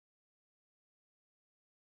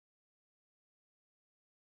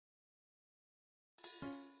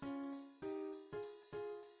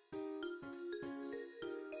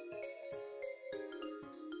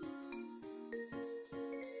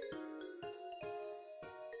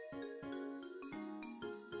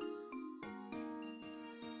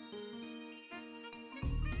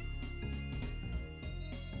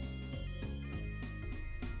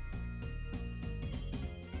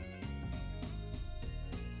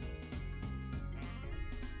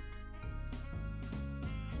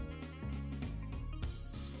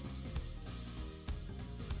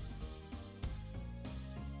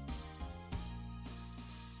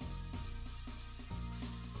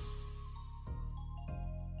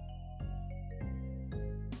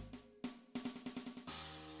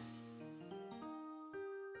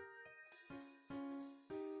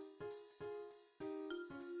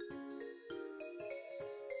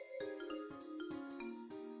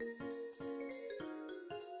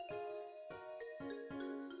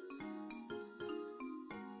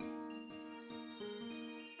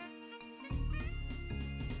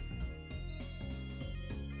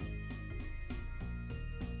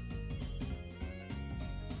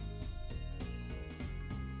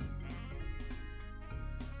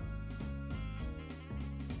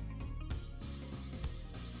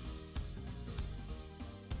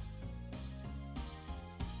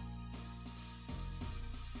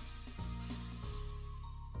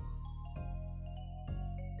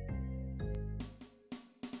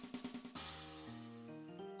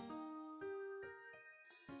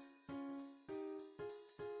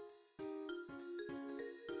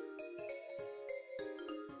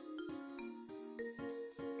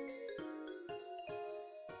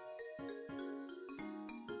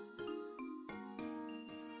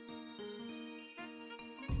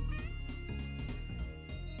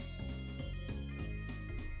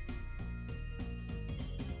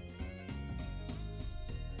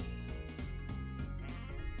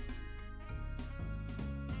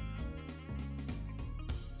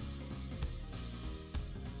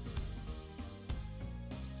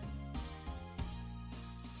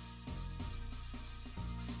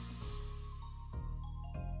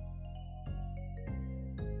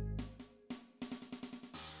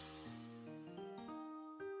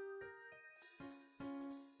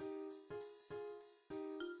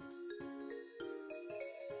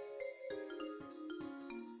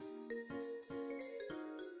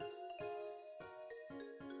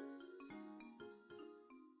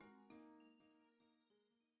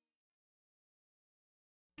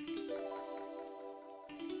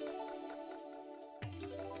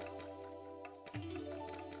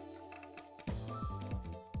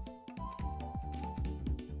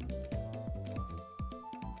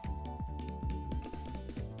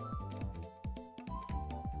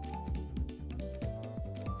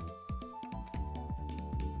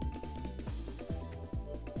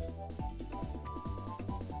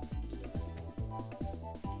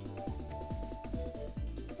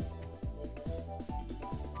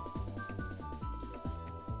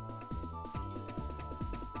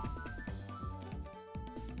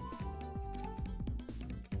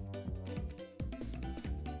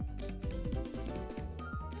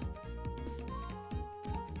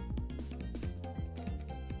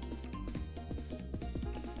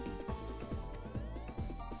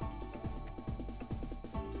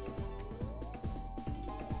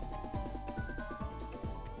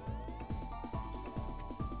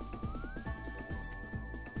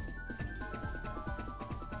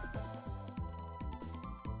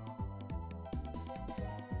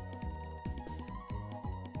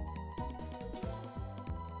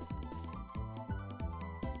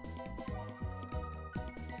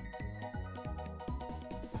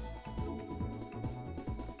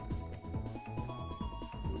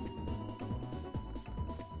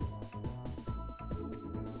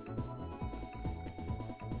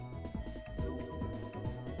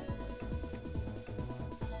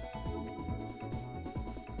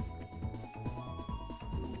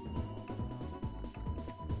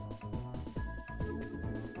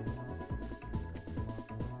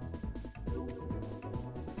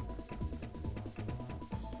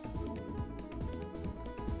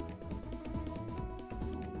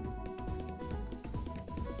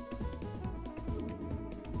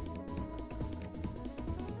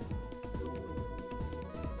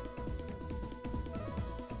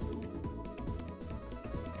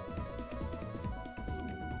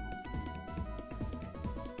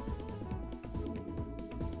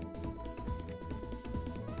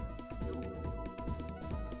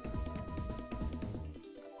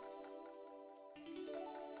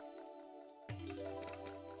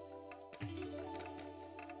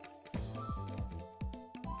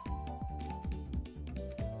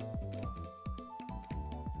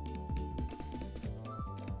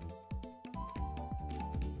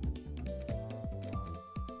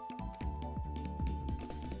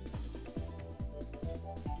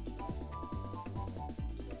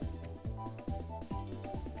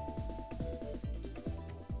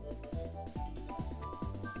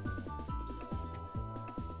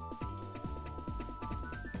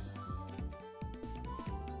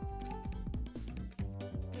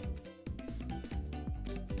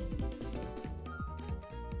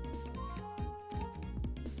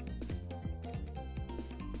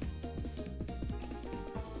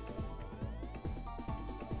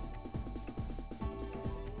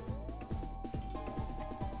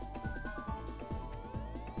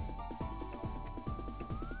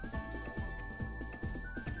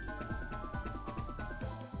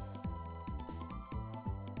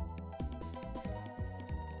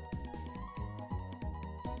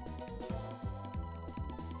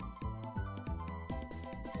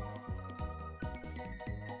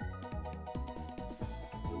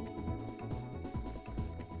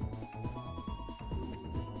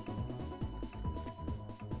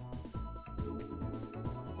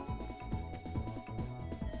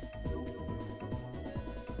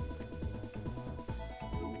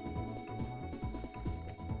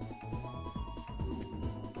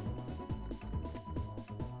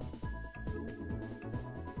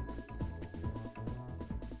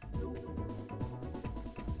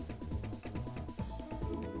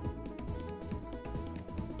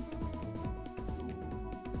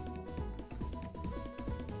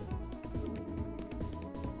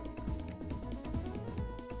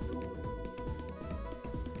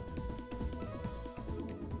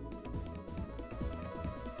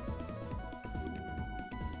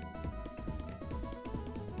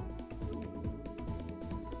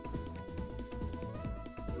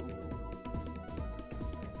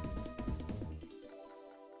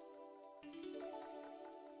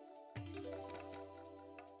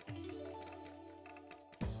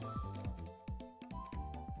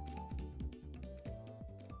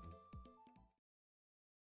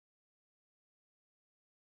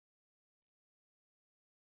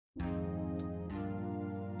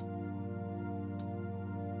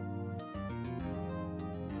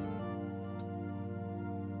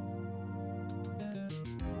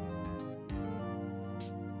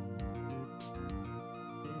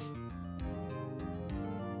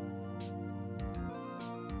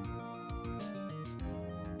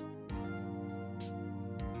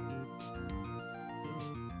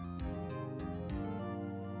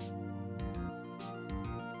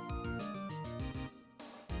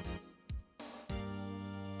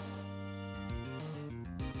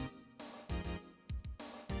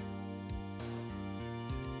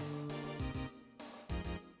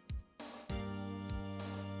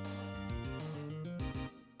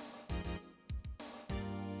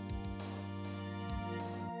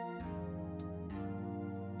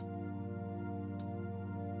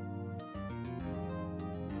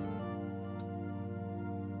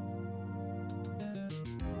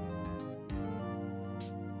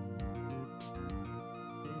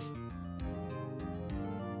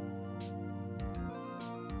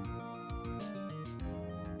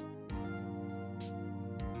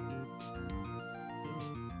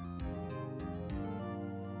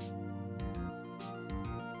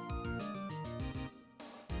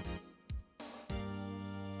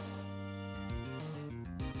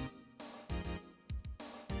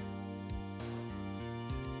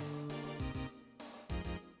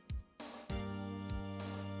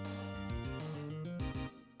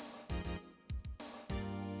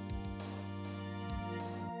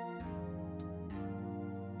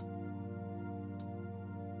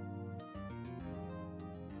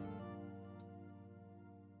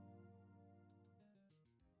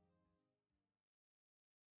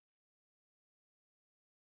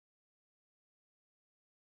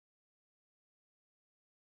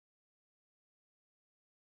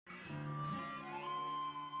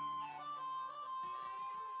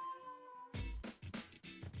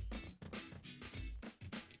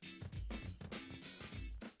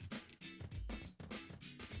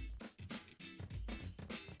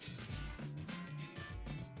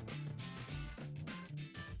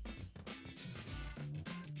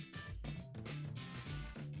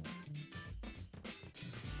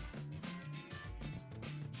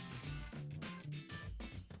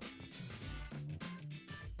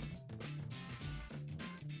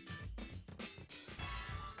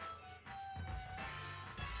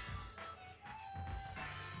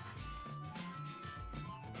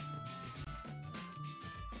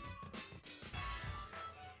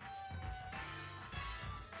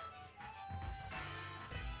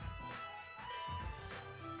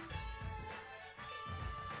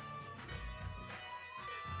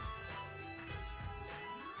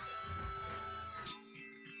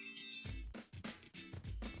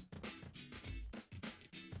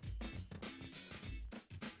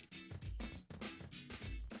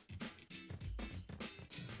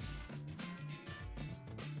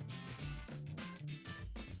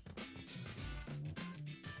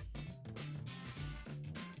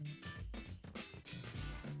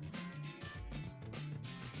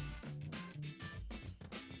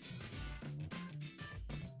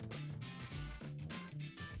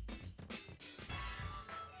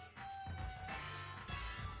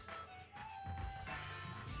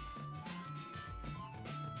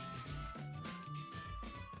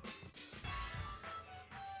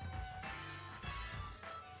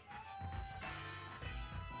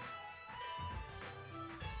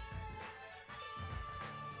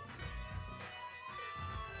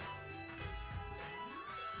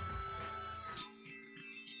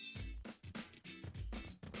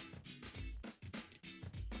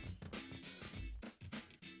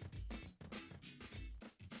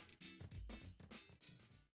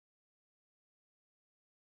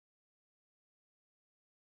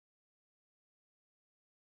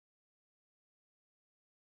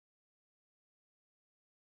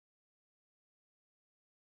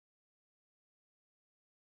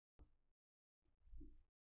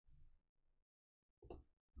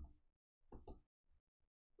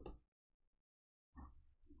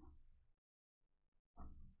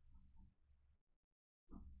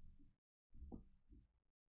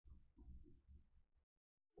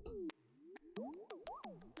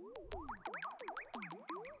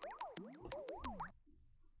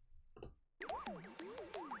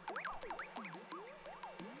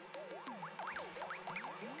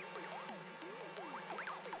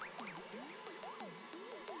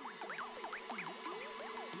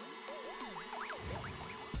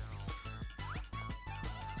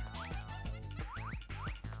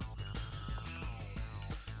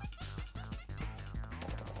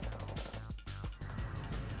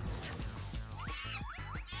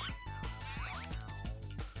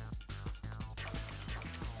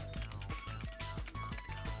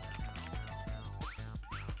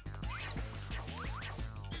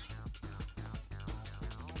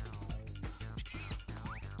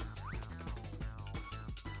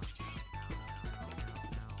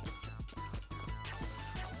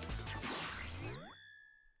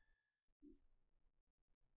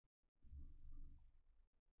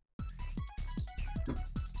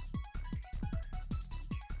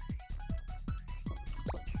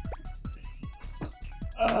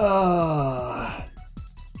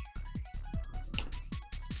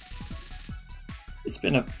It's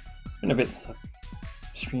been a bit since I've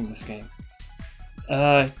streamed this game.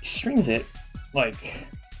 Streamed it like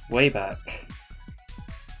way back,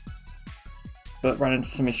 but ran into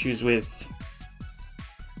some issues with.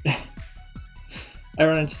 I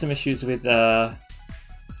ran into some issues with the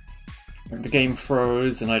game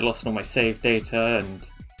froze, and I lost all my save data, and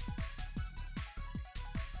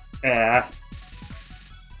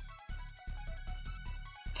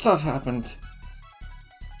stuff happened.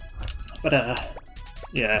 But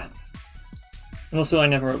yeah. And also, I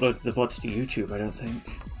never uploaded the VODs to YouTube, I don't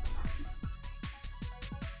think.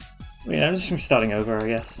 Yeah, I'm just starting over, I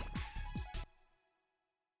guess.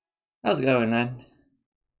 How's it going, man?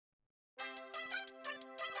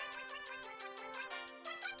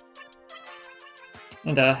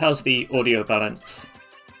 And how's the audio balance?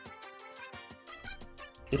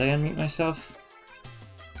 Did I unmute myself?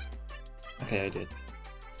 Okay, I did.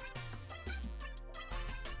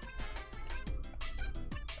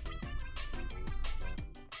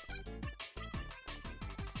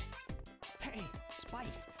 Hey, Spike,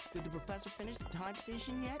 did the professor finish the time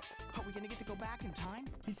station yet? Are we gonna get to go back in time?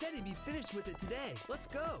 He said he'd be finished with it today. Let's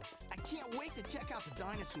go. I can't wait to check out the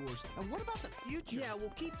dinosaurs. And what about the future? Yeah, we'll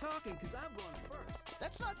keep talking because I'm going first.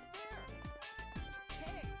 That's not fair.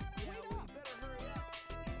 Hey, Yeah, wait well, up. you better hurry up.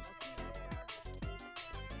 I'll see you there.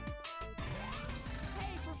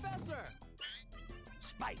 Hey, Professor!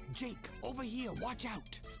 Spike, Jake, over here, watch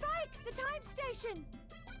out. Spike, the time station!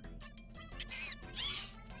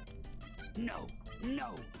 No,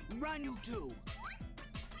 run you two.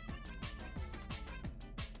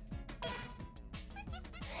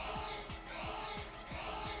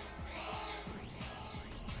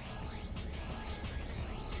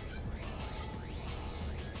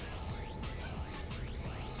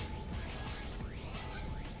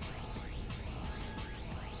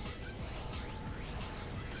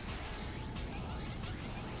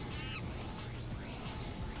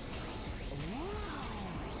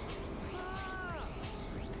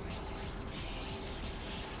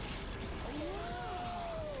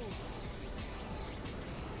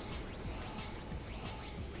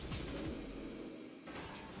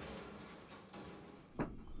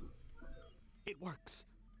 It works.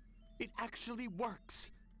 It actually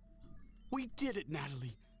works. We did it,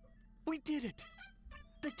 Natalie. We did it.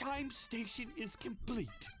 The time station is complete.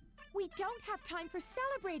 We don't have time for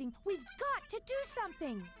celebrating. We've got to do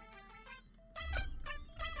something.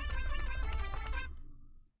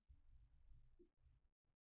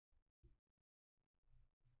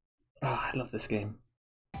 Oh, I love this game.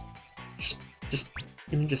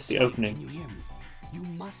 Even just the opening. Can you hear me? You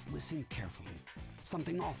must listen carefully.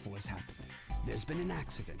 Something awful is happening. There's been an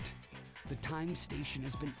accident. The time station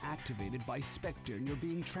has been activated by Spectre and you're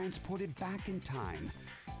being transported back in time.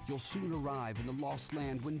 You'll soon arrive in the lost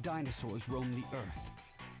land when dinosaurs roam the Earth.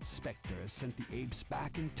 Spectre has sent the apes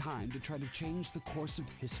back in time to try to change the course of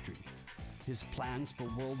history. His plans for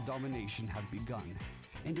world domination have begun.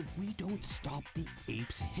 And if we don't stop the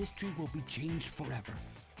apes, history will be changed forever.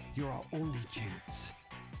 You're our only chance.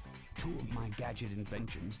 Two of my gadget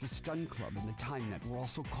inventions, the Stun Club and the Time Net, were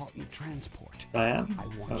also caught in transport. I am? I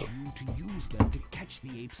want you to use them to catch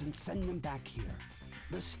the apes and send them back here.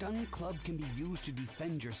 The Stun Club can be used to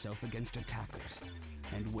defend yourself against attackers.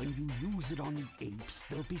 And when you use it on the apes,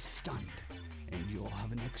 they'll be stunned. And you'll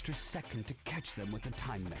have an extra second to catch them with the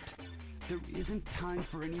Time Net. There isn't time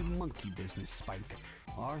for any monkey business, Spike.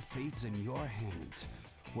 Our fate's in your hands.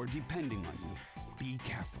 We're depending on you. Be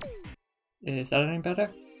careful. Is that any better?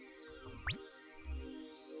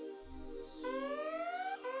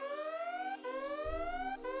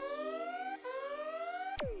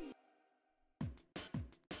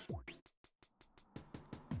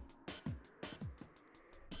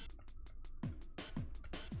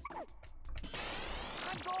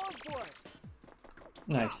 I'm going for it.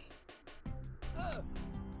 Nice.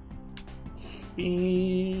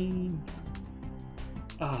 Speed.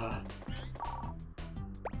 Ah.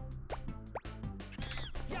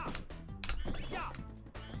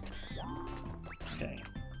 Okay.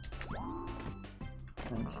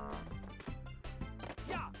 Thanks.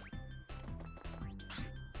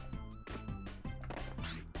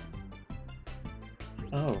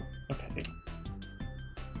 Oh, okay.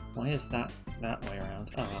 Why is that way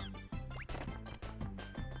around? Oh well.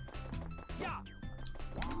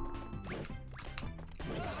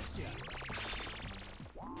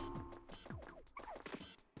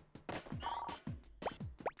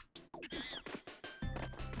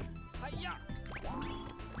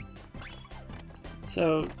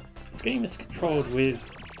 So, this game is controlled with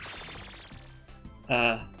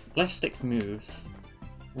left stick moves,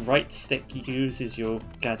 right stick uses your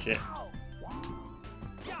gadget.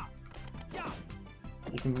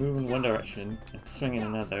 You can move in one direction and swing in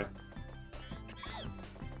another.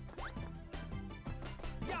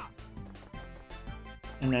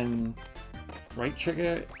 And then right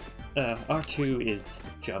trigger, R2 is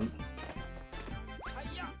jump.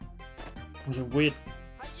 There's a weird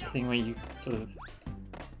thing where you sort of...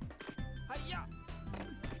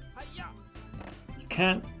 You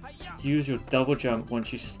can't use your double jump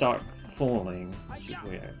once you start falling, which is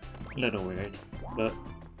weird. A little weird, but...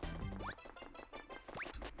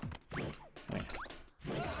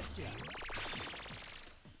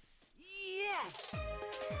 Yes!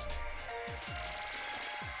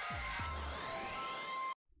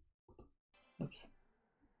 Oops.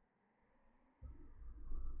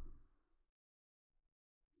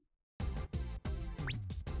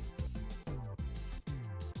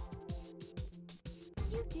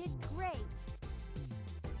 You did great.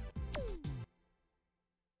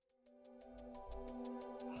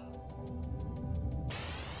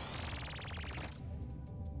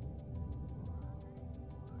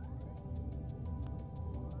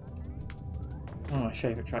 One of my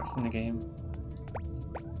favourite tracks in the game.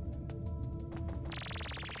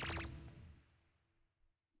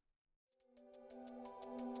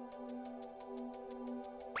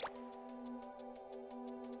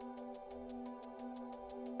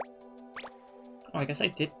 Oh, I guess I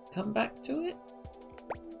did come back to it?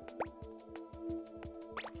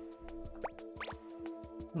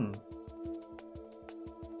 Hmm.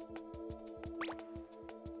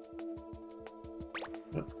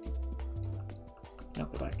 Oh. No,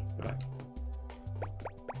 go back, go back.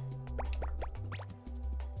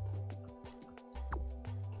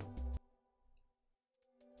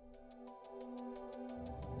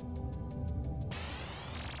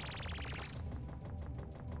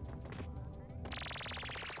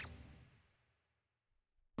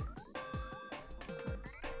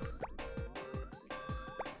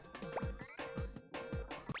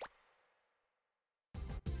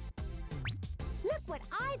 Look what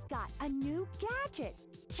I've got, a new gadget.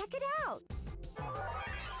 Check it out.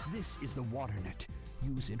 This is the water net.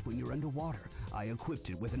 Use it when you're underwater. I equipped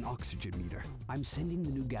it with an oxygen meter. I'm sending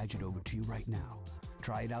the new gadget over to you right now.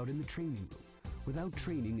 Try it out in the training room. Without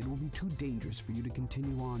training, it will be too dangerous for you to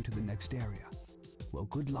continue on to the next area. Well,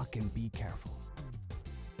 good luck and be careful.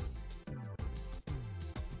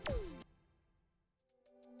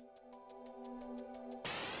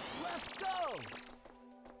 Let's go!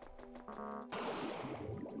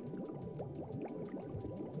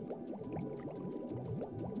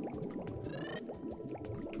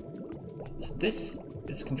 So this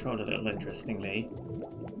is controlled a little interestingly.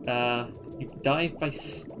 You dive by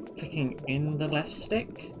clicking in the left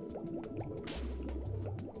stick.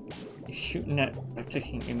 You're shooting out by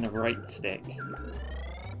clicking in the right stick.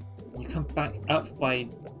 You come back up by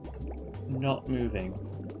not moving.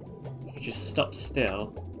 You just stop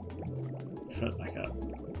still, float back up.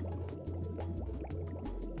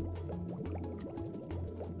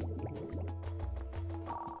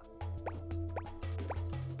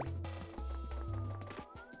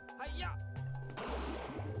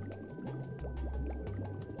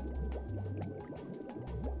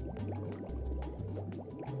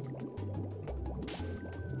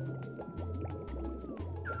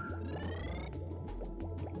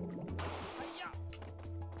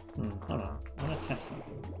 Hold on, I want to test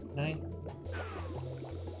something. Can I?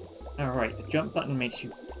 Alright, the jump button makes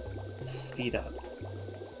you speed up,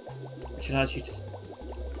 which allows you to...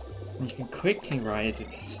 And you can quickly rise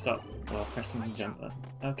if you stop while pressing the jump button.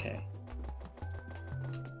 Okay.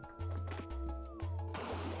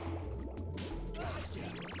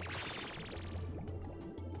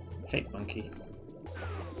 Fake monkey.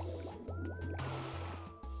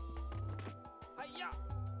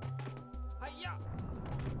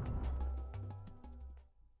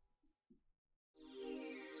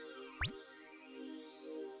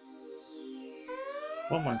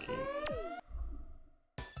 What monkeys?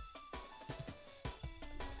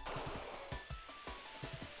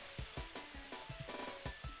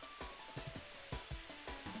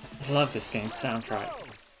 I love this game's soundtrack.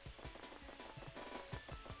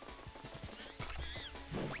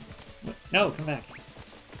 No, come back.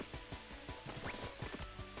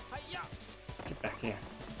 Get back here.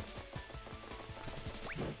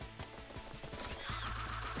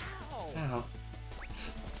 Ow.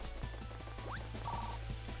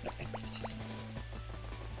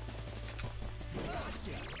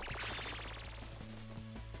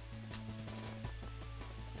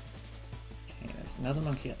 Okay, there's another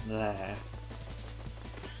monkey up there.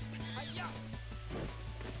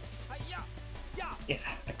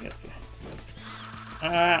 Yep.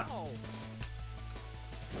 Ah! Oh.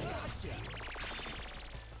 Gotcha.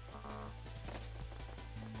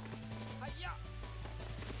 Hi-ya!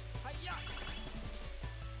 Hi-ya!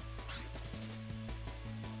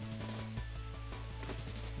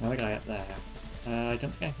 Another guy up there. I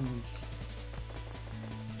don't think I can just...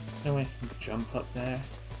 No way I can jump up there.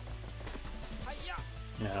 Hi-ya!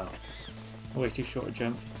 No. Way too short a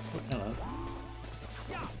jump. Oh, hello.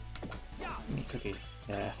 Ya! Ya! Give me a cookie.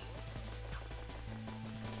 Yes.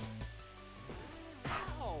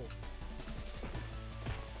 Ow!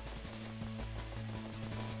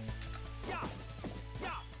 Ya!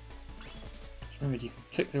 Ya! Just remember, you can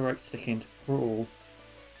click the right stick into crawl,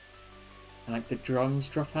 and like the drums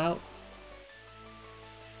drop out.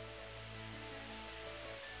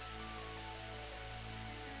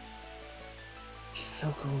 Which is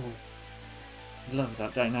so cool. Love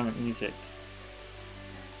that dynamic music.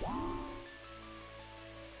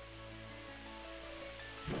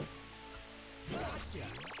 Gotcha.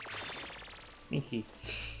 Sneaky.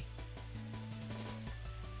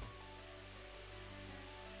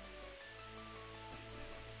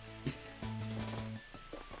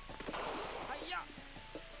 Hi-ya!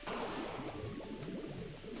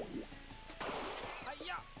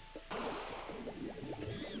 Hi-ya!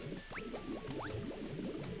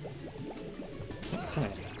 Come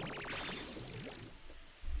here.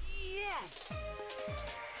 Yes!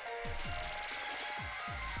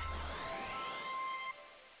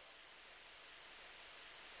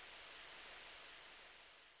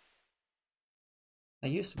 That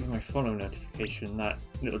used to be my follow notification, that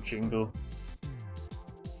little jingle.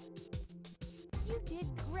 You did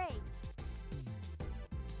great.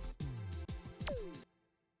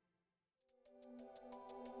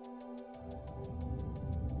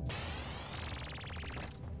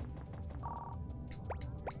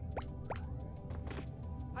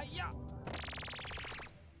 Hi-ya!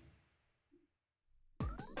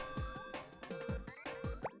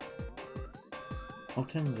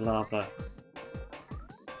 Molten lava.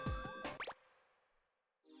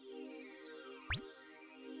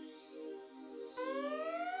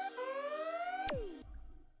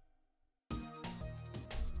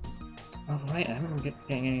 Oh right, I haven't been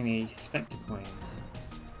getting any Spectre coins.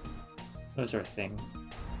 Those are a thing.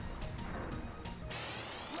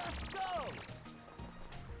 Let's go!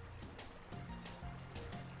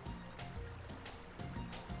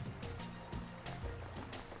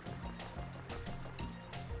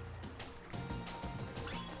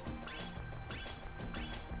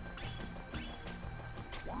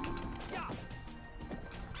 Ya!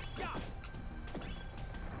 Ya!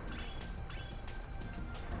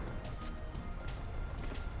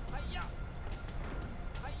 Hi-ya!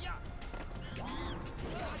 Hi-ya!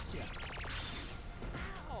 Gotcha.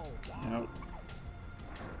 Ow! No.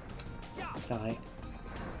 Ya! Die.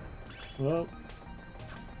 Whoa.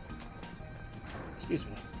 Excuse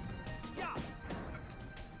me. Ya!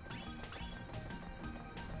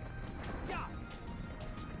 Ya!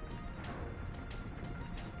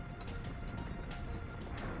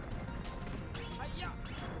 Hi-ya!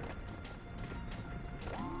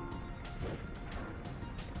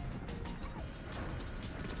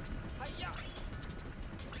 Hi-ya!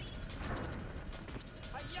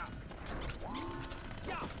 Hi-ya!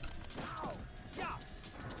 Ya! Ow! Ya!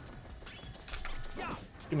 Ya!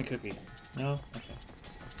 Give me a cookie. No? Okay.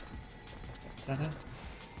 Is that it?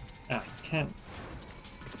 Ah, I can't.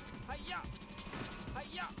 Hi-ya!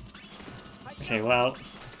 Hi-ya! Hi-ya! Okay, well,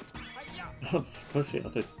 Hi-ya! I was supposed to be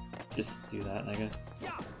able to just do that, I guess.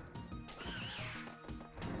 Ya!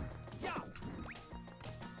 Ya!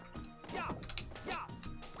 Ya! Ya!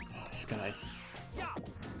 Oh, this guy. Ya!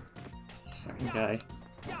 This fucking guy.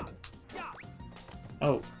 Ya! Ya!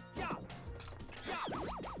 Oh, Ya! Ya!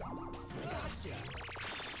 Gotcha.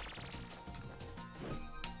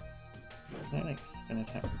 can I like spin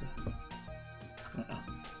attack? Uh-oh.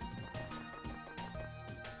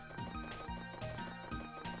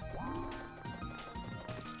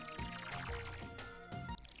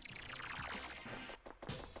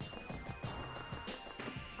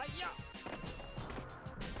 Hi-ya!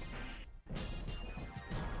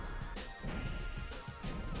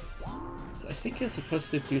 So I think you're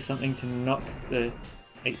supposed to do something to knock the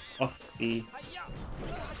like, off the Hi-ya!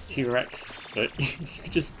 T-Rex, but you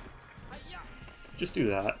could just Hi-ya! do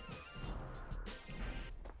that.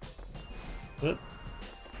 Whoop.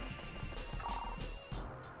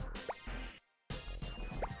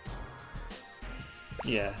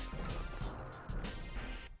 Yeah.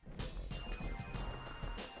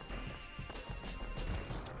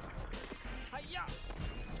 Hi-ya!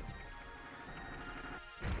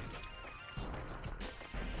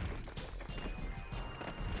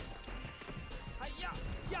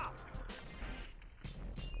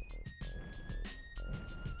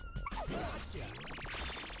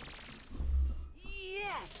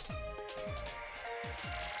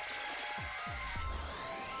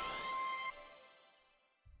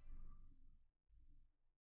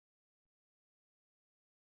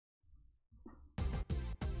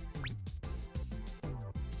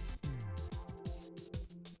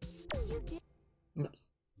 Oops.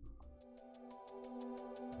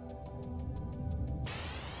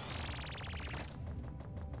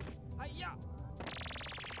 Hi-ya!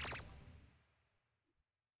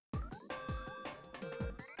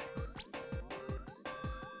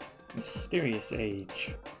 Mysterious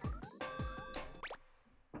age.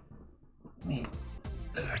 Me.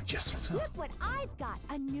 Just Look what I've got!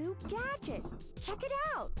 A new gadget! Check it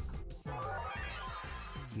out!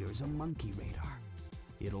 Here's a monkey radar.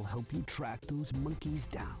 It'll help you track those monkeys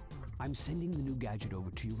down. I'm sending the new gadget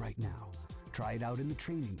over to you right now. Try it out in the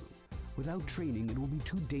training room. Without training, it will be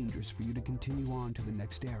too dangerous for you to continue on to the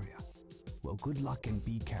next area. Well, good luck and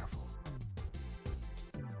be careful.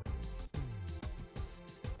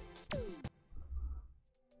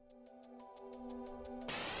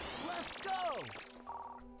 Let's go!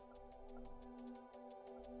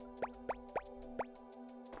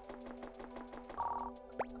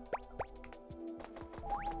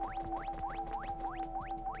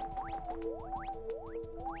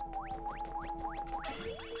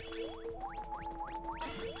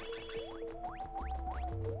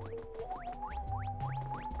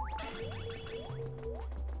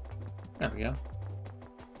 There we go.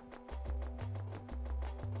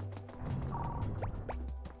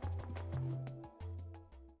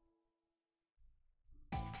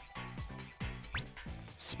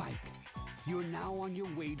 Spike, you're now on your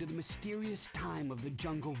way to the mysterious time of the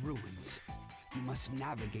jungle ruins. You must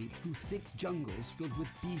navigate through thick jungles filled with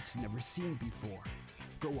beasts never seen before.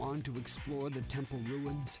 Go on to explore the temple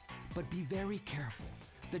ruins, but be very careful.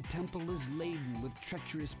 The temple is laden with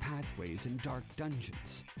treacherous pathways and dark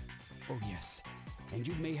dungeons. Oh yes, and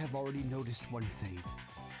you may have already noticed one thing.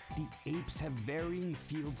 The apes have varying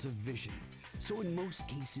fields of vision, so in most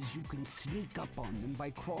cases you can sneak up on them by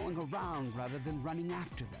crawling around rather than running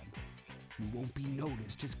after them. You won't be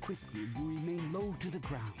noticed as quickly if you remain low to the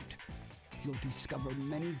ground. You'll discover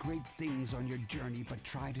many great things on your journey, but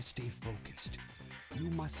try to stay focused. You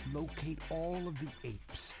must locate all of the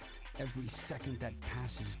apes. Every second that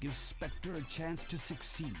passes gives Spectre a chance to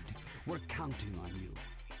succeed. We're counting on you.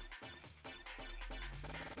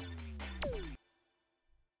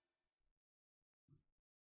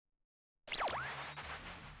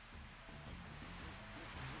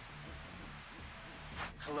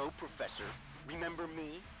 Hello, Professor. Remember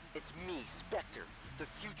me? It's me, Spectre, the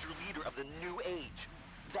future leader of the new age.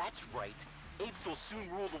 That's right. Apes will soon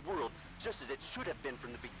rule the world, just as it should have been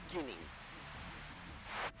from the beginning.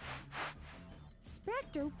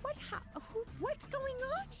 Spectre, what's going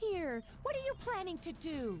on here? What are you planning to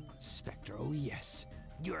do? Spectre, oh yes.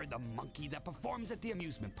 You're the monkey that performs at the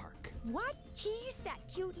amusement park. What? He's that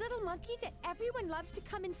cute little monkey that everyone loves to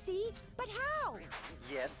come and see? But how?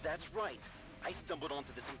 Yes, that's right. I stumbled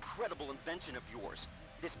onto this incredible invention of yours,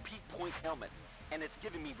 this Peak Point helmet, and it's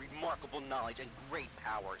given me remarkable knowledge and great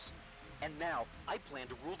powers. And now, I plan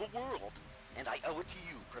to rule the world. And I owe it to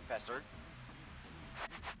you, Professor.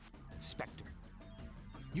 Spectre,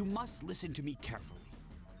 you must listen to me carefully.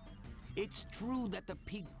 It's true that the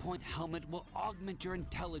Peak Point helmet will augment your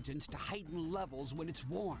intelligence to heightened levels when it's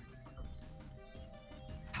worn.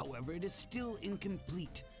 However, it is still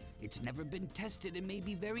incomplete. It's never been tested and may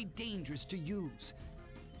be very dangerous to use.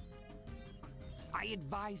 I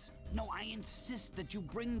insist that you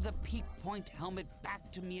bring the Peak Point helmet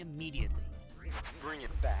back to me immediately. Bring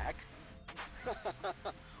it back?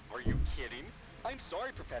 Are you kidding? I'm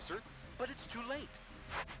sorry, Professor, but it's too late.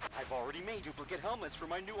 I've already made duplicate helmets for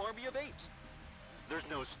my new army of apes. There's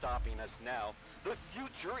no stopping us now. The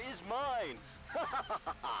future is mine!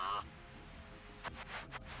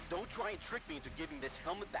 Don't try and trick me into giving this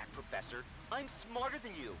helmet back, Professor. I'm smarter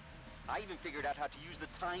than you. I even figured out how to use the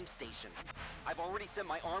time station. I've already sent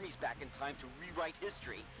my armies back in time to rewrite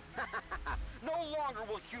history. No longer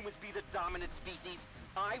will humans be the dominant species.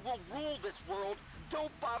 I will rule this world.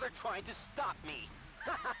 Don't bother trying to stop me.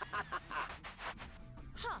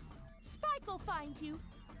 Huh. Spike will find you.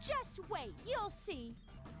 Just wait, you'll see.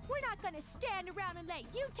 We're not gonna stand around and let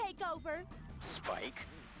you take over. Spike?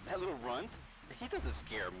 That little runt? He doesn't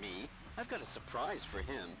scare me. I've got a surprise for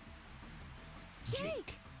him.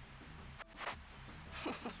 Jake!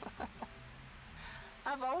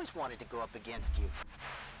 I've always wanted to go up against you.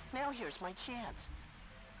 Now here's my chance.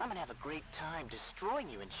 I'm gonna have a great time destroying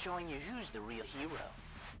you and showing you who's the real hero.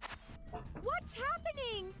 What's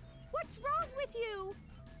happening? What's wrong with you?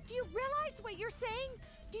 Do you realize what you're saying?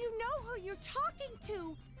 Do you know who you're talking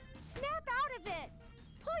to? Snap out of it!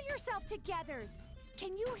 Pull yourself together.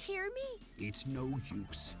 Can you hear me? It's no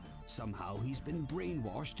use. Somehow he's been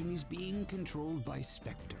brainwashed and he's being controlled by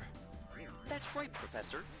Spectre. That's right,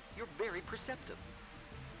 Professor. You're very perceptive.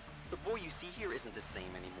 The boy you see here isn't the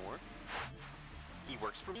same anymore. He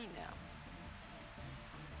works for me now.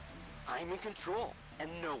 I'm in control, and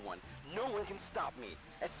no one can stop me,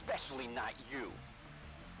 especially not you.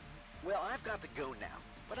 Well, I've got to go now,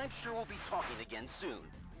 but I'm sure we'll be talking again soon.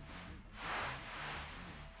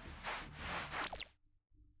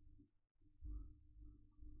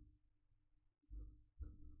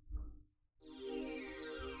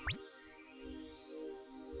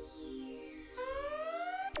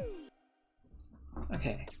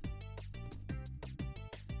 Okay.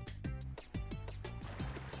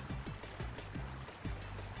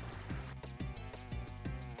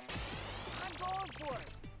 I'm going for it.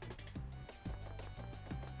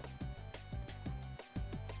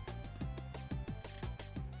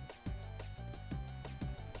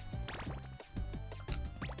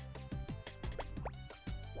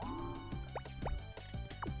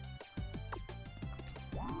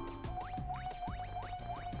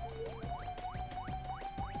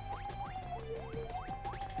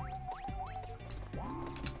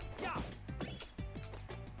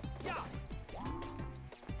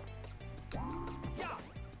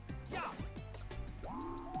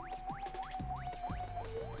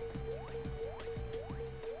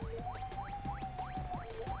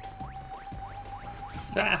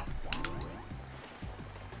 Ah!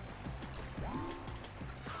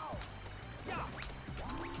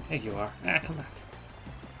 Here you are. Ah, come back.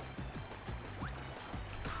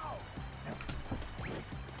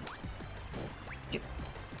 Get.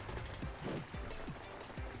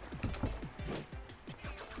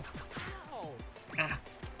 Ah.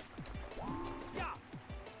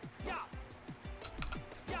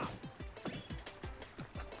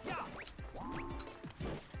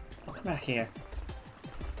 Oh, come back here.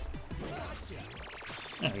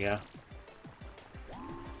 There we go.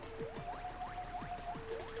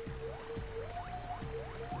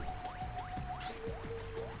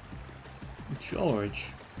 George,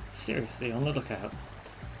 seriously, on the lookout.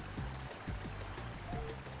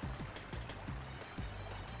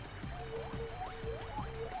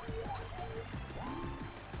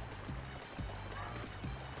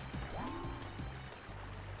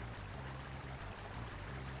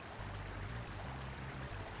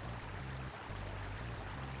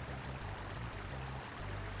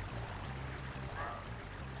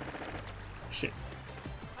 Shit.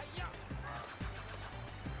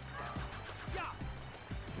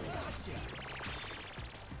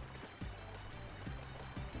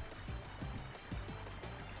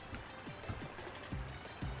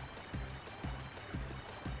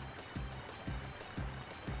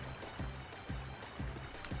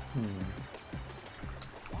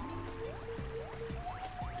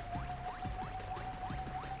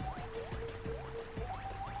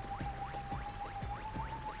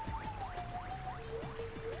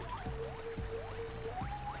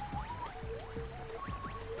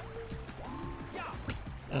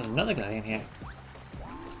 There's another guy in here.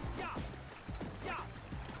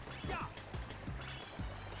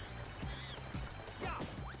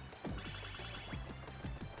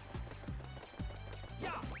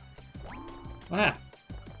 Ah!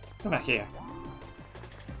 Come back here.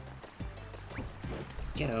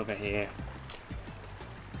 Get over here.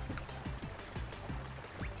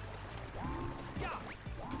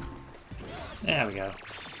 There we go.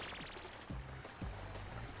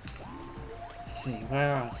 Let's see,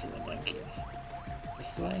 where are some of the monkeys?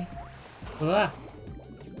 This way? Ah!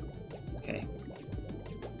 Okay.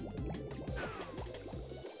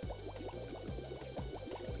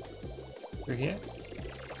 Through here?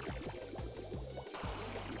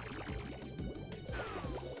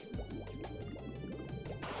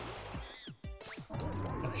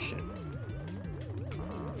 Oh shit.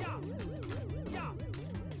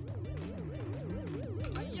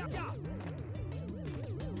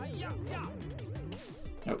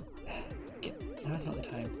 Oh. Now's not the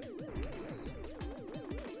time.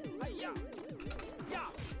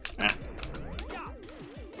 Ah.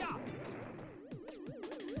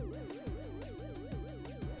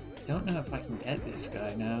 Don't know if I can get this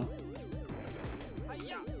guy now.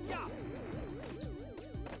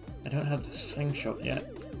 I don't have the slingshot yet.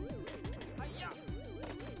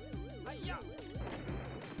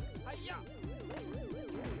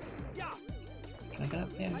 Can I get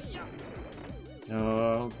up here?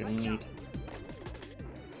 No, gonna need.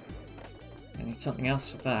 I need something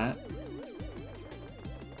else for that.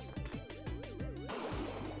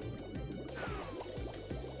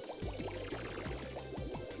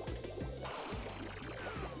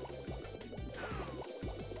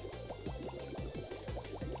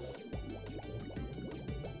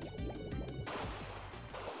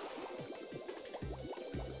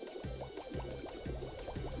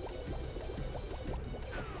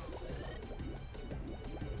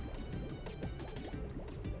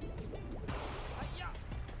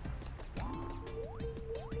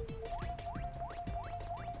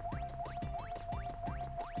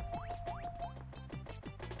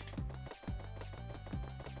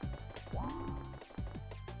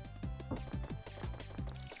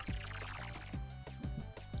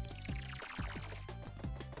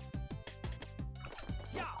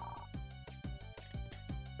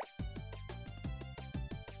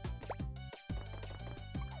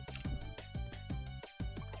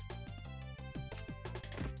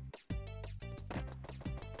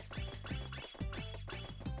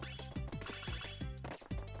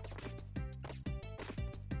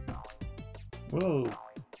 Whoa!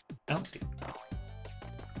 Bouncy.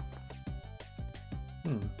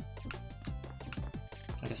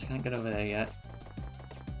 I guess I can't get over there yet.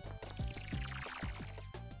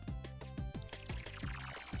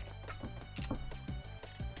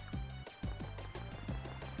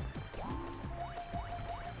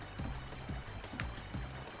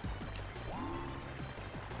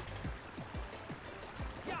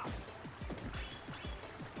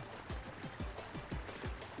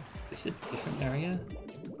 Is this a different area?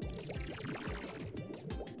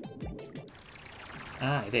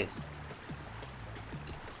 Ah, it is.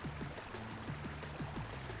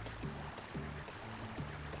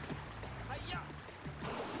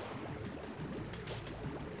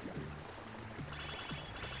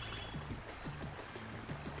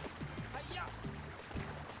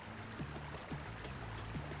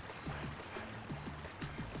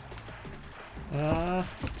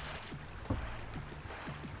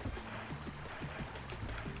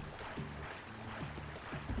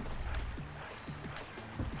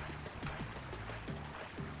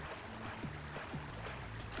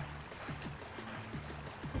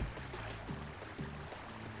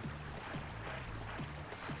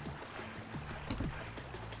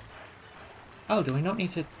 Oh, do I not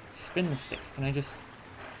need to spin the sticks? Can I just...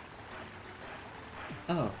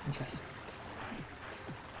 Oh, interesting.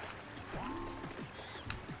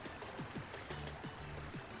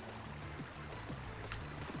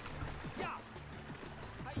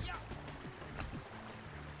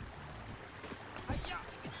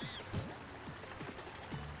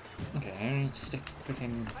 Okay, I only need to stick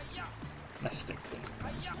putting less stick to it.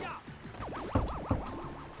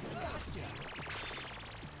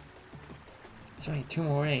 There's only 2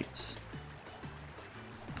 more 8s.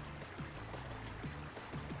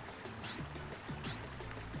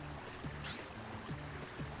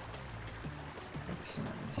 Maybe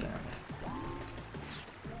somewhere in this area.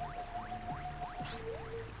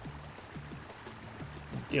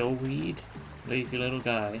 Dillweed, lazy little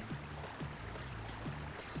guy.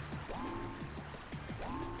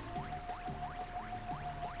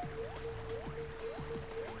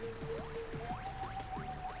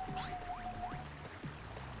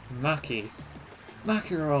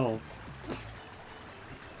 Mackerel!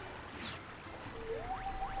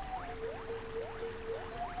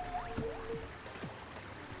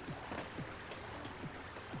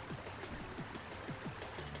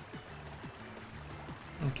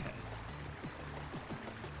 Okay.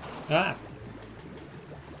 Ah!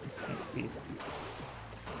 Please.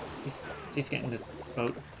 Please get in the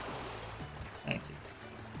boat. Thank you.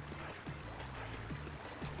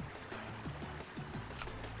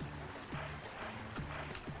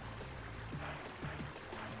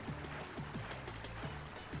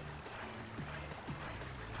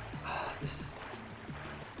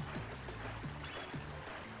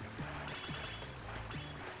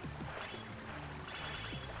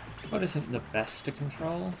 What isn't the best to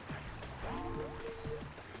control?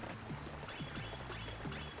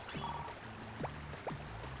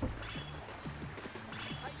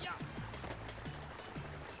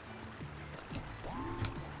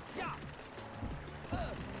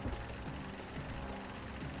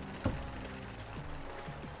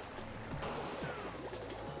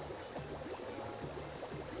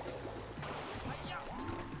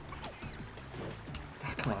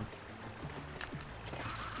 Ah, come on.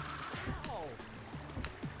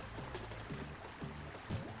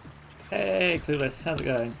 Hey, Clueless, how's it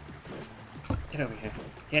going? Get over here.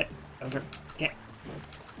 Get over. Get.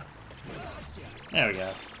 There we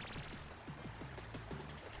go.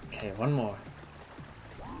 Okay, one more.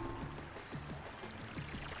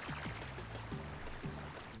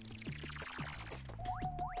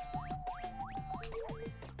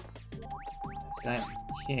 This guy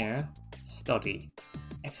here. Study.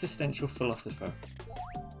 Existential philosopher.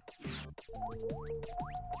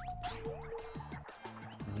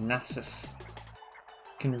 Nasus.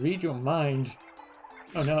 Can read your mind.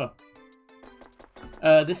 Oh no.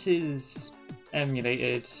 This is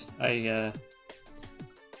emulated. I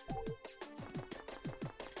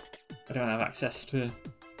don't have access to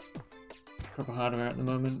proper hardware at the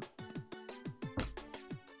moment.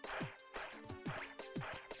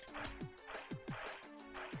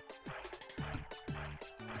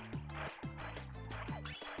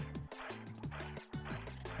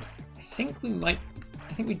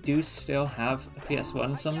 I think we do still have a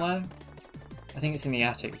PS1 somewhere. I think it's in the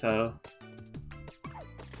attic though.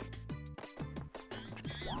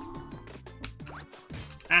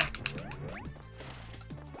 Ah!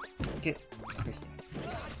 Get over here.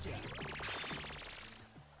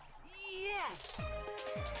 Yes!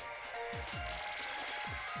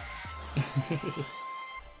 You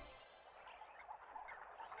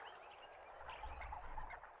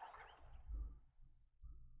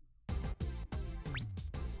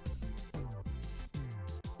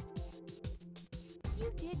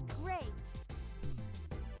did great.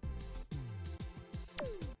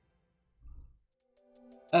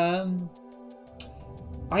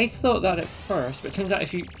 I thought that at first, but it turns out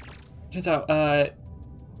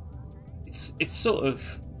it's sort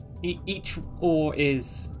of each ore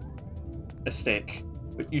is a stick,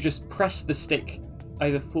 but you just press the stick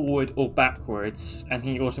either forward or backwards, and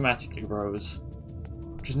he automatically grows,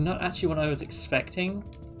 which is not actually what I was expecting,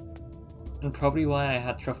 and probably why I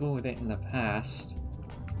had trouble with it in the past.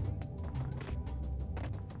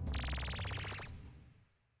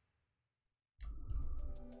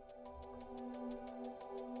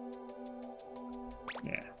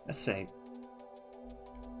 Yeah, let's save.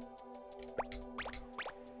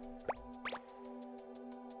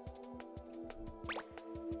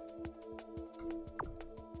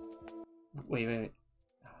 Wait.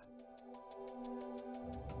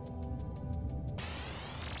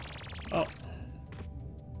 Oh.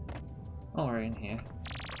 Oh, we're in here.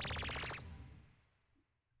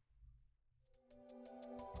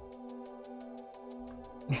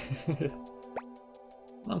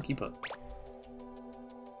 Monkey book.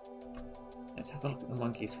 Let's have a look at the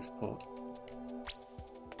monkeys we've caught.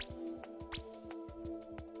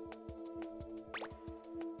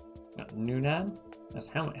 Got Noonan. That's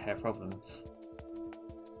helmet hair problems.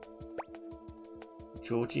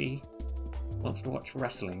 Georgie wants to watch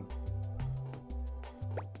wrestling.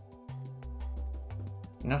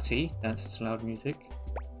 Nutty dances to loud music.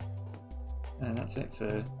 And that's it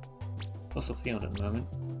for Fossil Field at the moment.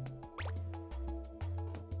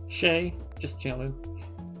 Shay, just jello.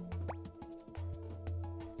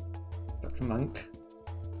 Dr. Monk.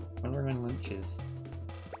 Wonder when lunch is.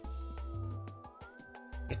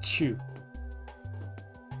 Achoo.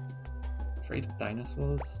 Afraid of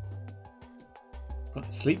dinosaurs?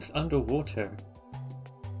 What, sleeps underwater?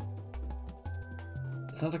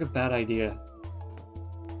 Sounds like a bad idea.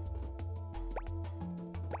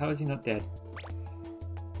 How is he not dead?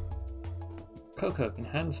 Coco can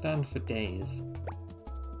handstand for days.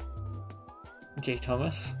 J.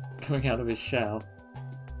 Thomas coming out of his shell.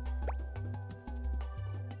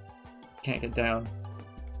 Can't get down.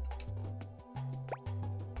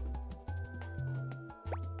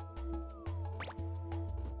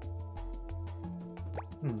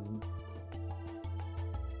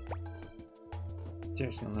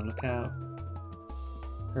 Seriously on the lookout.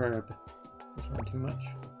 Herb. Just run too much.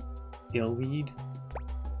 Gillweed.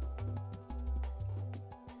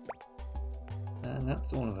 And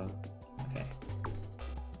that's all of them. Okay.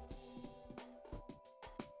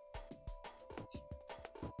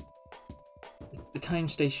 The time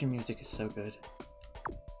station music is so good.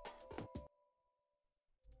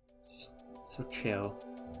 Just so chill.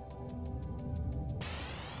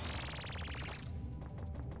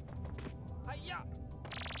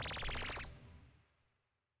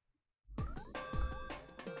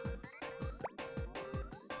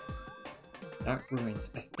 Dark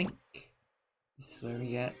Ruins, I think this is where we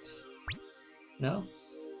get... No?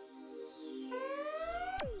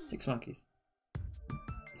 6 monkeys.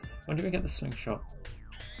 When do we get the slingshot?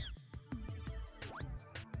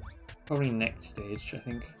 Probably next stage, I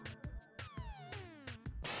think.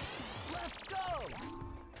 Let's go!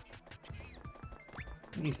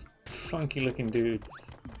 These funky looking dudes.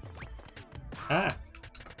 Ah!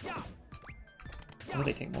 Oh,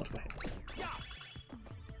 they take multiple hits.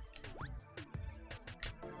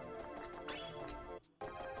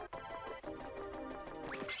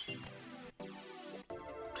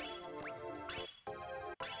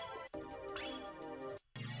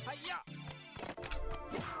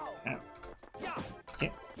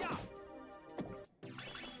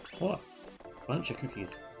 What? Bunch of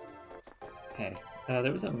cookies. Hey,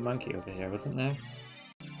 there was a monkey over here, wasn't there?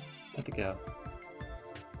 Where'd it go?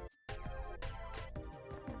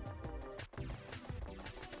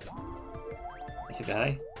 It's a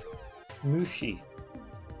guy. Mushi.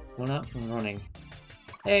 One up from running.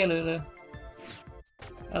 Hey Lulu.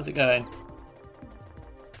 How's it going?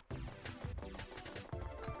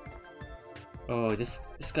 Oh, this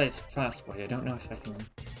guy's fast boy. I don't know if I can...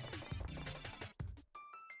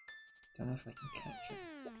 Don't know if I can catch it.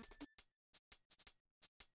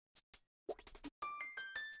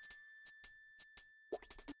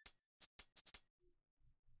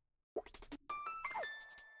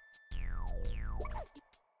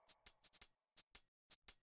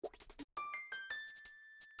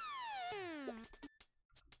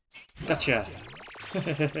 Gotcha!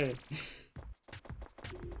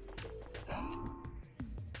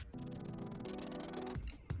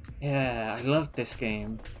 Yeah, I loved this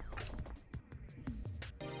game.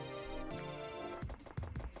 I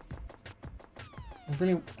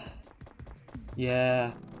really...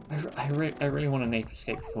 Yeah, I really want an Ape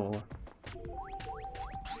Escape 4.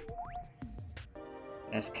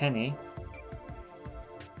 There's Kenny.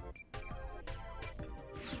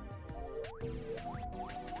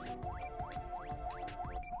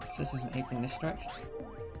 So this is an ape in this direction.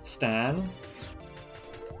 Stan.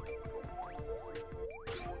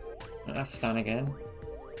 Oh, that's Stan again.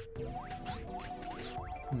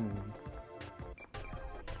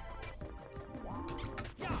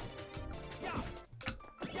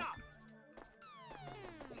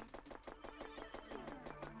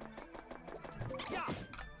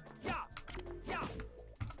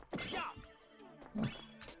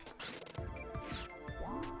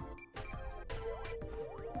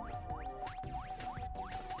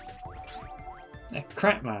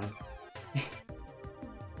 Crap, man.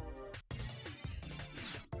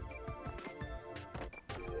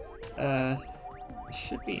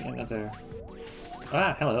 Should be another...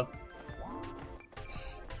 Ah, hello.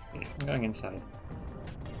 Yeah, I'm going inside.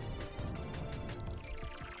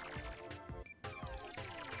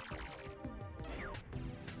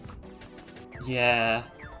 Yeah.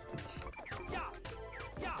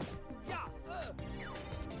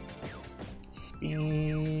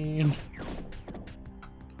 Spin.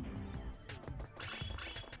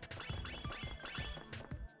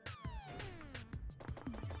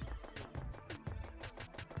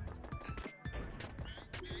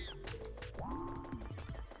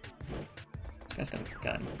 This guy's got a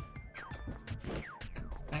gun.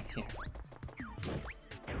 Back here.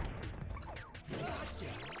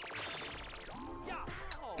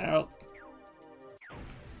 Ow.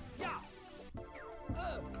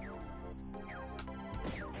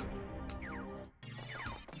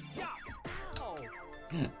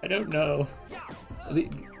 I don't know.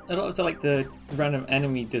 A lot of the random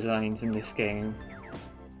enemy designs in this game.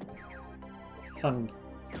 Fun.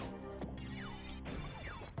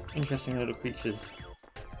 Interesting little creatures.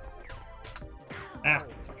 Ah!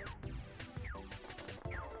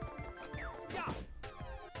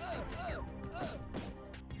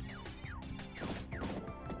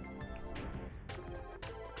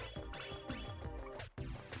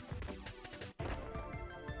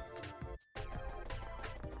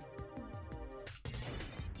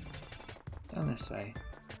 Down this way.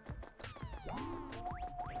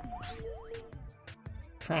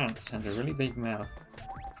 Trance has a really big mouth.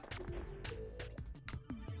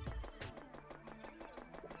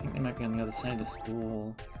 I think they might be on the other side of this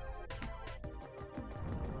wall.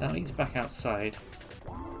 That leads back outside.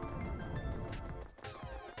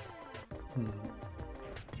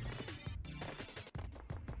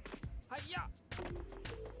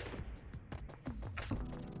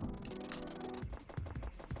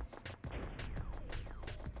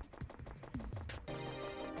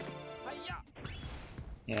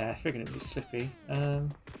 Yeah, I figured it'd be slippy.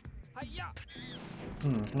 Can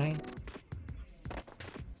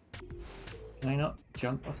I not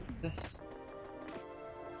jump off of this?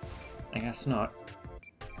 I guess not.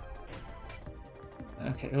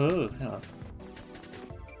 Okay, oh, hello.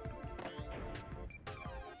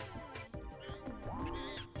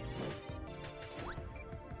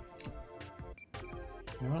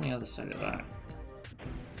 We're on the other side of that.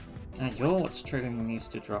 Ah, you're what's triggering these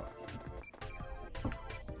to drop.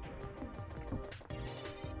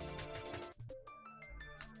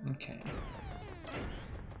 Okay.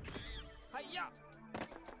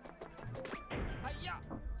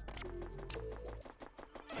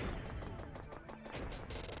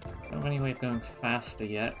 Don't have any way of going faster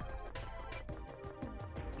yet.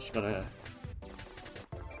 Just gotta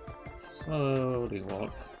slowly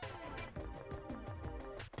walk.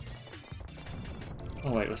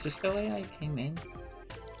 Oh wait, was this the way I came in?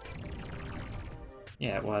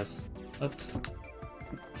 Yeah, it was. Oops.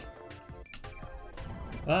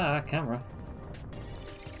 Ah, camera.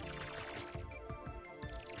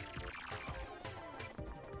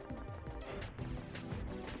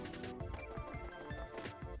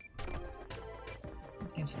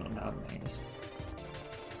 Game's not loud maze.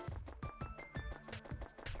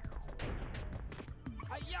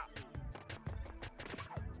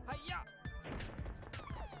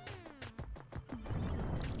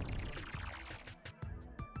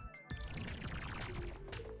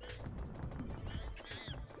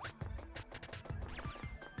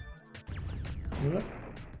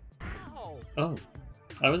 Oh,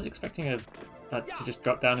 I was expecting that to just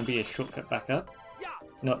drop down and be a shortcut back up.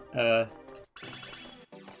 Not,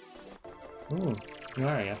 Ooh, new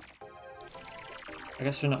area. I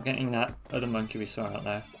guess we're not getting that other monkey we saw out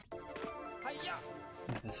there.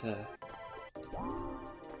 There's a...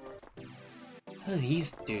 What are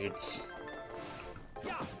these dudes?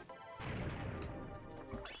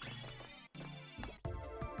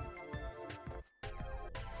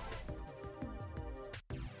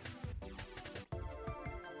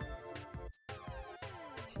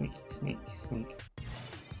 Sneak, sneak, sneak.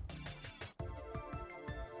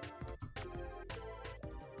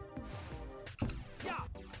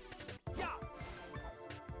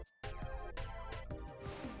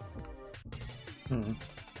 Hmm.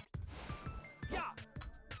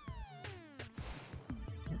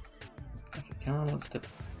 Okay, camera wants to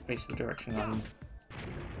face the direction I'm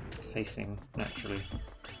facing naturally.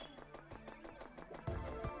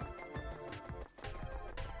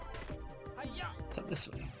 It's up this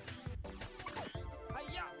way.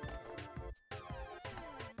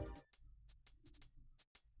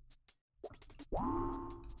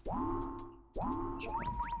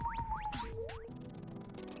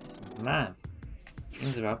 Man,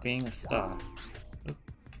 dreams about being a star. Oop.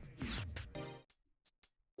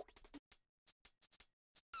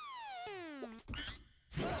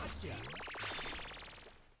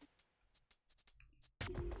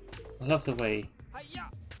 I love the way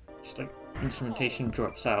just like instrumentation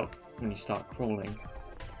drops out when you start crawling.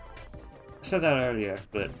 I said that earlier,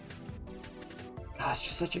 but it's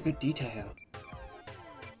just such a good detail.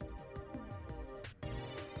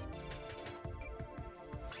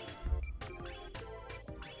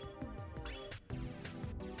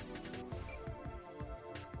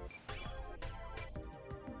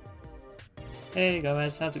 Hey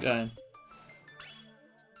Gomez, how's it going?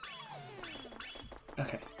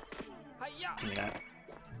 Okay. Give me that.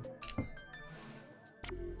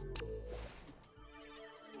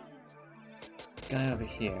 Guy over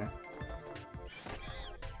here.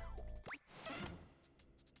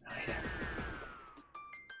 Oh, yeah.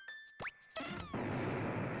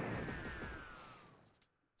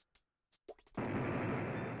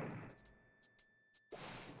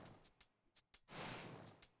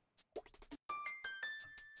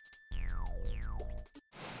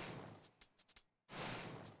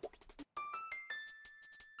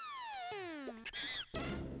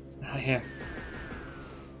 Oh, here.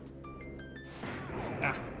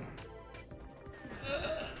 Ah.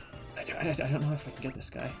 I don't know if I can get this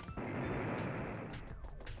guy.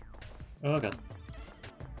 Oh god.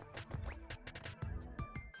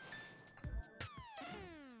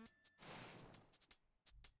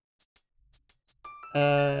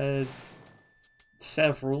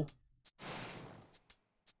 Several.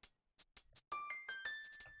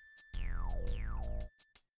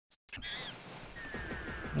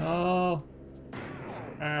 No.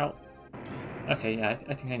 Ow. Okay, yeah, I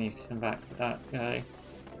think I need to come back with that guy.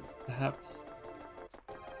 Perhaps.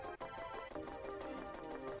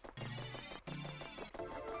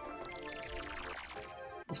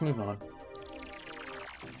 Let's move on.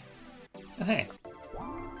 Oh, hey.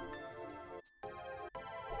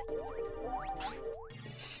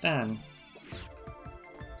 It's Stan.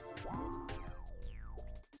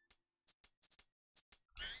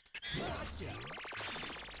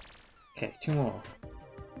 Okay, two more.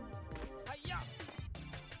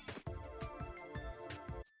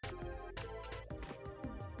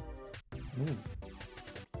 Ooh.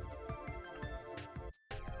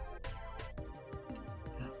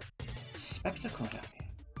 Spectacle down here.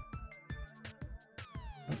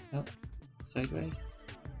 Oh, no. Sideways.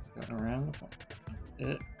 Going around.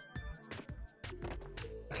 Okay.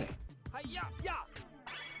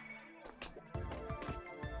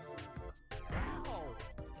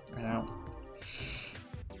 Ow.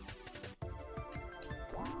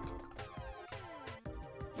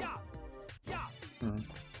 I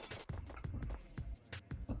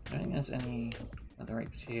don't think there's any other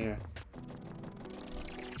apes here.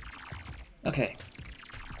 Okay.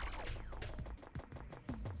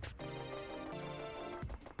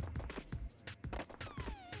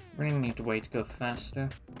 We're gonna need to wait to go faster.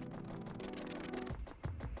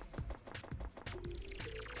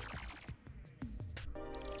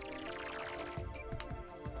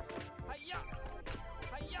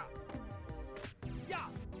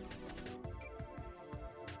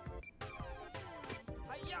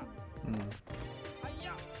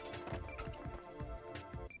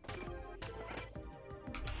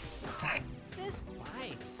 This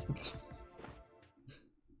bites.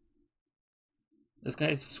 This guy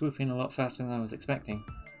is swooping a lot faster than I was expecting.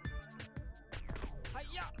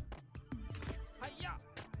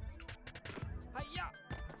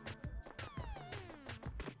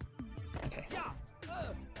 Okay.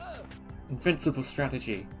 Invincible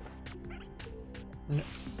strategy. No.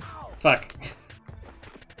 Fuck.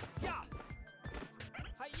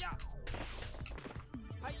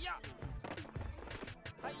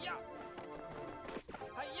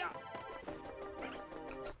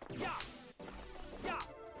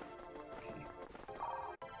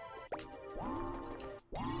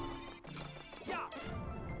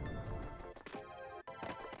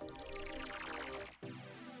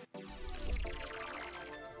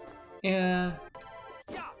 Yeah.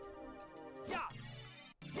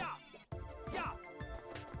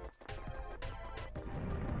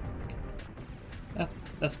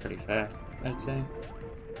 That's pretty fair, I'd say.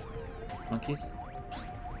 Monkeys.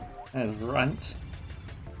 There's Runt.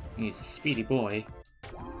 He's a speedy boy.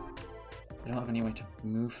 I don't have any way to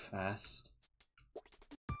move fast.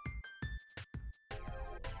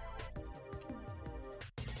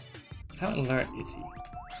 How alert is he?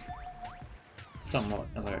 Somewhat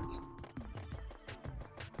alert.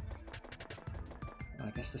 Well,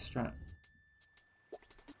 I guess the Strat.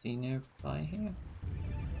 Is he nearby here?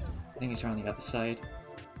 I think he's around the other side.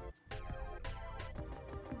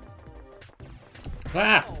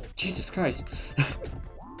 Ah! Jesus Christ!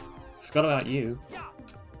 Forgot about you. Out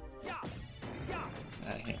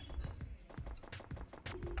of here.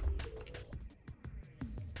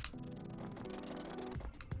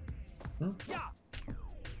 Hmm?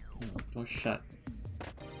 Oh, door's shut.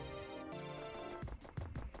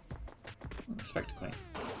 Oh, spectacle.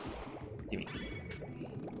 Gimme.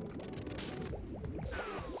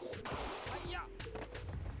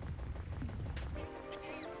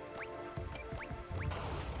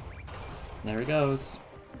 There he goes.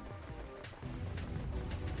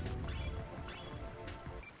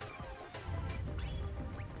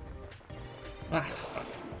 Ah, fuck.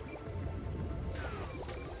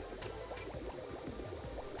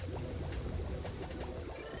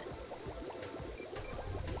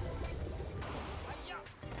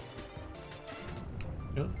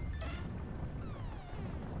 No.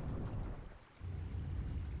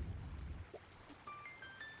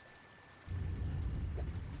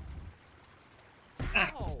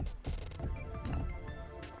 Ah.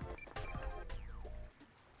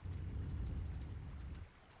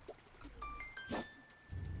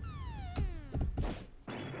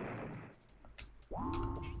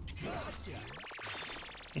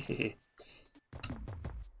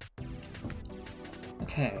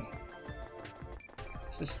 Okay.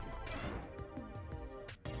 What's this?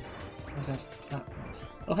 What's that?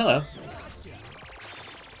 Oh, hello.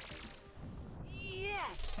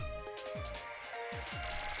 Yes!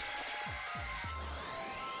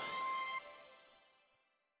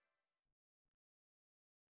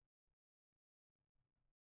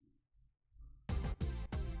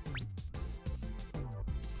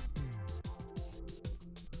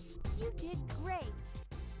 You did great.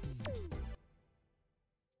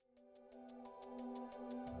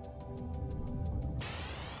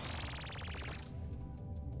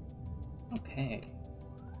 Okay.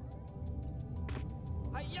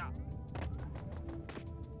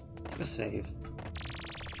 Let's go save.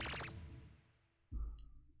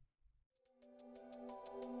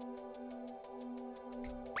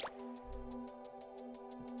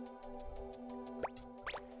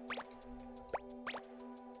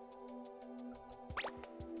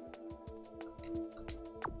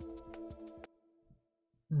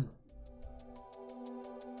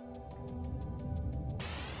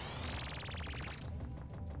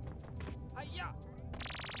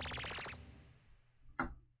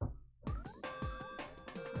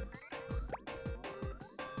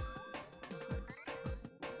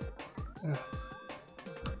 Ugh.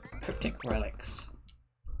 Cryptic relics.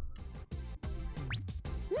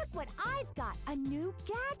 Look what I've got, a new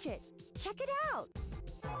gadget. Check it out.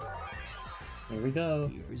 Here we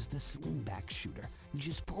go. Here's the slingback shooter.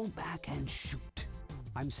 Just pull back and shoot.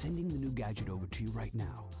 I'm sending the new gadget over to you right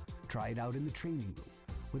now. Try it out in the training room.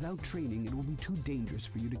 Without training, it will be too dangerous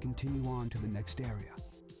for you to continue on to the next area.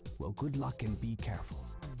 Well, good luck and be careful.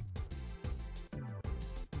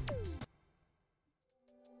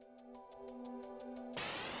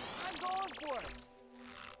 I'm going for it!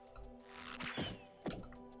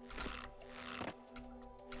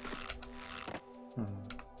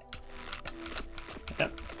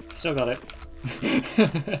 Yep, still got it.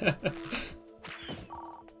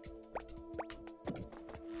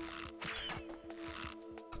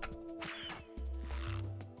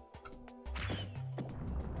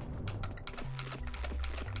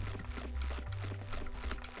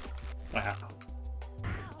 Wow.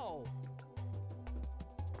 Ow!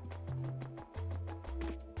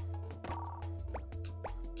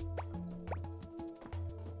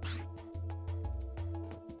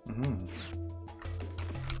 Mm.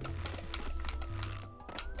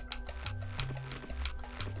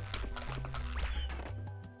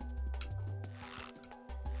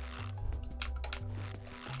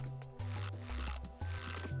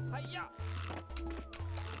 Hiya!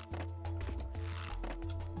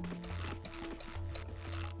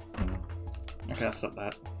 Okay, I'll stop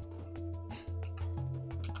that.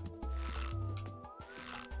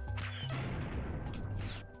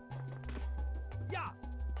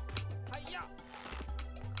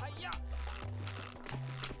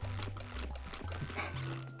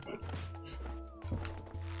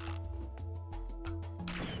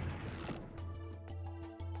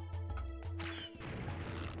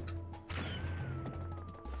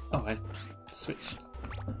 Oh, I switched to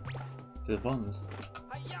the bombs.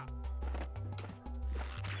 Hiya!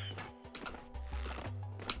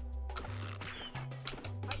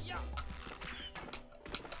 Hiya!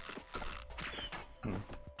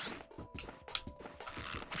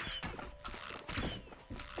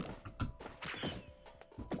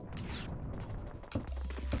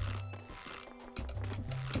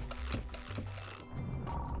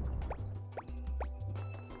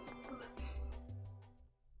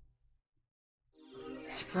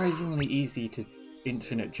 Surprisingly easy to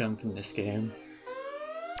infinite jump in this game.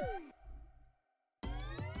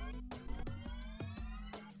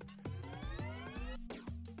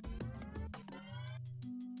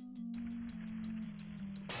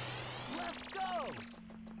 Let's go!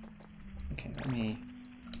 Okay, let me...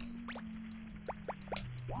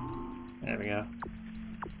 There we go.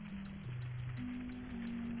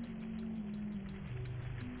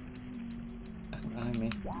 Nothing behind me.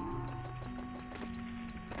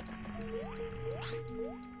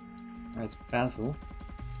 Where's Basil?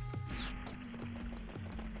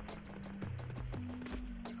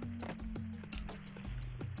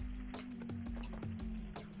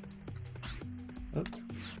 Oh.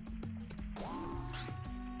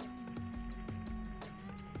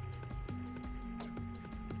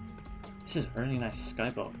 This is a really nice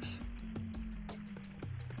skybox.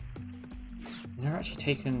 I've never actually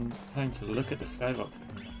taken time to look at the skyboxes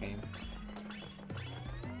in this game.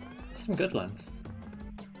 Some good ones.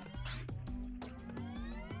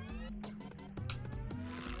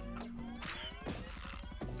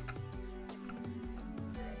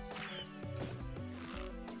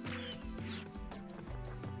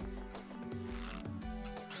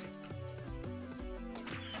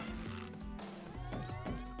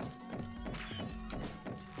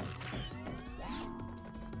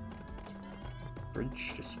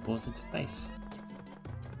 Bridge just falls into place.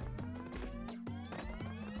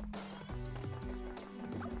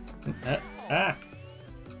 Ah!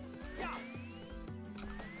 Yeah!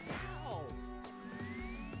 Ow!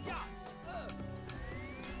 Yeah!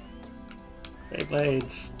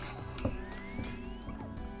 Beyblades!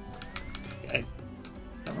 I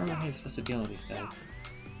don't remember how you're supposed to deal with these guys.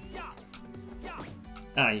 Yeah! Yeah!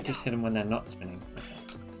 Ah, you just hit them when they're not spinning. Okay.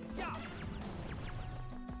 Yeah!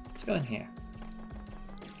 Let's go in here.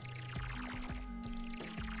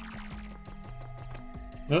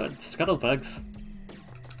 Oh, it's scuttlebugs.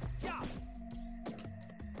 Yeah!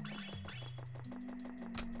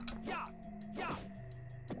 Yeah! Yeah!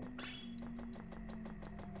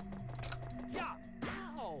 Yeah!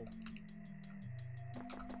 Ow!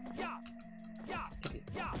 Yeah! Yeah!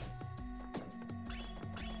 Yeah!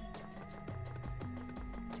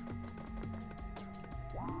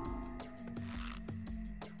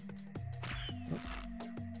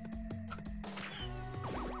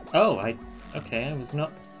 Oh, okay, I was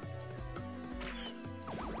not...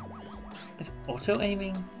 Is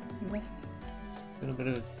auto-aiming in this? A little bit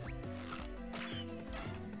of...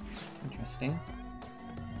 Interesting.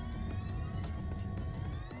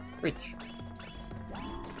 Bridge.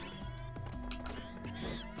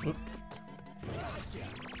 Oop.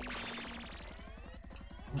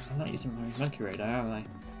 I'm not using my monkey radar, am I?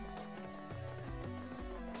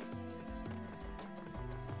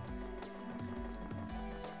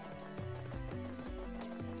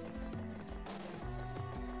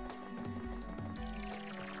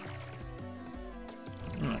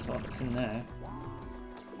 That's what's in there.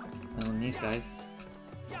 And then these guys.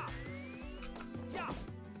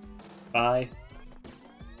 Bye.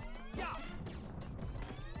 There's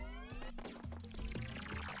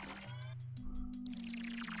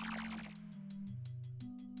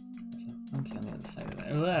a monkey on the other side of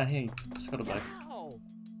that. Oh, hey, scuttlebutt. Ow!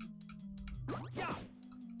 Yeah!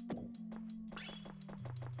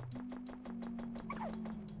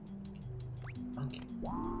 Monkey.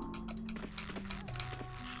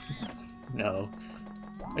 No.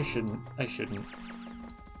 I shouldn't. I shouldn't.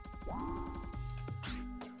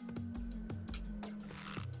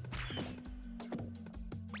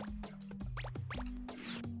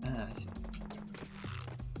 Ah, I see.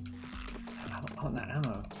 I want that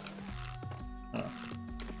ammo. Oh.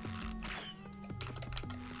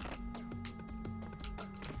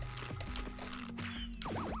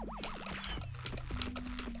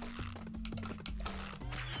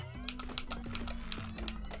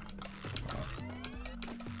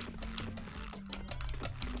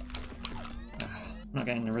 I'm not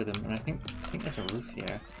getting the rhythm, and I think there's a roof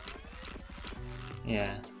here.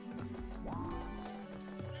 Yeah.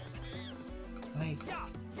 How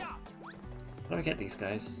do I get these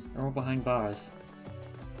guys? They're all behind bars.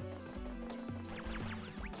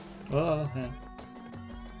 Whoa, yeah.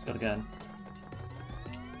 He's got a gun.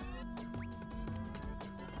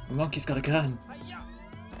 The monkey's got a gun!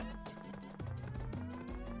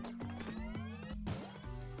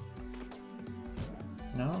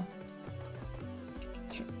 No?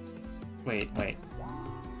 Wait.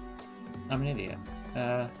 I'm an idiot.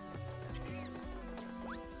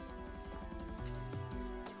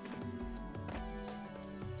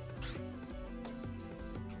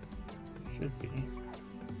 Should be.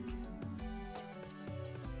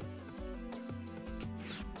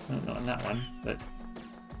 No, not on that one, but...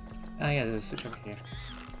 Ah yeah, there's a switch over here.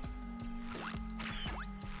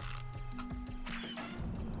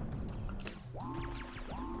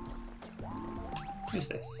 What is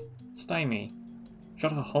this? Stymie.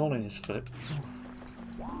 Shot a hole in his foot. Oof.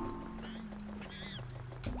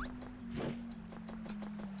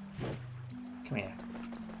 Come here.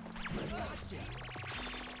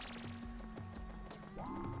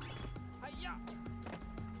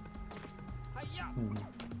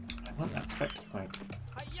 I want that spectre point.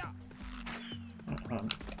 Hold on.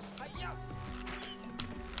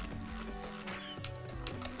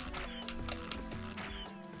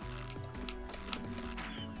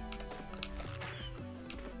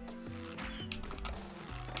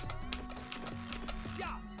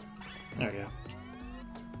 There we go.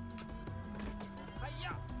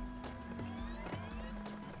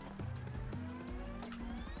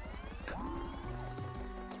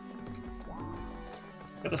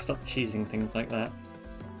 Gotta stop cheesing things like that.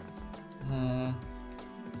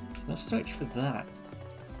 There's no switch for that.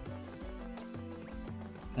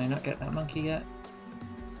 Can I not get that monkey yet?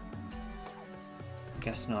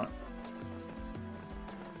 Guess not.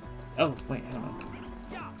 Oh, wait, hang on.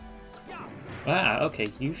 Ah, okay,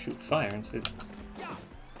 you shoot fire instead of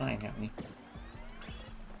flying at me.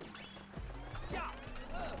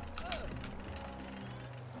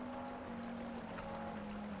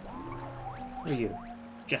 Who are you?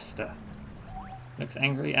 Jester. Looks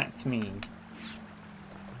angry, acts mean.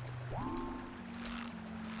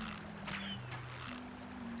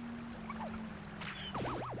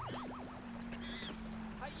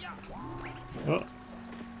 Oh.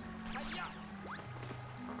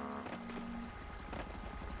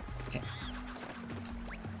 Okay.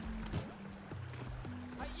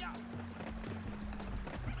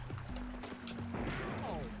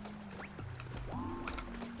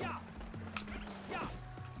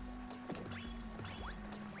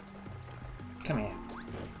 Come here.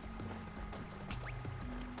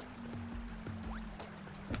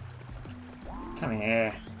 Come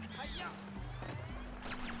here.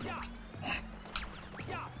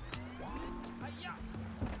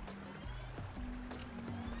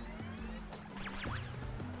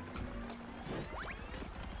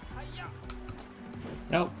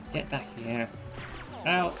 No, get back here.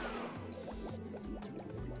 Ow!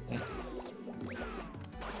 Okay.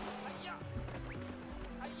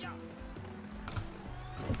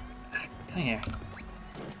 Come here.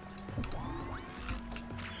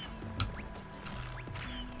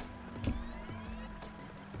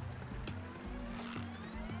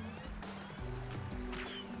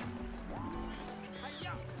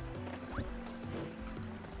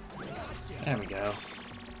 There we go.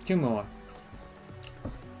 2 more.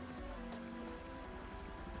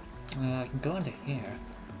 I can go into here.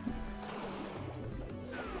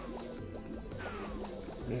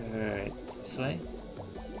 Right, this way.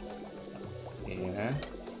 Here.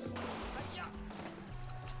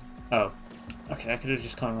 Oh, okay. I could have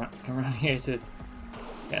just come around here to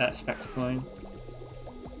get that spectre coin.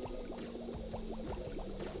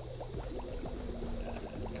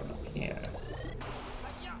 Come up here.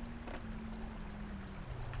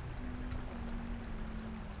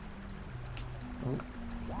 Oh.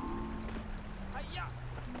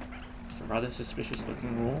 It's a rather suspicious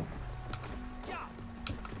looking wall.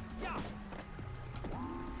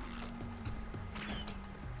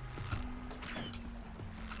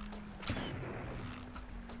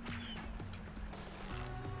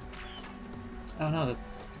 Oh no,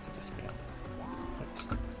 this way up. Oops.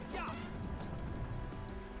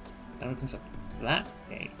 That opens up that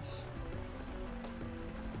gate.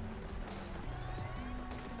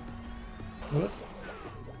 Whoop.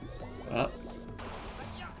 Up.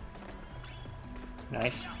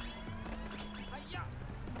 Nice.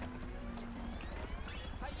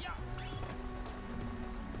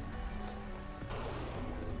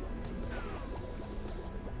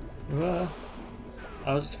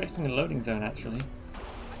 I was expecting a loading zone actually.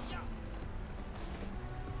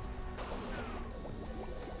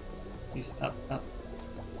 He's up, up.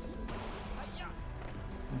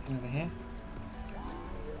 Anything over here?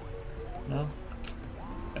 No?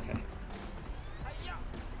 Okay.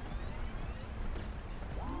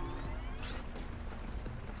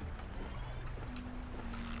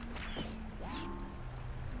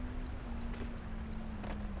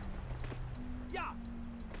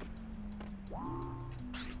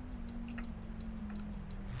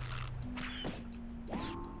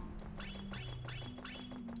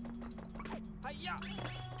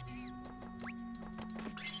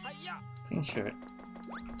 Clean shirt.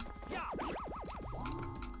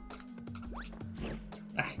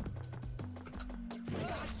 Ah.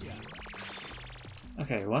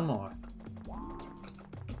 Okay, one more.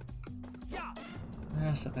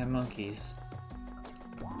 Rest of them monkeys.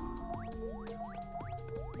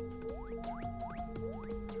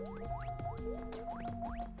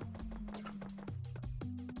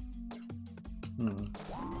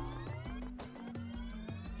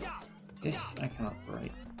 This I cannot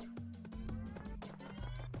break.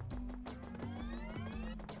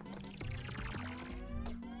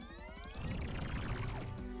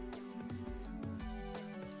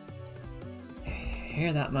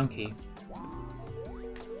 Hear that monkey.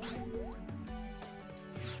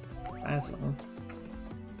 Basil.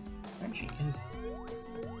 Frenchie is.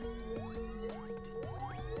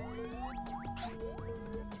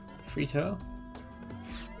 Frito.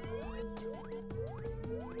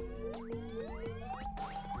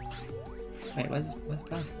 Wait, where's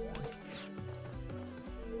Basil?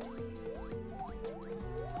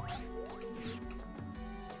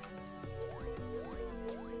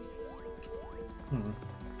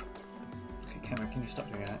 Okay, camera, can you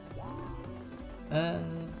stop doing that?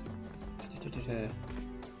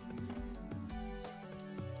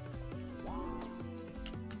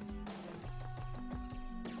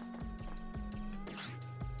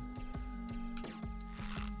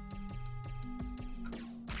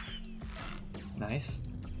 Nice.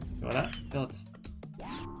 Well, that builds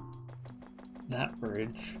that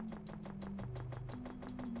bridge.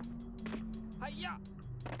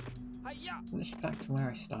 Isn't this back to where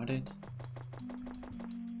I started?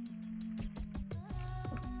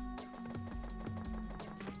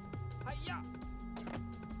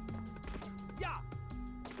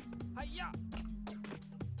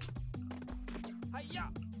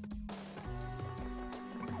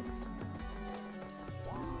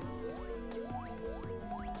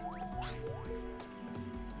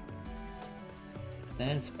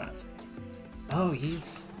 There's Basil. Oh,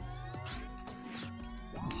 he's...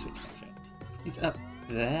 Let me switch my shit. He's up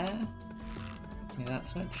there? Give that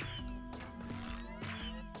switch.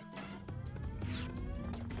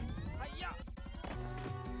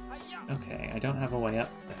 Okay, I don't have a way up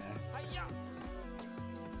there.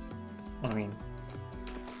 Well, I mean...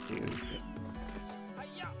 Dude.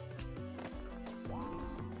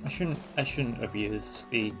 I shouldn't abuse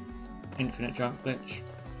the infinite jump glitch.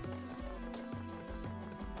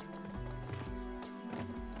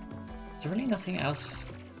 Is there really nothing else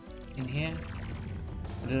in here?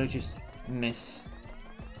 Or did I just miss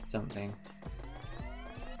something?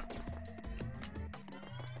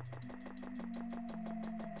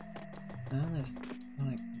 Oh, there's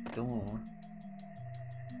like a door.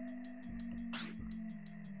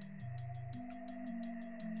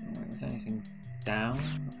 Wait, was there anything down?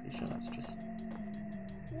 I'm pretty sure that's just...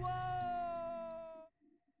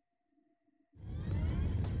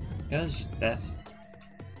 Yeah, it's just this.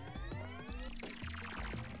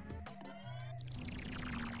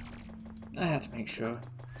 I had to make sure.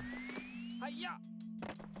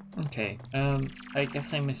 Okay, I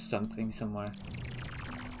guess I missed something somewhere.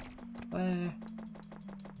 Where?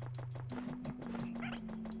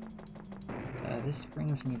 This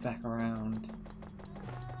brings me back around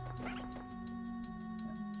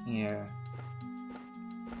here.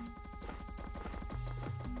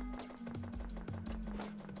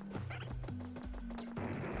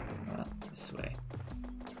 Well, this way.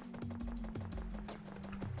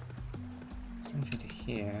 Brings me to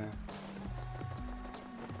here.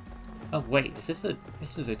 Oh wait, this is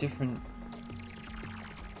a different...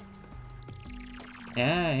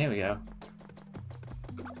 Yeah, here we go.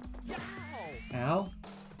 Ow.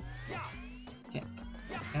 Yeah.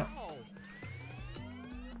 Ow.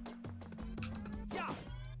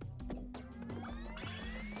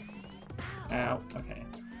 Ow. Okay.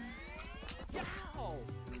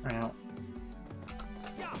 Ow.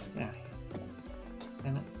 Yeah.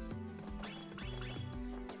 Damn it.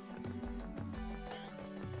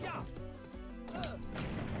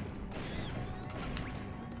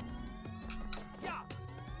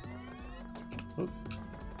 Oop.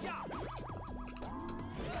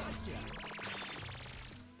 gotcha!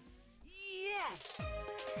 Yes!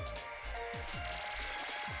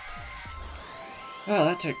 Oh,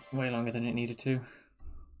 that took way longer than it needed to.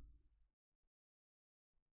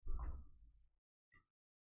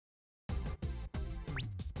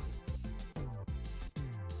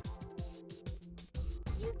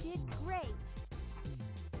 You did great.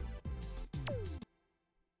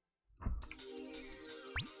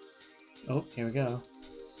 Oh, here we go.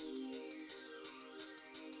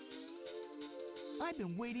 I've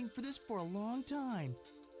been waiting for this for a long time.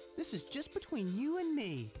 This is just between you and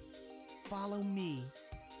me. Follow me.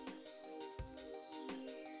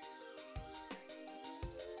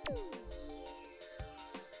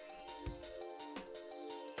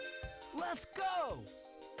 Let's go!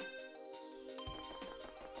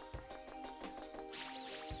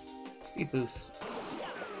 Speed boost.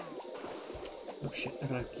 Oh shit, I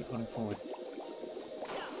gotta keep running forward.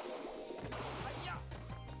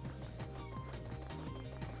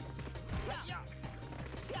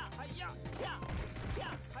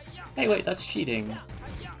 Hey wait, that's cheating.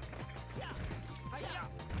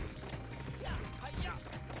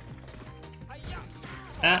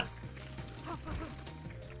 Ah!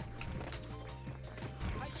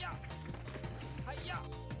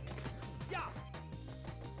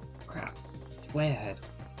 Crap. It's way ahead.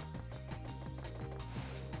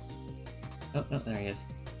 Oh, no, there he is.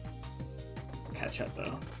 Catch up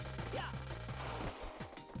though.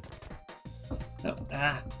 No,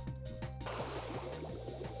 ah!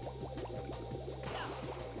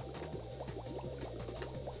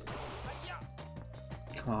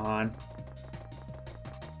 Come on.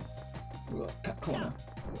 Ooh, cut corner.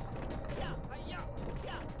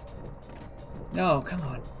 No, come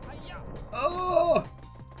on. Oh!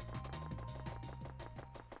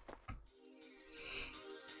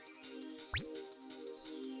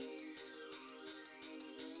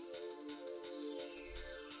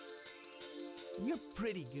 You're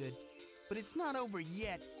pretty good, but it's not over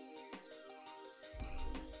yet.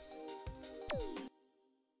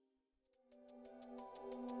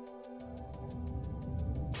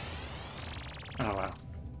 Oh wow.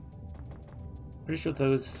 Pretty sure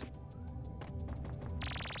those,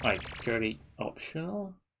 like, purely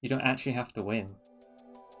optional? You don't actually have to win.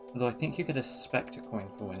 Although I think you get a Spectre coin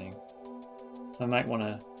for winning. So I might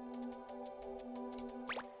wanna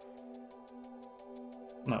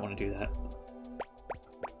do that.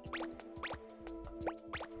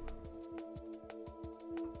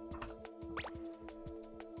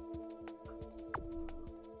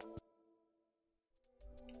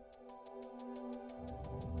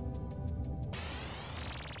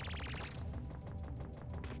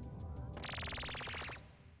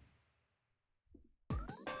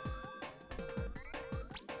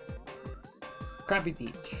 Krabby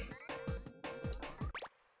Beach.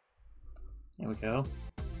 There we go.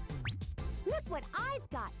 Look what I've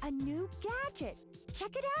got, a new gadget.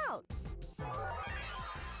 Check it out.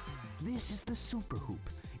 This is the Super Hoop.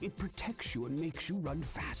 It protects you and makes you run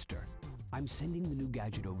faster. I'm sending the new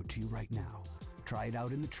gadget over to you right now. Try it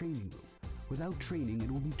out in the training room. Without training,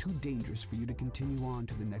 it will be too dangerous for you to continue on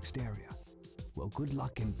to the next area. Well, good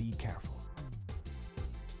luck and be careful.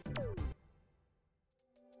 I'm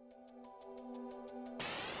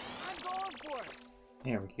going for it!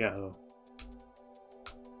 Here we go.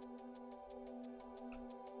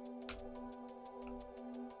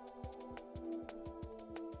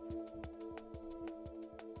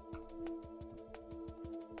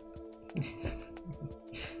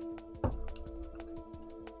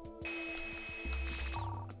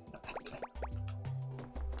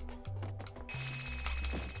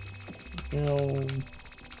 No.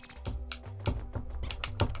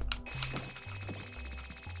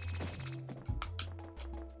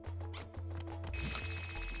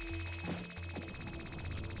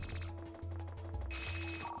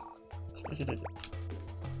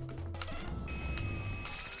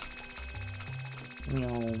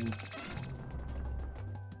 No.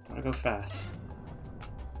 Gotta go fast.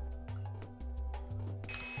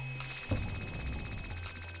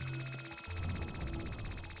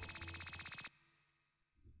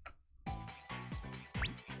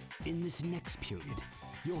 In this next period,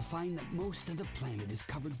 you'll find that most of the planet is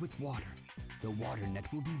covered with water. The water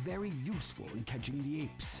net will be very useful in catching the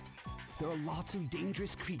apes. There are lots of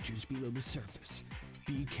dangerous creatures below the surface.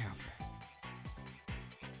 Be careful.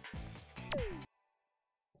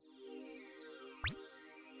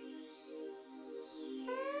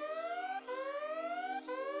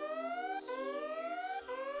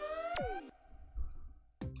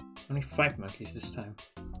 Only 5 monkeys this time.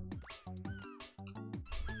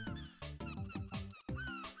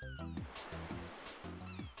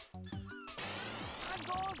 I'm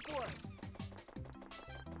going for it.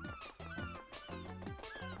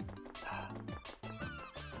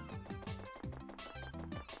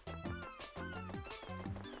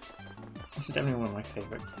 This is definitely one of my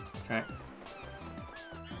favourite tracks.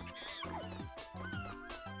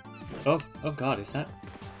 Oh god, is that?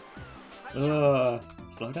 Slow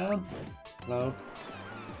down. Slow.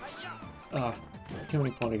 Ah, too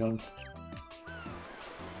many polygons.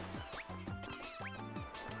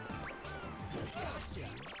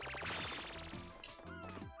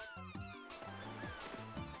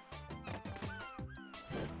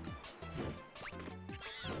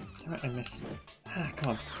 Damn it, I missed. Ah, come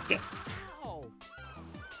on, get. Ow.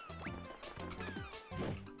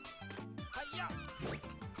 Hi-ya.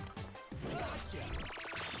 Gotcha.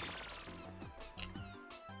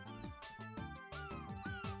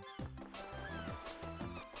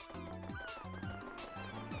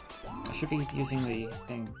 I should be using the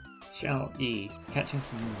thing. Shout E, catching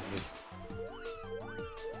some noise.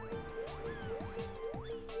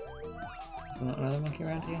 Is there not another monkey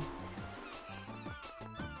around here?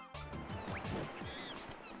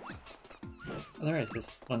 Oh, there is. There's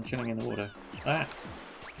one chilling in the water. Ah!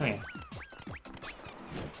 Come here.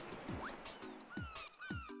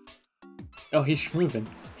 Oh, he's moving.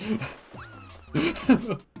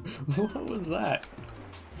 What was that?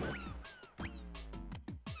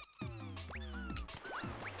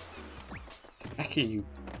 Back at you.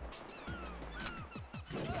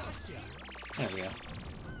 There we go.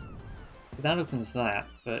 That opens that,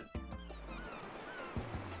 but...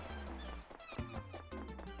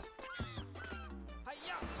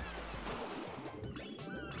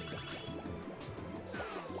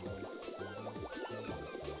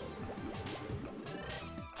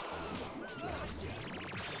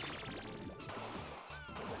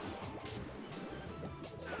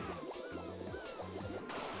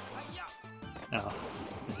 Oh,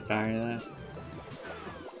 there's a barrier there.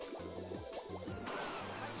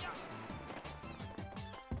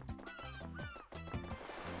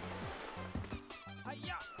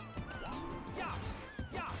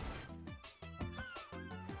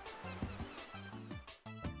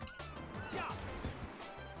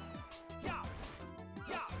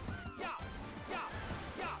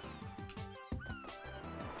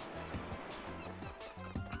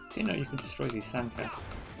 Didn't know you could destroy these sandcastles.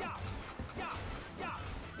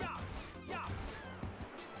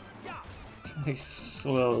 They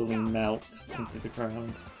slowly melt into the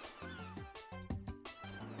ground.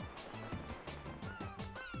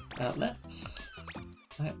 Let's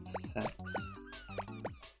set.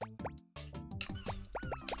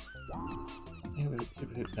 Maybe we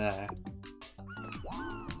should put it there.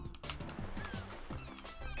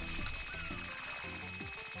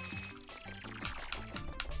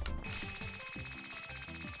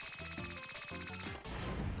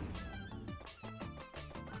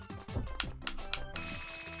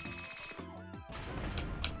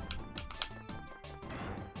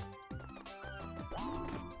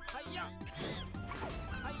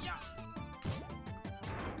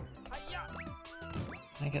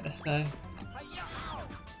 Can I get this guy?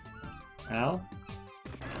 Ow?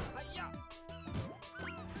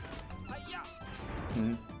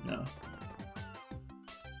 No.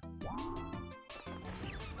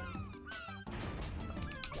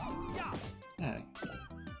 Hey.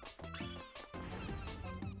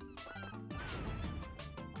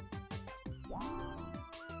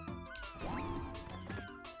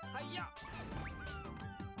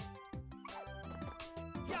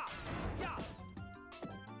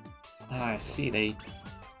 Ah, I see, they...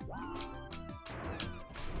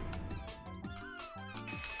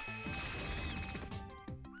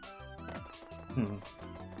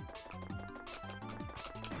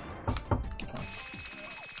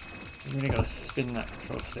 You really gotta spin that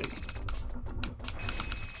control stick.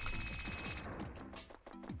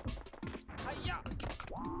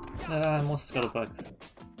 More scuttlebugs.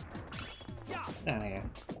 There we go.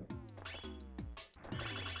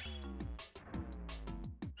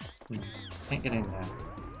 Can't get in there.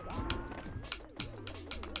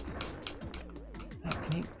 Oh,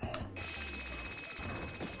 can you...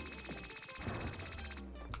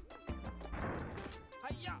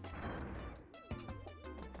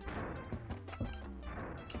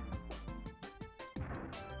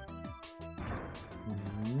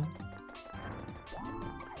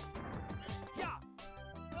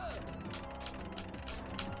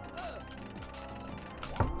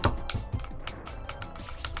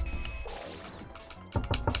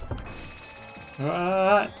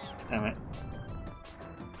 Damn it.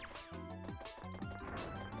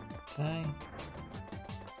 Okay.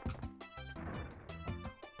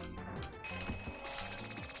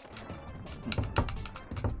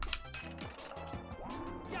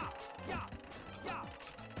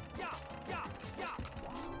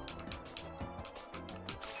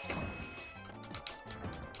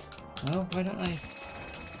 Oh, why don't I?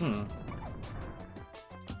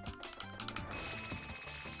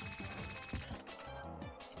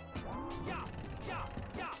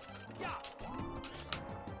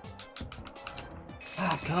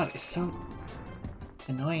 Ah, God, it's so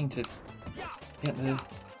annoying to get the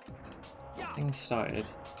thing started.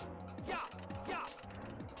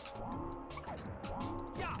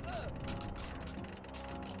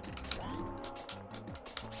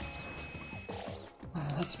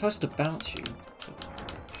 That's supposed to bounce you.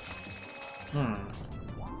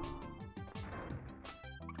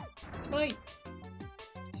 It's my...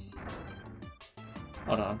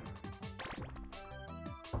 Hold on.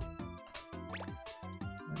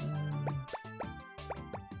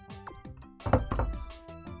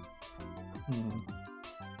 I'm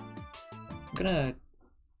gonna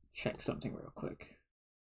check something real quick.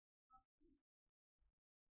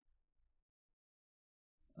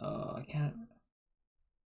 Oh, I can't.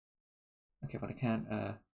 Okay, but I can't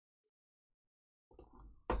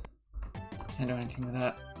do anything with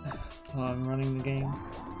that while I'm running the game.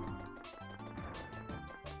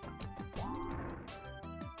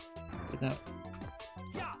 Did that?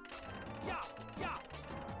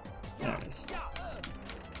 There it is.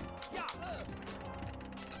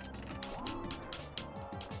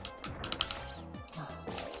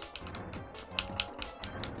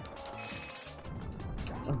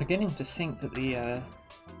 So I'm beginning to think that the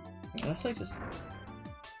unless I just...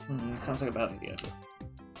 sounds like a bad idea.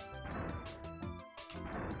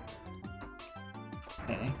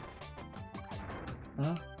 Okay.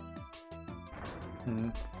 Huh?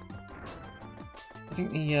 I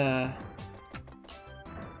think the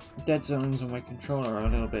dead zones on my controller are a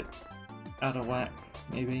little bit out of whack,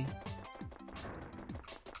 maybe.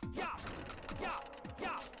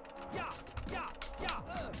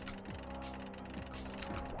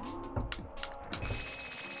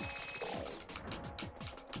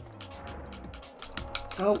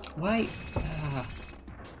 Oh, wait!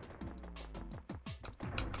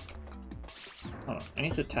 Hold on, I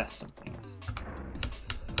need to test some things.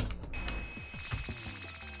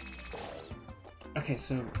 Okay,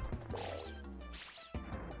 so... Oh,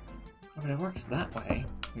 but it works that way.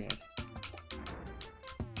 Weird.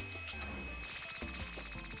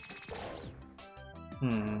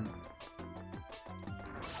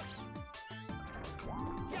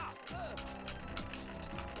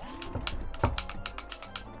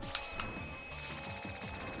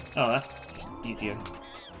 Oh, that's easier.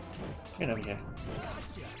 Get over here.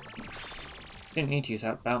 Didn't need to use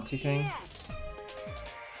that bouncy thing. Yes!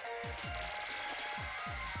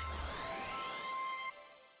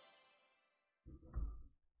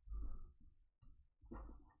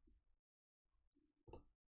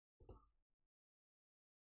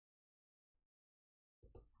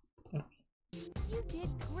 You did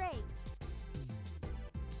great.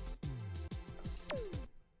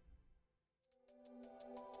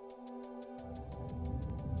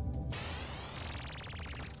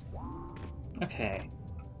 Okay.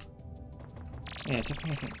 Yeah,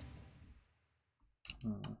 definitely think.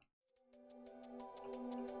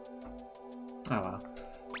 Oh well.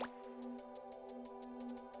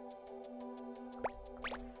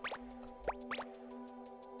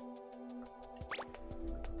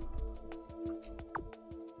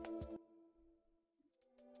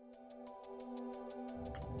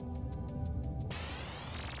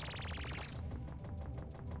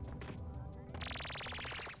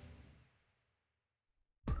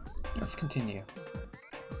 Let's continue.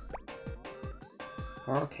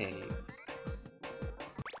 Coral Cave.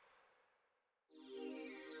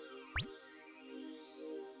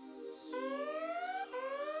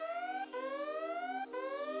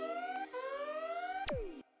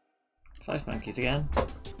 Five monkeys again.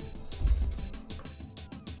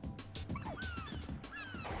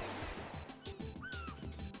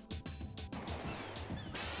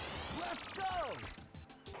 Let's go!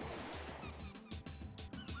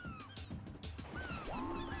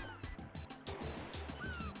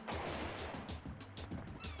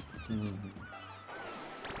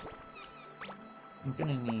 I'm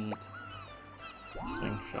gonna need a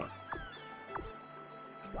slingshot.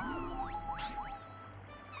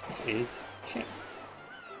 This is Chip.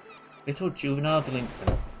 Little juvenile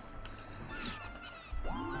delinquent.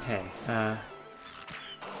 Okay,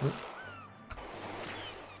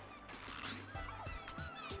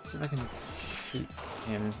 see if I can shoot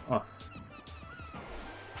him off.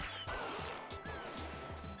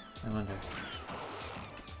 I wonder.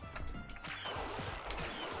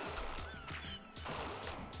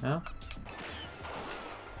 No?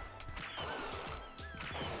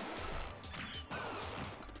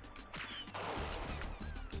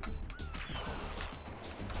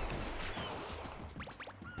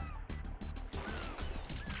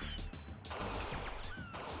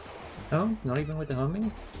 No? Not even with the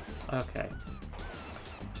homing? Okay.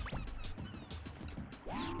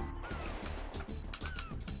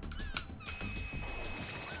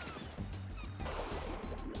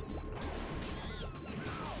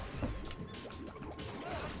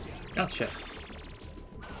 Gotcha.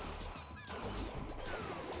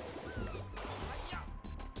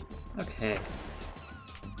 Okay.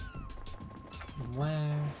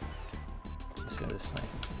 Where? Let's go this way.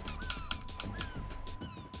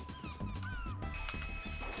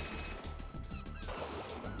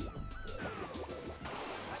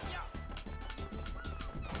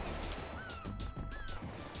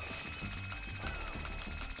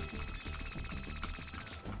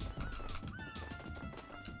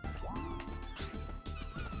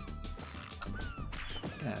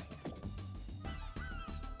 Get out of here.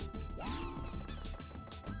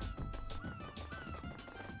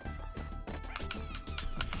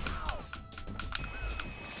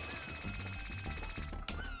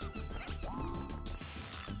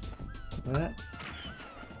 What?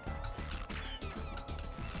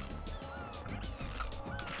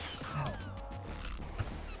 Ow.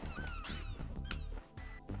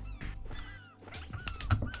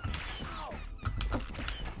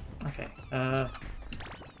 Okay,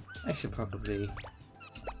 I should probably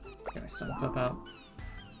get my stomach up out.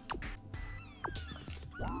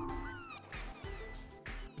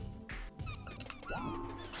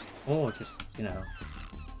 Or just, you know,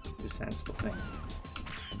 do a sensible thing.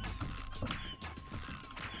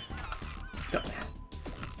 God,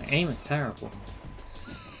 my aim is terrible.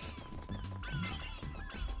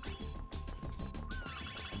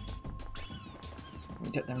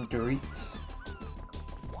 Get them Doritos.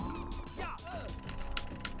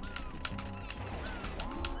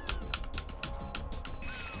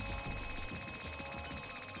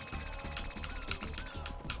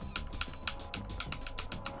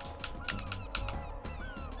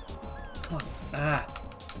 Come on. Ah!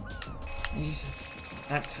 You should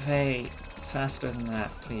activate faster than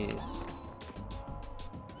that, please.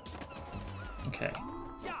 Okay.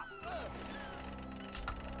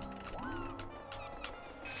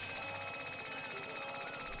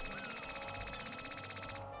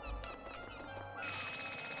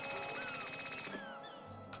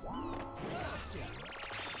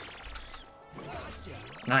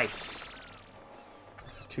 Nice.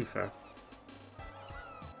 That's a twofer.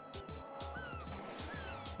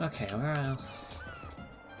 Okay, where else?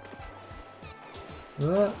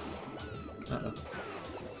 Uh-oh.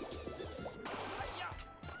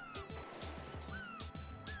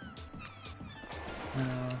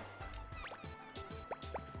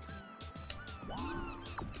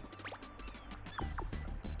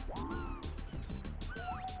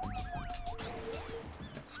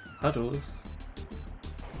 That's puddles.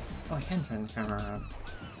 Oh, I can turn the camera around.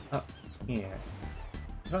 Up here.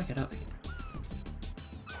 How do I get up here?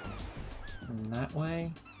 From that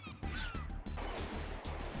way?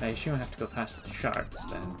 I assume I have to go past the sharks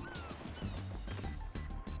then.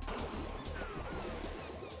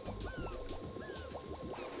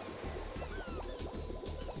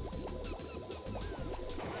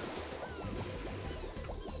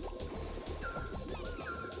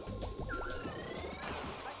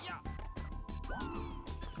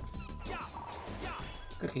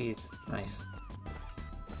 Cookies. Nice.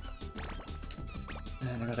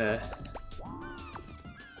 And I gotta...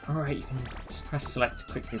 Alright, you can just press select to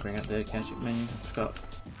quickly bring up the gadget menu. I forgot.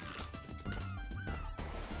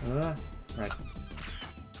 Right.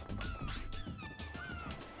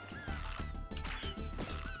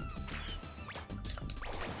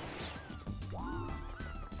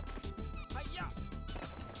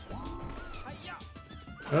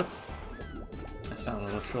 Oh! I fell a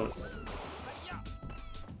little short.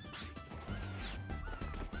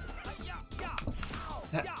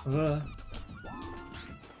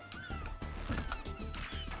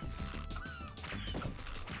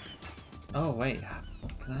 Oh wait,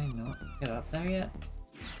 can I not get up there yet?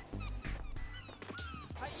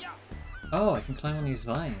 Oh, I can climb on these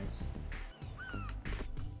vines.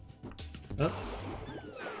 Oh.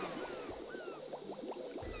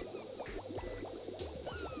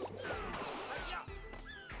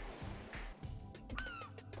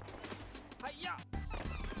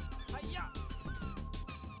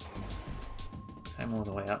 I'm all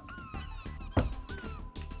the way up.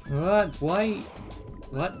 What? Why?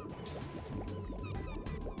 What?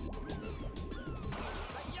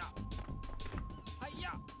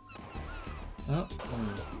 Oh.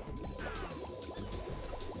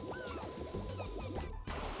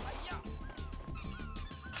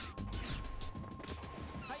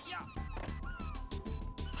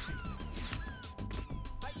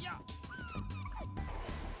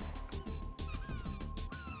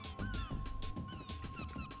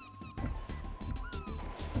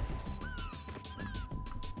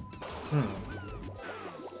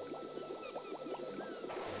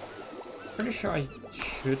 Pretty sure I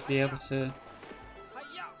should be able to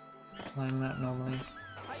climb that normally.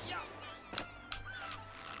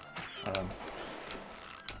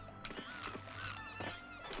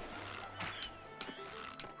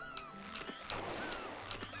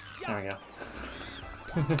 There we go.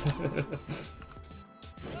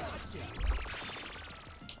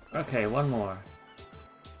 Okay, one more.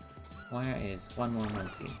 Where is one more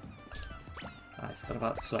monkey? I forgot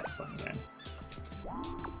about the select button again.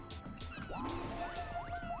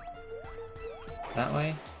 That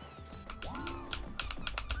way?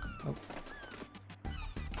 Oh.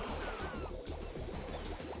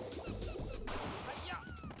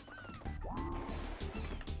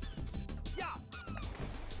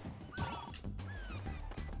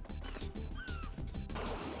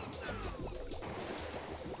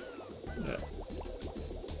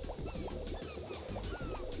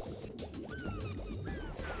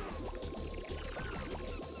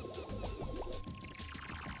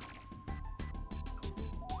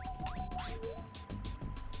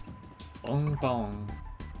 Bong bong.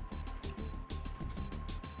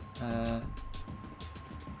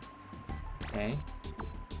 Okay.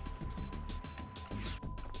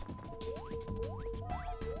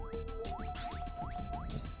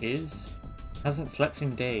 This hasn't slept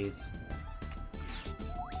in days.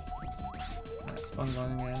 That's bong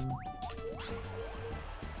bong again.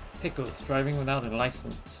 Pickles driving without a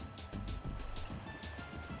license.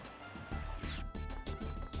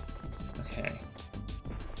 Okay.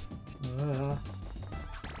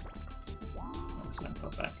 Let's not go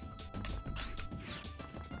back.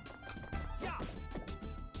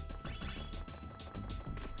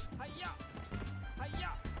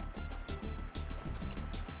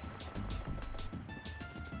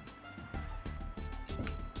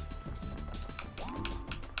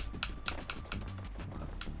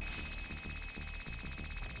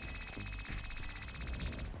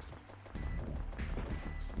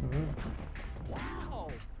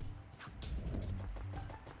 Wow!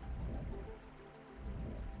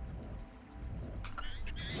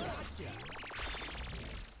 Gotcha!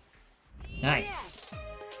 Nice.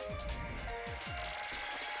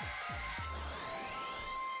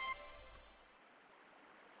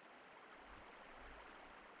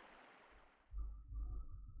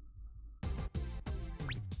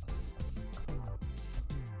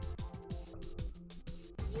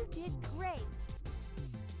 You did great.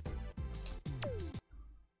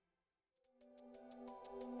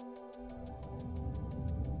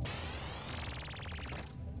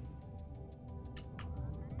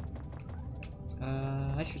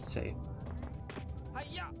 I should save.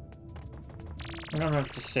 I'm gonna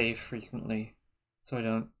have to save frequently so I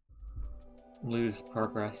don't lose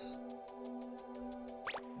progress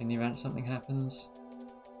in the event something happens.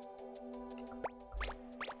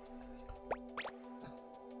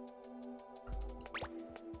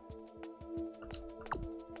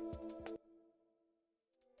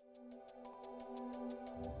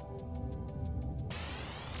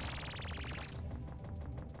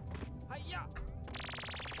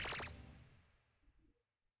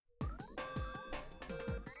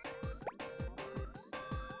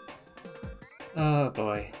 Oh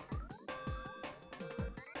boy.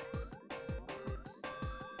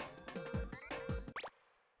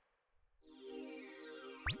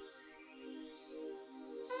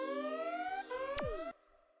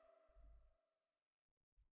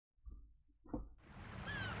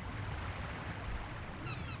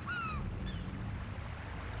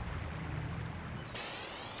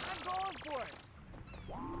 I'm going for it!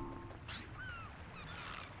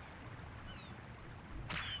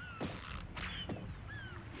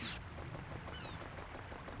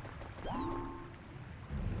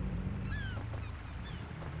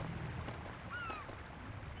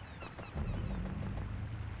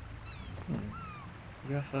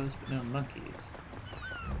 UFOs but no monkeys.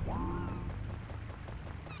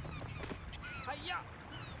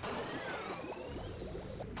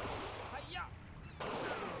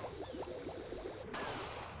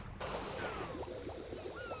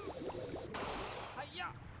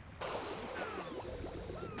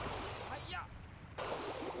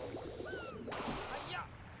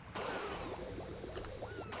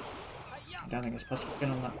 I don't think it's possible to get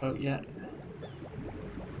on that boat yet.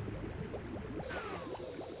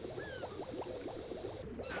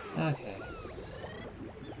 Okay.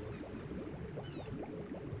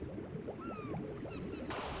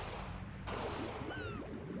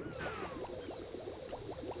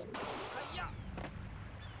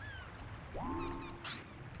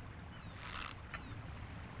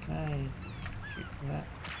 Okay. Shoot for that.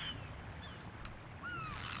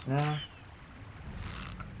 No.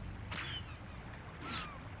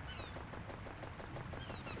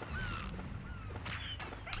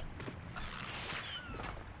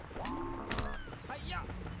 Hi-ya!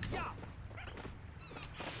 Yeah!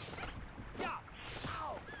 Yeah!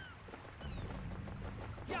 Ow!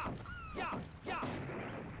 Yeah! Yeah! Yeah!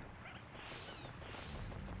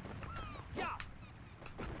 Yeah!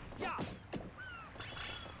 Yeah!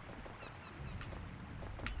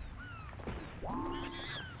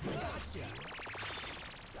 Gotcha!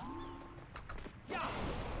 Yeah!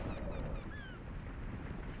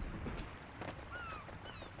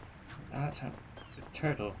 That's how... The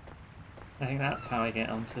turtle. I think that's how I get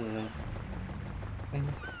onto the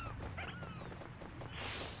thing.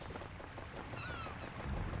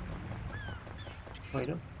 Wait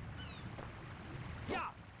up. Yeah!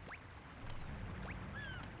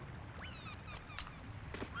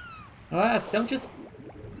 Ah, don't just...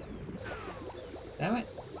 Damn it.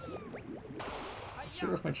 Hi-ya!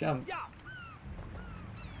 Threw off my jump. Yeah!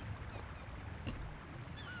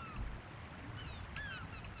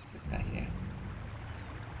 Get back here.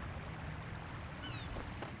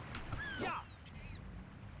 Yeah!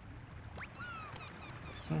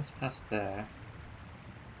 This one's past there.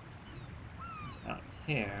 It's out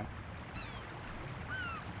here.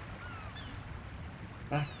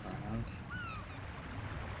 Back around.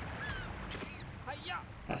 Hi-ya!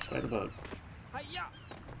 That's where the bug. Hi-ya!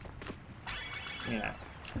 Yeah.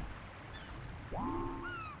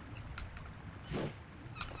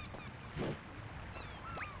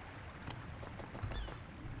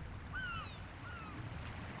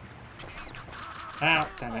 Ow,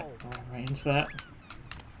 damn it. I ran right into that.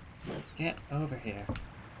 Get over here.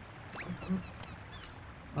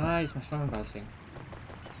 Why is my phone buzzing?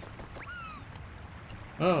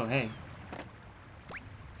 Oh, hey.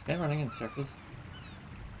 Stay running in circles.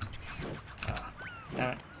 Ah,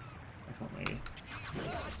 damn it. I thought maybe.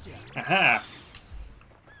 Gotcha! Aha!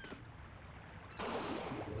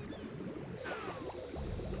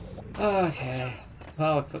 Okay.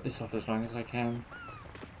 Well, I've put this off as long as I can.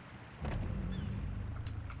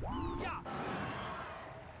 Yeah!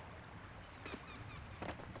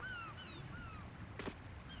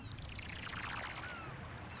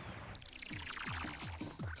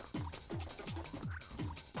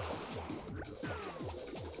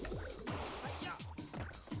 Hi-ya!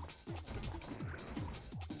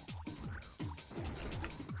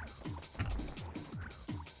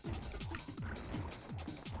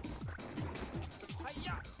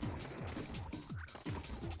 Hi-ya!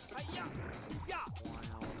 Hi-ya! Yeah!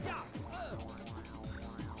 Yeah! Yeah!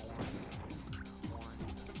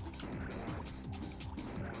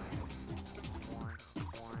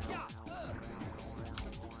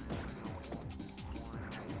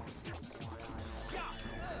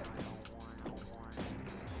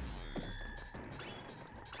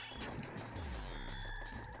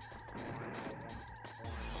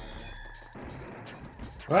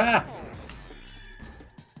 Ah!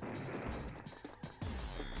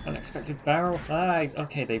 Unexpected barrel. Ah,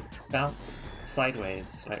 okay, they bounce sideways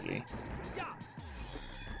slightly. Yeah!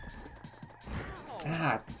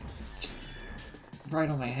 Ah, just right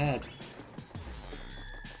on my head.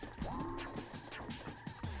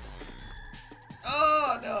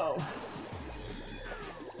 Oh no!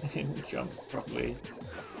 I didn't jump properly.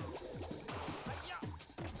 Hi-ya!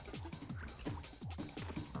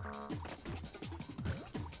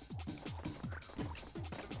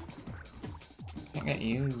 Can't get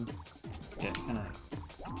you yet, can I?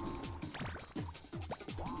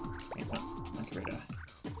 Wait, no, Makurita.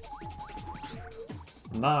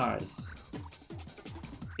 Mars.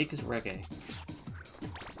 Big as reggae.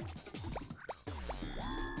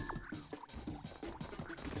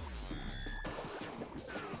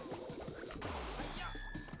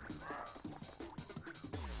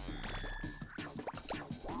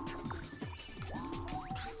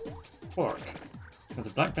 Pork. There's a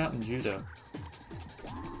black belt in judo.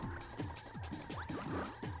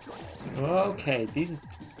 Okay, these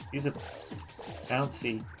are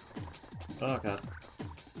bouncy. Oh god.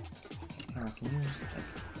 Camera, can you?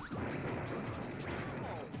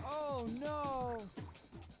 Oh no!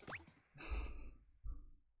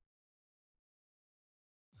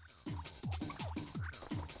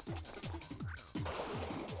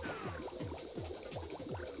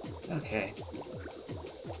 Okay.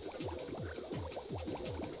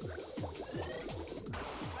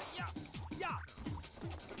 Hi-ya! Yeah!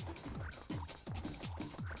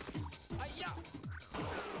 Hi-ya!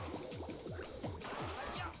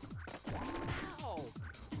 Hi-ya! Ow!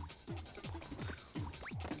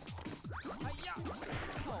 Hi-ya!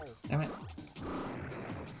 Ow! Damn it.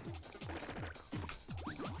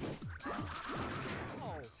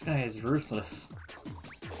 guy is ruthless.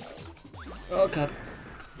 Oh god.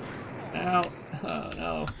 Ow. Oh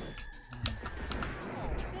no.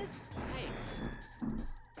 This bites.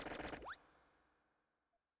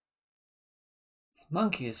 This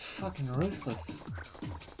monkey is fucking ruthless.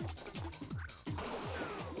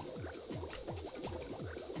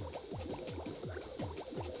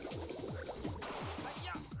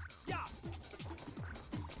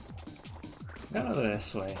 Go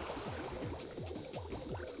this way.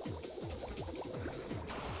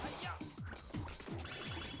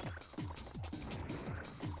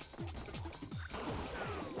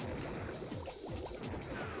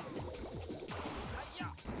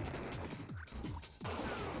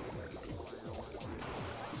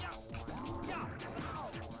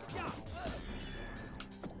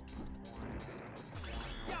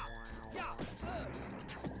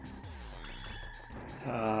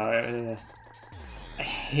 I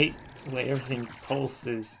hate the way everything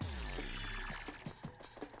pulses.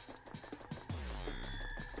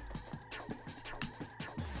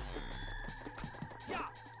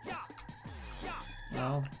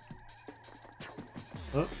 No.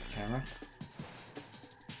 Oh, camera.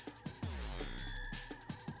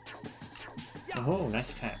 Oh,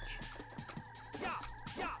 nice catch.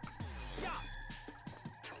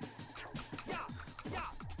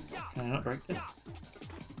 Can I not break this?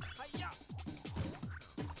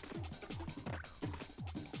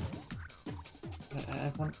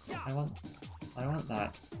 I want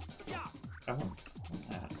that. I want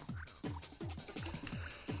that.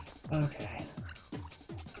 Okay.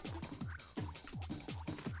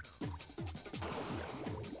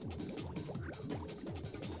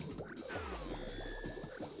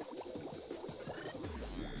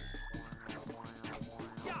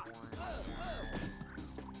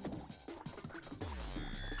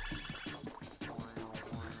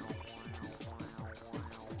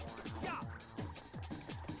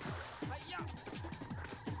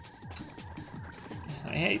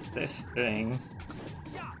 I hate this thing.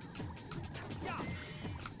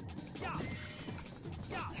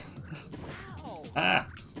 Ah!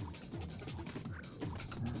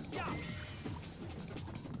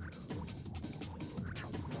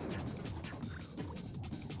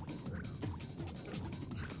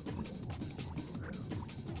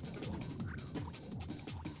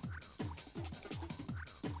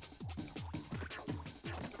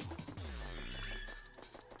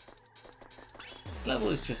 This level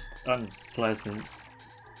is just unpleasant.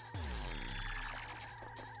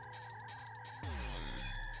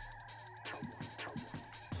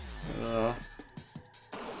 Ugh.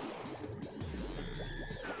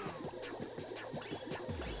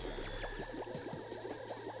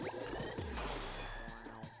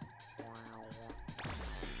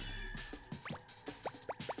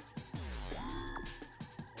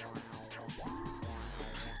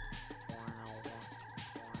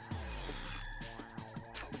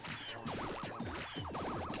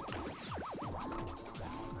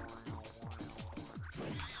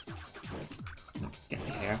 Get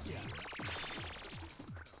me here.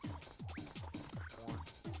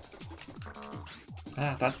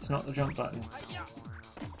 Ah, that's not the jump button.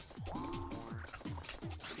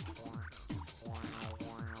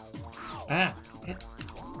 Ah! Get.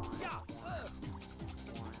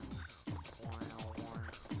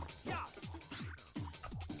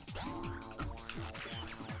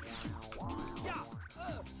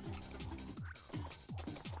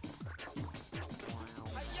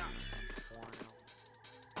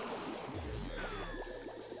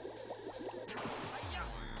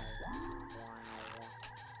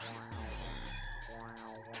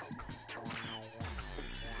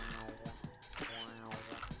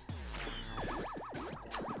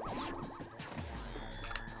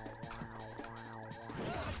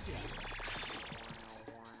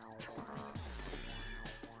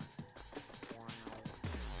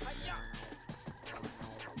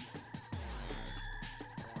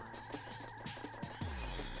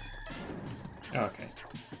 Okay.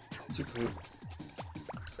 Super hoop.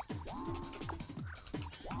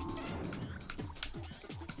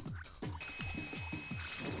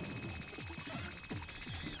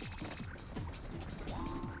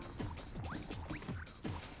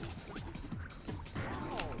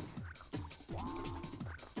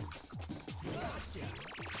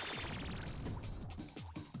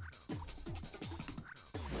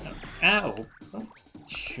 Ow! Don't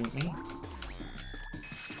shoot me.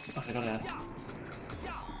 Oh, I gotta...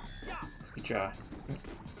 Good job.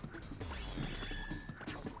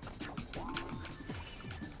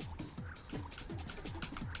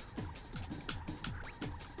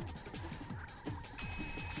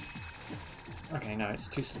 Okay, no, it's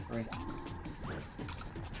too slippery.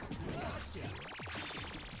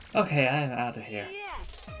 Okay, I'm out of here.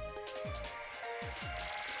 Yes!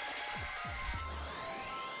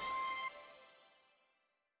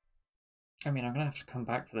 I mean, I'm gonna have to come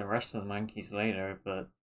back for the rest of the monkeys later, but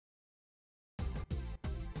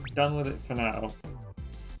done with it for now.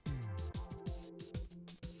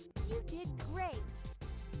 You did great.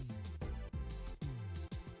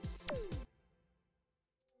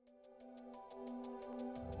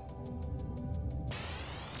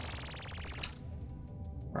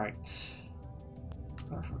 Right.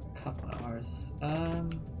 Got for a couple hours. I'm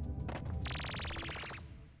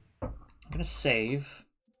gonna save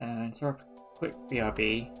and throw up a quick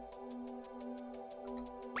BRB.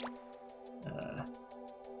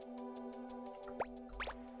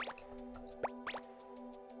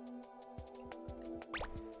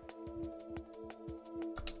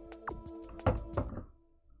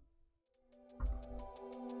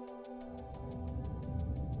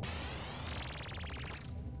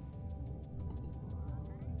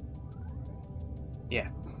 Yeah.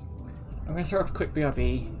 I'm gonna throw up a quick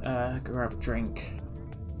BRB, grab a drink.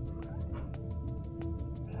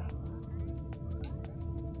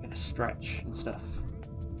 Gonna stretch and stuff.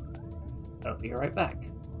 I'll be right back.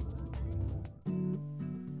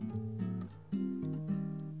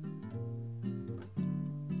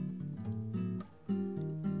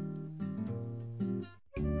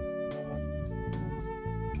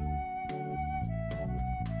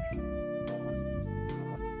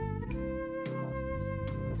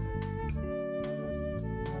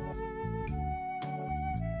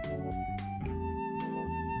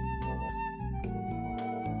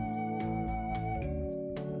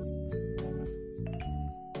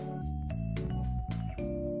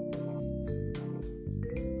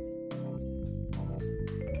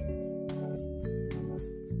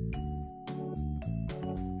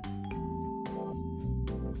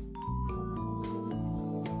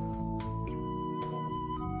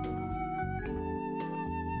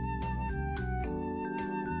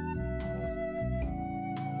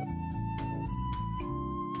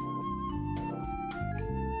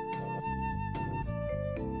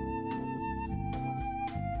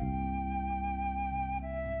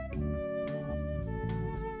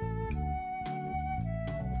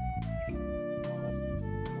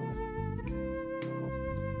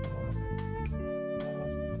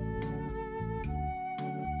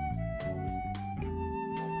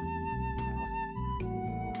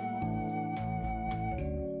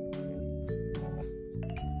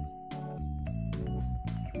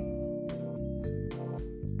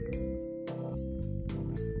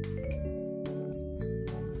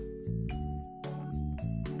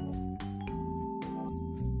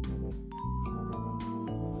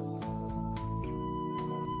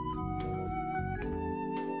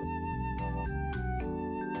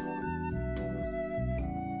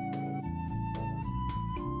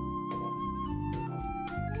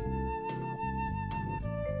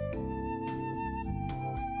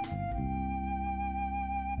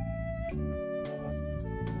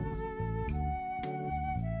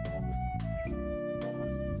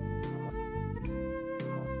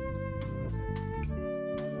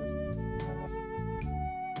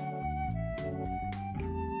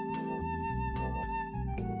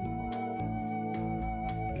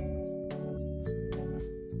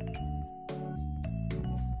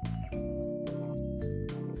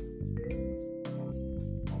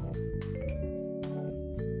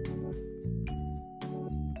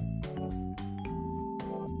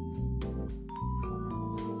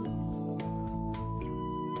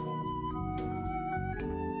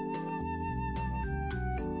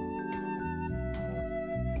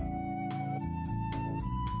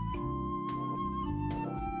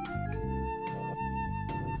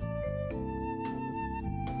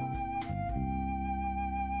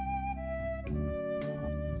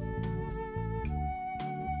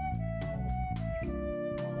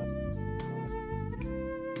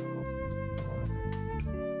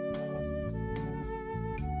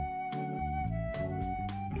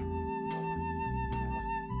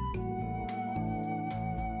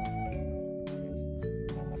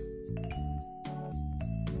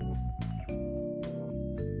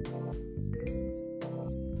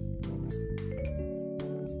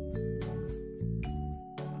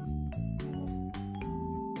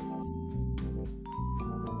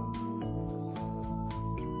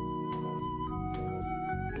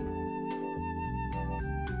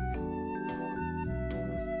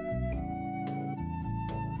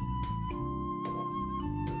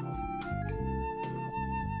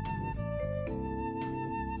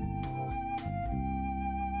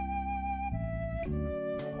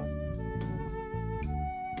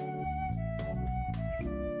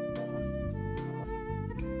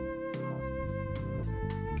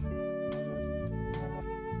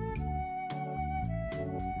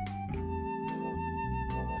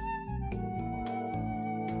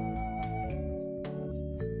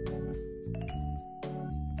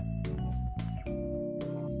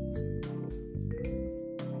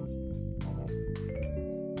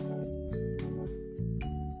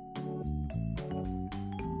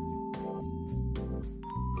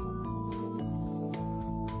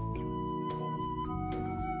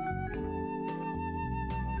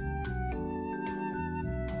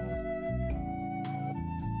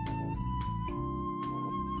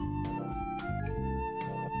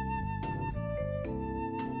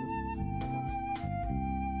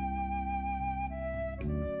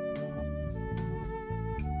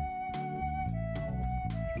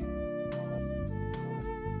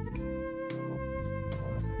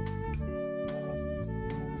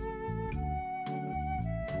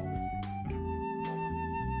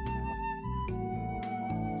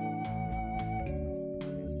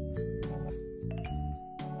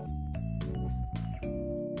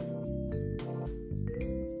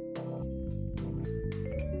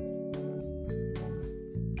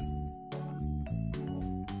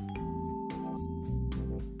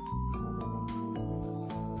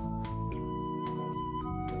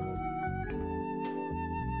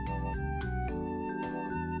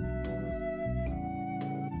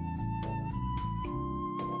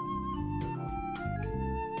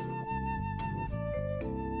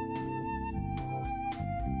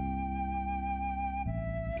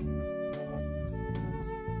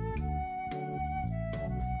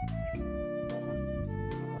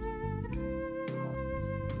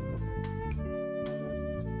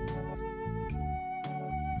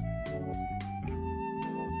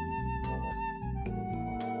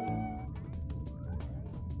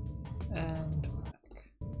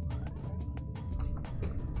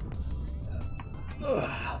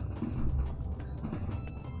 Ugh.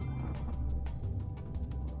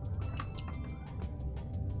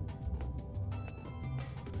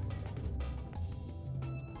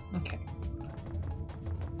 Okay.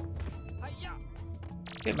 Hiya!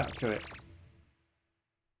 Get back to it.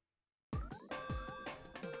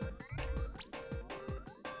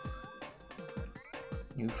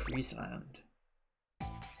 New Friesland.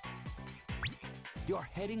 You're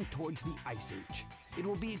heading towards the Ice Age. It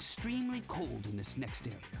will be extremely cold in this next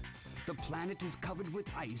area. The planet is covered with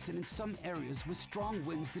ice, and in some areas with strong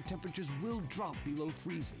winds, the temperatures will drop below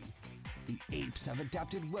freezing. The apes have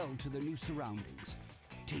adapted well to their new surroundings.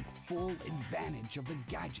 Take full advantage of the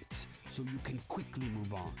gadgets so you can quickly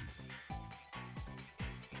move on.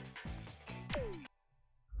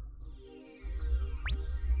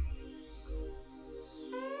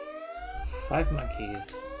 Five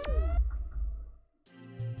monkeys.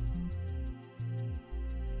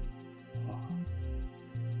 Oh.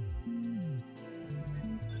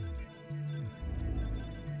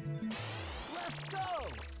 Let's go!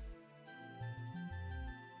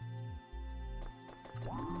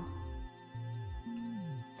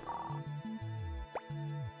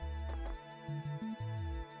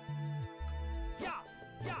 Yeah!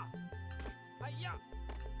 Yeah! Hiya!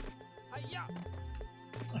 Hiya!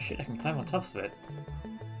 Oh shit, I can climb on top of it.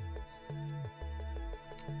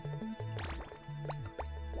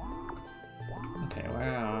 Okay,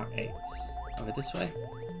 where are apes? Over this way?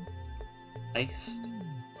 Iced.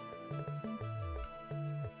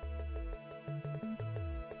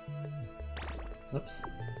 Whoops.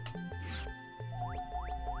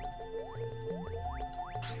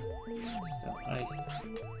 Still ice.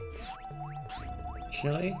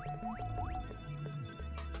 Chili?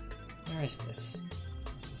 Where is this?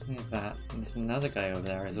 This is near that, and there's another guy over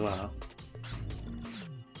there as well.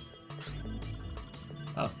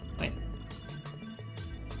 Oh, wait.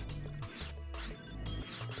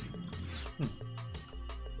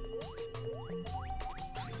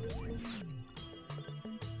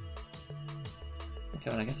 Okay,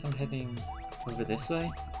 well, I guess I'm heading over this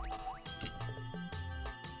way.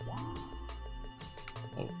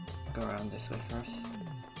 Oh, go around this way first.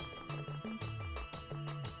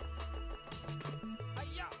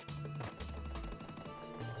 Hiya!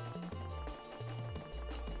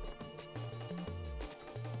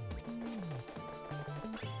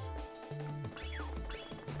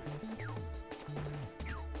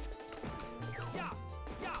 Yeah!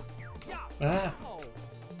 Yeah! Yeah! Ah! Oh!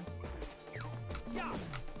 Yeah!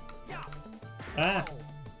 Yeah! Ah! Oh!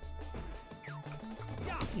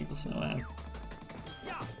 Yeah! Evil snowman.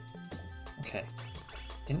 Yeah! Okay.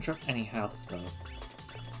 Didn't drop any house though.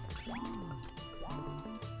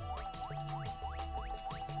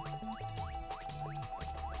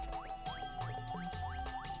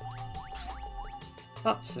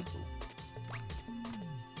 Popsicle.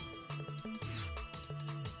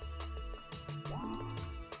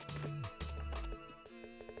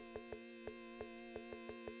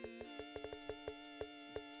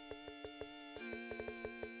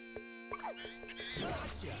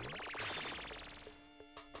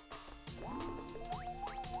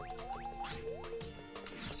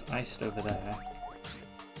 It's iced over there.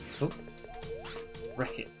 Oh,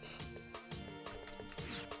 Rickets.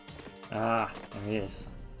 Ah, there he is.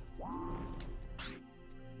 Oh,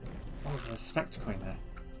 there's a Spectre coin there.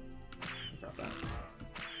 Grab that.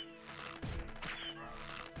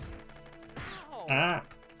 Oh! Ah!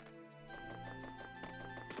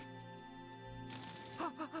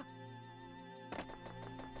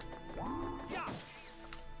 Yeah!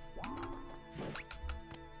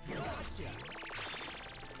 Gotcha!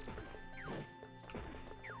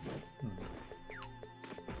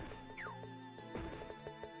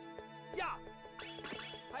 Yeah!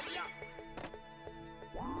 Hiya!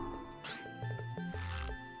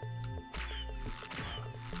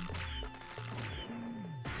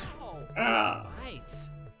 Oh, Ah! nice!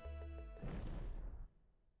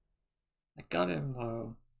 I got him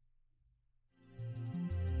though.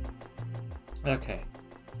 Okay.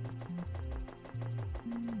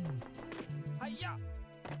 Hiya!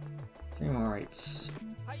 3 more apes.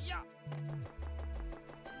 Hiya!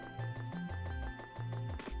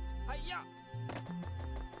 Hiya!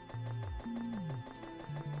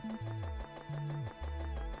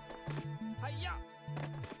 Hiya!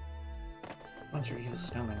 Bunch of evil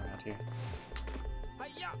snowmen around here.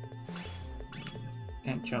 Hiya!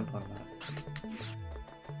 Can't jump on that.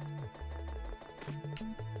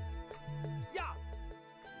 Yeah!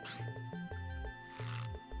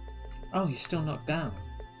 Oh, he's still knocked down.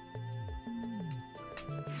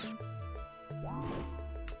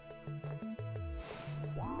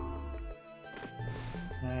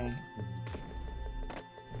 Okay.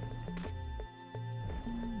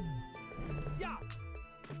 Yeah.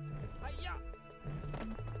 Hiya.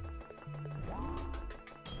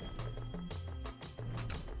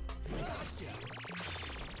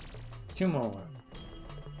 2 more.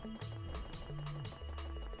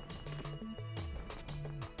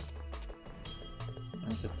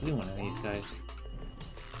 There's a blue one of these guys.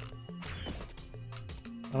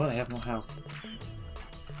 Oh, they have more health.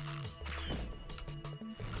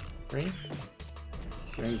 3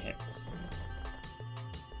 hits.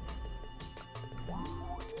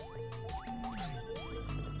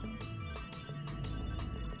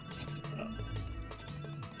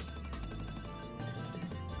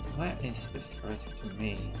 Where is this relative to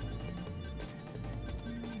me?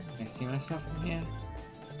 Can I see myself from here?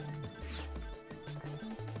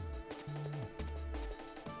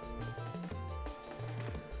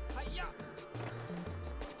 Hiya.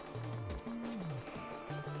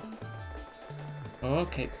 Oh,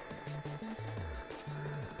 okay.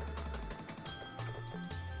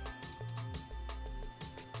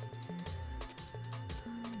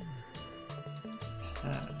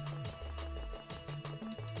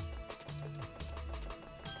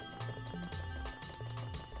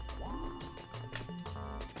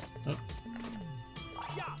 Oh.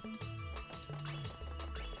 Yeah.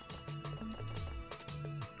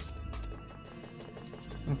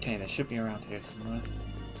 Okay, they should be around here somewhere.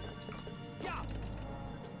 Yeah.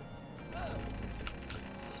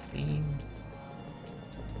 Spin.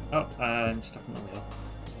 Oh, I'm stuck on the wheel.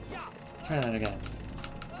 Yeah. Let's try that again.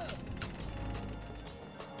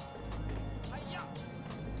 Hiya.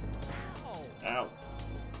 Ow. Ow.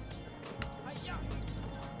 Hiya.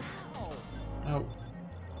 Ow. Ow.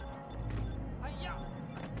 Hiya.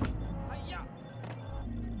 Hiya.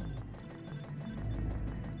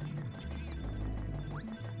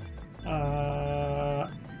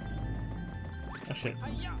 Oh shit.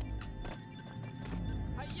 Hiya.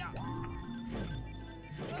 Hiya.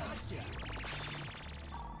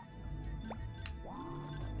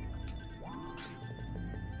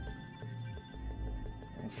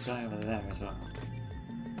 There's a guy over there as well.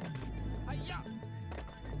 Hiya.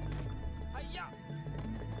 Hiya.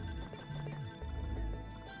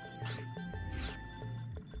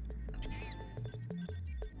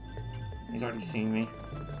 He's already seen me.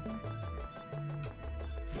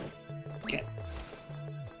 Get.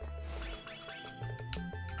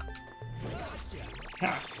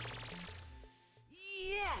 Ha!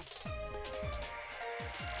 Yes!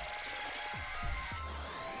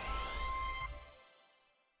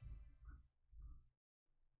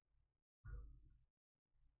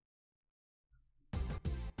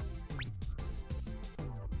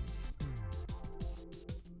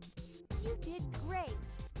 You did great.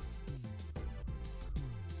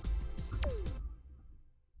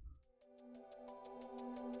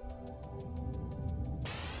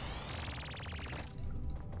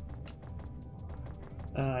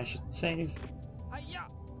 I should save. Hiya.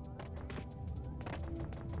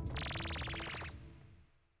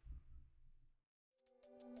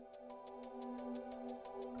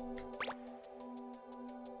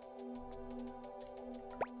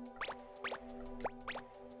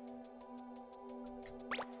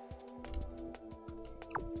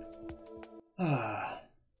 Ah.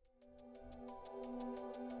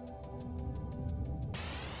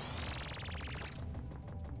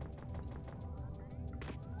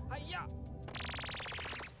 Hiya.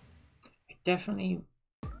 I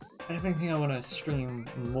don't think I want to stream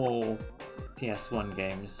more PS1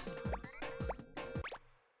 games.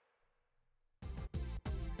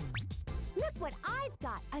 Look what I've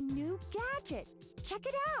got, a new gadget. Check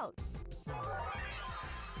it out.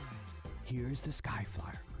 Here's the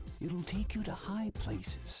Skyflyer. It'll take you to high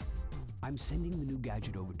places. I'm sending the new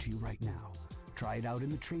gadget over to you right now. Try it out in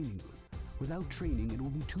the training room. Without training, it will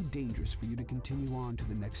be too dangerous for you to continue on to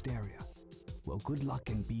the next area. Well, good luck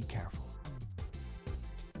and be careful.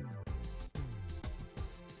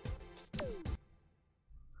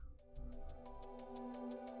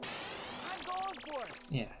 I'm going for it.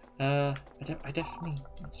 Yeah. I definitely.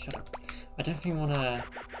 Shut up. I definitely want to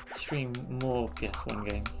stream more PS1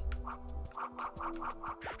 games.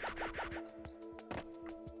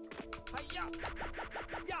 Hiya.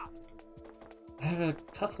 Yeah. I have a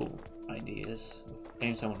couple ideas of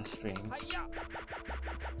games I want to stream. Hiya.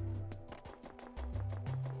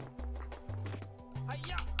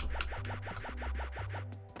 Hiya.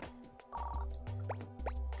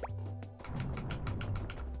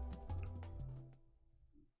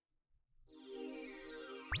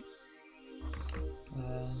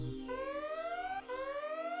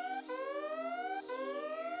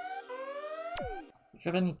 If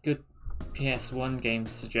you have any good PS1 game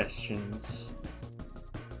suggestions,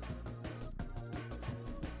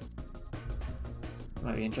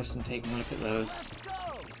 might be interested in taking a look at those.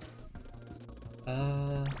 Let's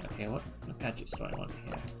go! Okay, what gadgets do I want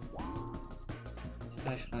here?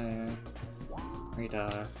 Sky Flyer,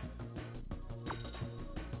 radar.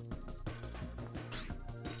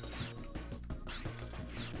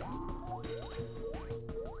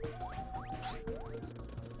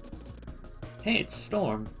 Hey, it's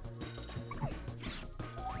Storm.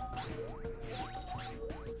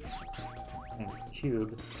 And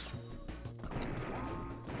Cube.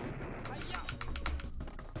 Hiya!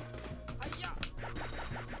 Hiya!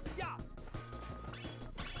 Yeah!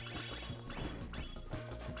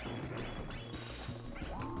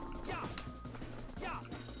 Yeah! Yeah!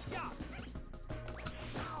 Yeah!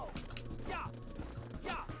 Ow! Yeah!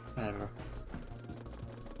 Yeah! Whatever.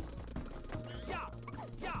 Yeah!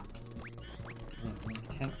 Yeah!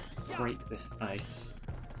 Can't break this ice.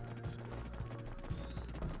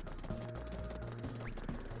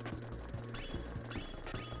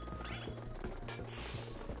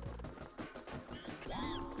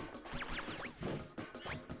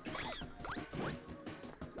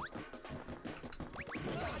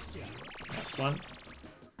 That's one.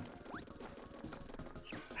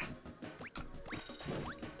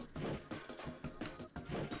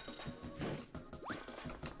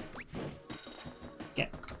 Get.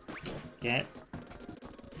 Yeah!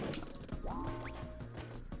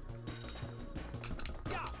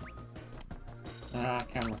 Ah,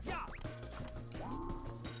 camera. Yeah!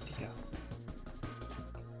 Where'd you go?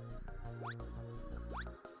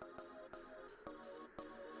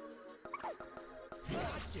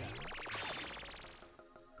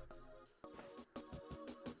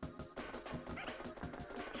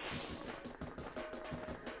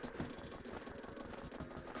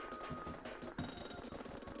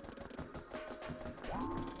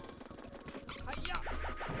 Hiya!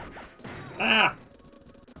 Ah!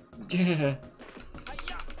 Yeah. Hiya!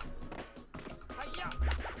 Hiya!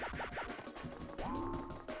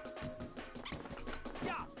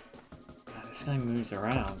 Yeah! Ah, this guy moves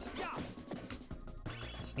around. Yeah!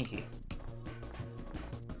 Sneaky.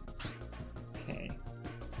 Okay.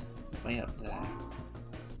 Way up there.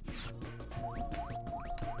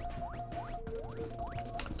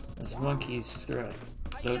 There's monkeys through a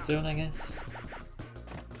load zone, I guess.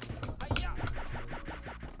 Hiya!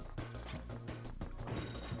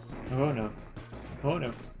 Oh no. Oh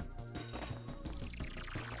no.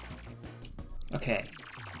 Okay.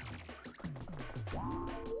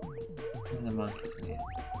 And the monkeys in here.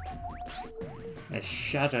 A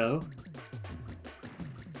shadow.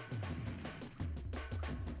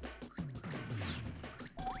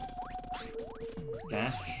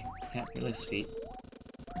 Dash. Can't feel his feet.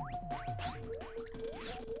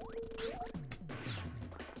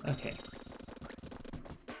 Okay.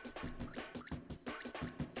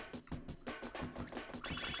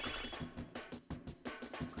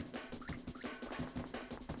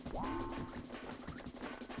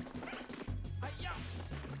 Hiya!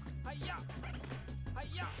 Hiya!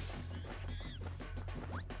 Hiya!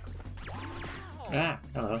 Ah,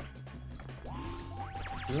 hello.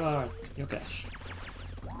 You are Yogesh.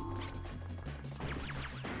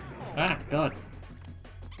 Ah, God.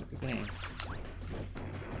 Good name.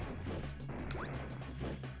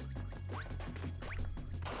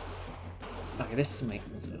 Okay, this makes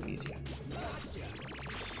things a little easier.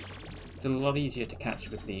 It's a lot easier to catch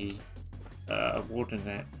with the water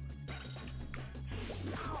net.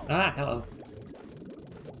 Ah, hello.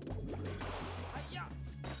 Hiya!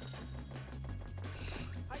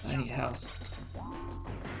 I need house.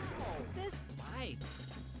 This bites.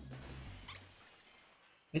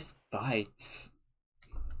 This bites.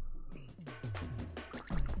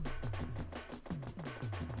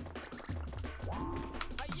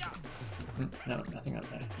 Hiya! No, nothing up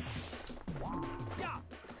there. Yeah!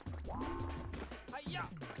 Hiya!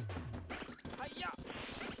 Hiya!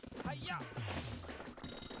 Hiya!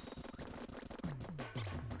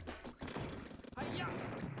 Hiya!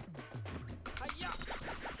 Hiya!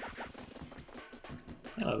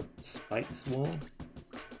 Hello, Spike's wall.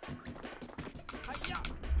 Hiya!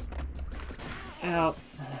 Help!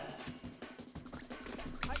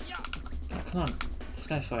 Hiya! Oh, come on,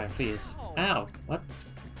 Skyfire, please. Ow! What?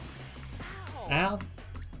 Ow!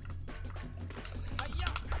 Hiya!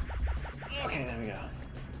 Okay, there we go.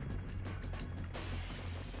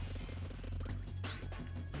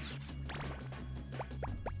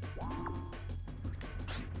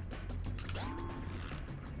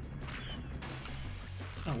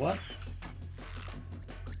 Oh, what?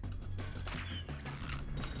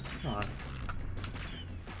 Come on.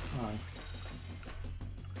 high.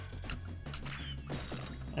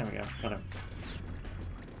 There we go, got him.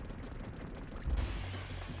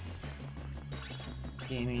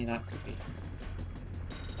 Gimme that cookie.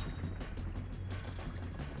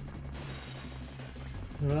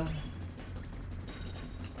 Huh?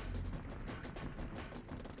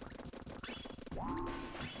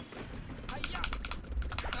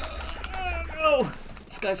 No!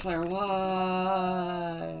 Skyflyer,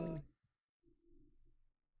 why?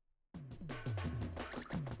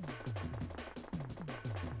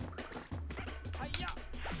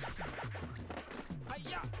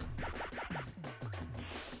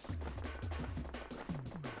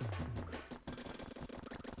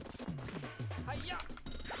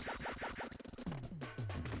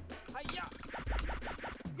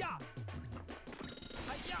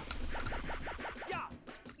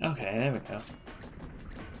 Okay, there we go.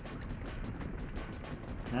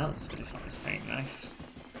 Now let's go find this very nice.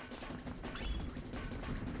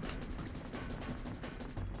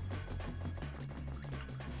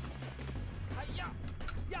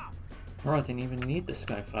 Oh, I didn't even need the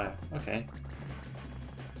Skyflyer. Okay.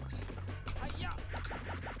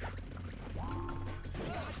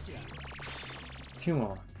 Two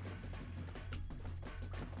more.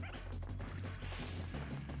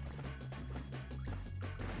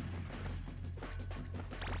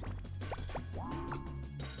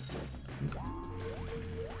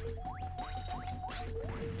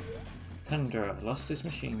 Kandra lost his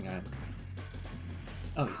machine gun.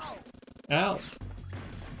 Oh, he's... Ow!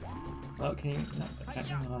 Well, can you... No, okay,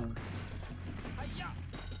 come on.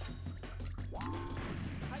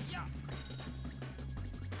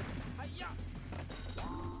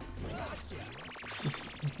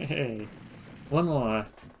 Hey! One more.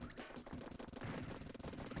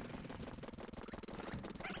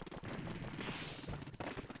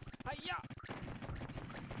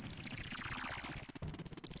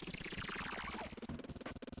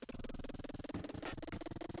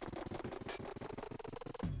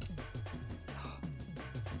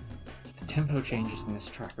 The tempo changes in this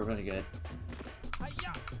track are really good.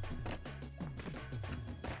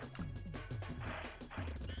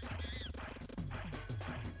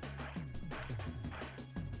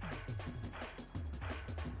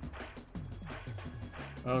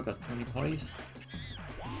 Oh, got 20 points.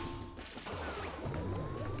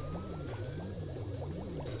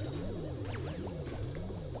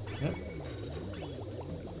 Yep.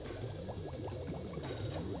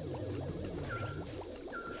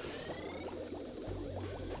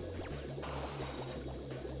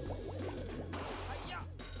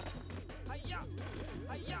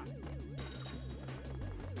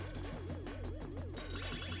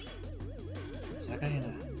 Is that guy in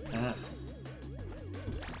a... Ah.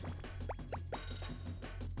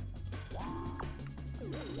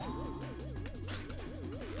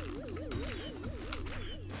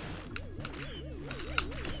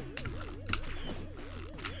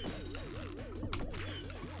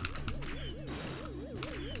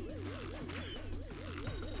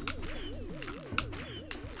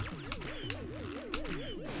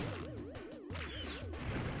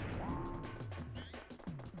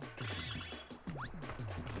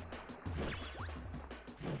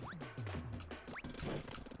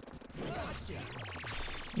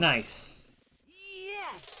 Nice.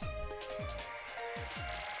 Yes!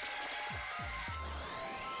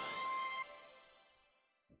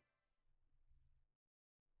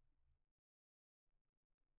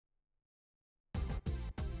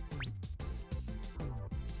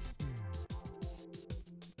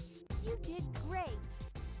 You did great.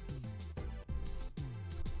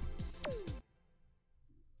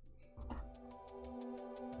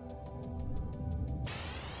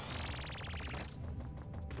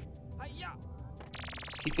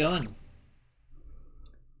 Let's keep going.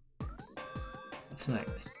 What's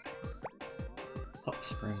next? Hot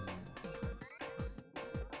Springs.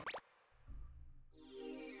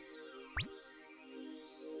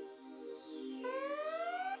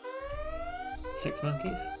 Six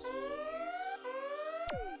monkeys?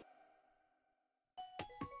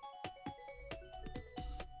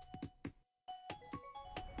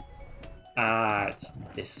 Ah, it's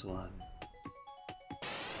this one.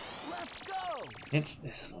 Let's go! It's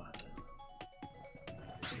this one.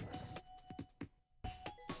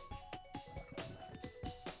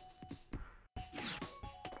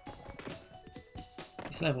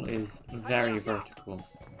 This level is very vertical.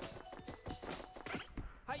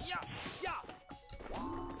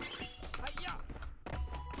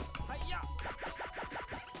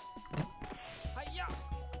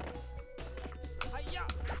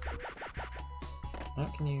 How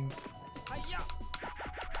can you...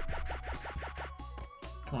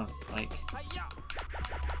 on, Spike. Hiya!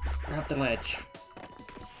 Grab the ledge.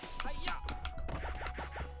 Hiya!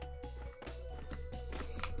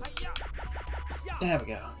 Hiya! Yeah! There we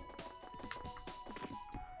go.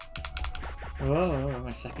 Whoa,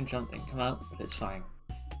 my second jump didn't come out, but it's fine.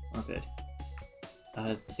 We're good.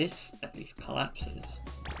 This at least collapses.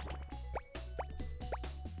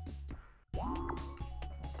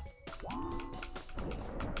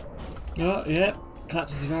 Oh, yeah,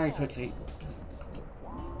 collapses very quickly.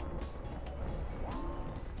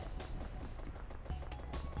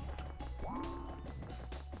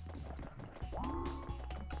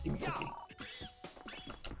 Give me cookie.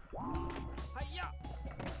 Hiya!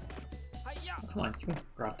 Hiya! Come on, you can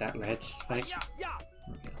grab that ledge, Spike. Hiya! Yeah!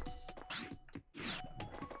 Okay.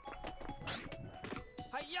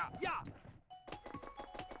 Hiya! Yeah!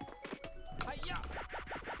 Hiya!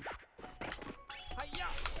 Hiya!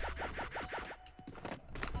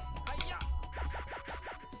 Hiya!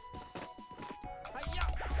 Hiya!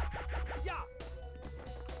 Yeah!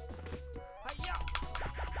 Hiya!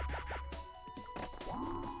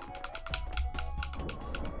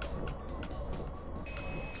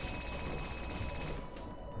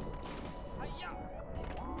 Hiya!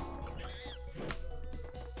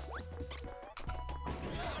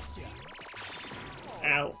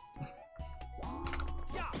 Ow.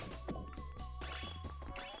 Yeah!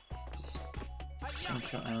 Just Hiya!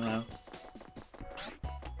 slingshot ammo.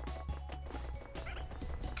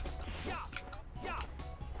 Yeah! Yeah!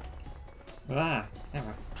 Ah,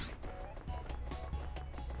 never.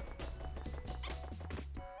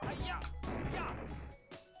 Hiya! Yeah!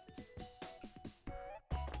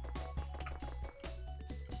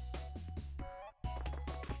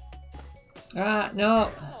 Ah,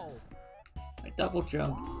 no! Oh! I double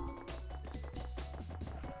jump.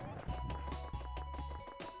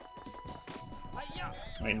 Hiya!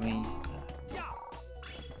 Wait, let me. Yeah!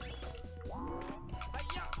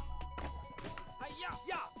 Hiya! Hiya!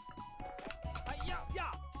 Yeah! Hiya!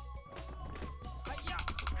 Yeah! Hiya!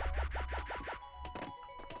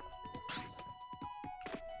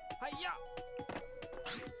 Hiya!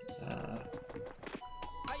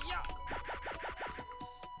 Hiya!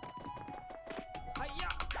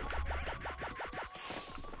 Hiya!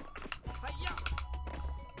 Hiya!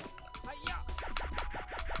 Hiya!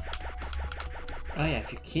 Oh yeah,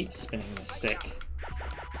 if you keep spinning the stick.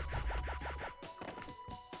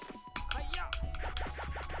 Hiya!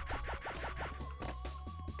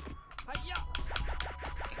 Hiya!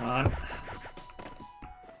 Come on.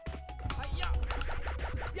 Hiya!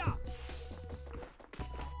 Yeah!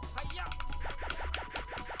 Hiya!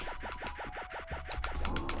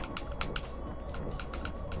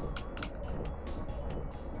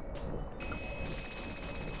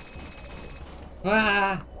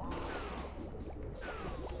 Ah!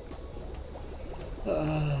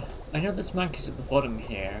 I know there's monkeys at the bottom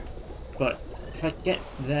here, but if I get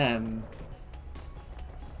them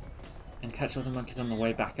and catch all the monkeys on the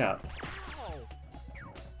way back up, Oh!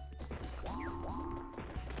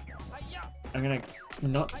 Hiya! I'm gonna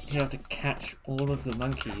not be able to catch all of the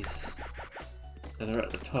monkeys that are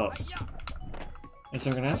at the top. Hiya! And so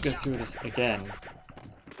I'm gonna have to go through this again.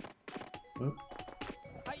 Oop.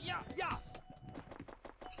 Hiya! Yeah!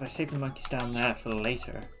 So if I save the monkeys down there for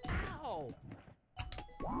later, Ow!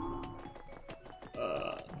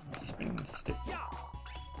 spinning the stick. Yeah!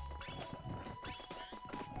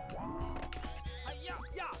 Hiya!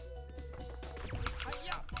 Yeah!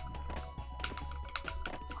 Hiya!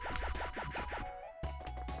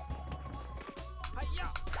 Hiya!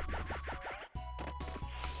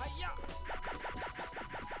 Hiya!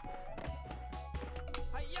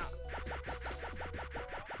 Hiya!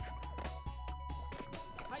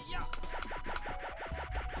 Hiya!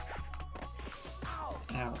 Ow!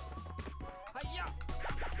 Ow. Hiya!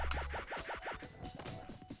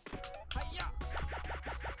 Hiya!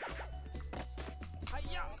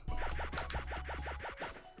 Hiya!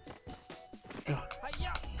 God,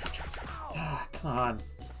 Hiya! such a... Ow! Ah, come on.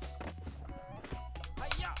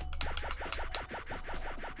 Hiya!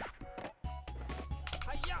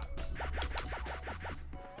 Hiya!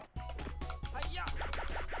 Hiya!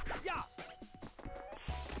 Yeah!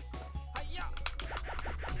 Hiya!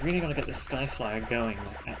 You really gotta get the Skyflyer going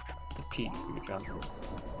at the peak of your jump.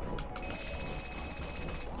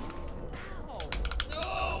 Oh!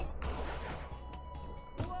 No!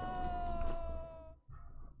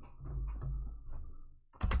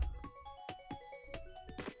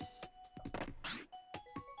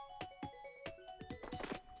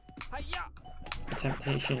 Hiya! The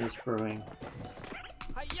temptation is brewing.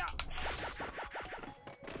 Hiya!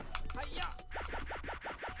 Hiya!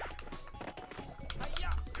 Hiya!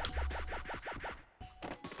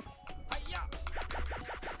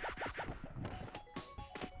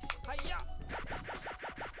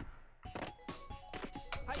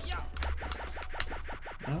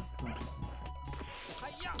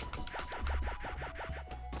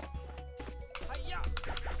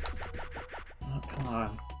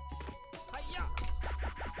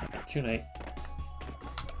 too late.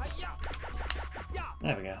 Hiya! Yeah!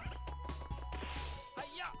 There we go.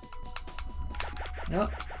 Hiya! No,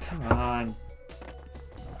 come on.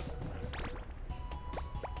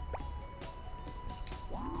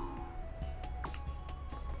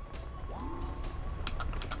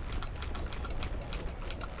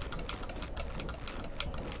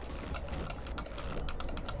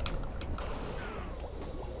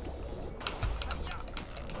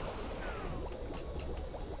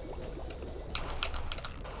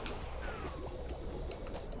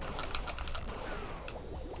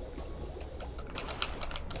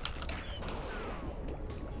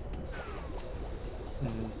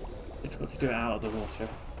 Difficult to do it out of the water.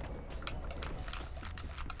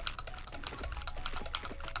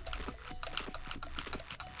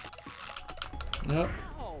 Nope.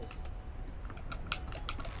 Ow!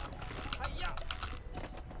 Hiya!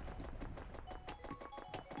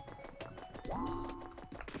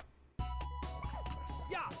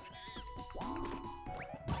 Yeah!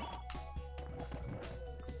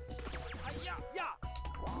 Hiya! Yeah!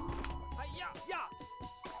 Hiya! Yeah!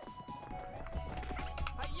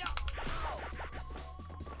 Hiya! Ow!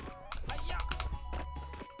 Hiya!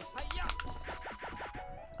 Hiya!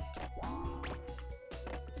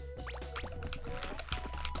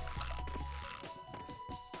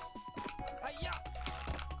 Hiya!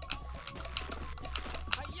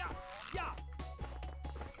 Hiya! Yeah!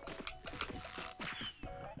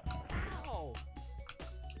 Ow!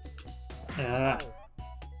 Ah,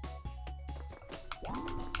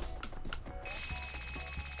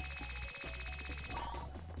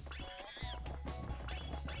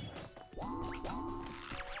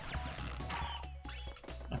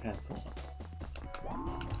 okay, cool.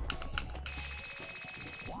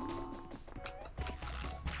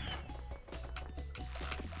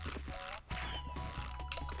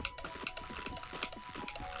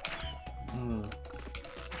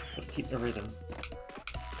 Gotta keep the rhythm.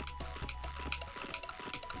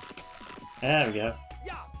 There we go.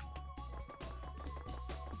 Yeah!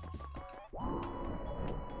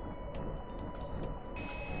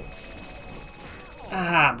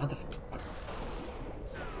 Ah, motherfucker.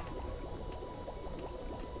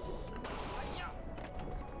 Hiya!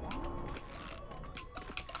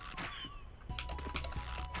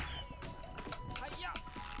 Hiya!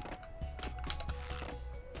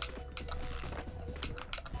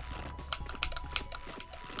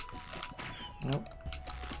 Nope.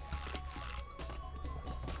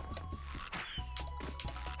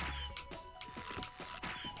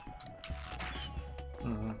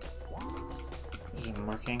 This isn't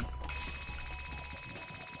working.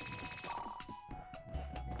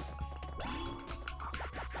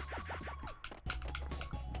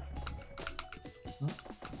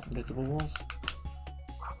 Invisible walls.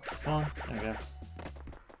 Come on, there we go.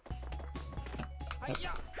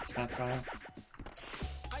 Hiya! Skyfire.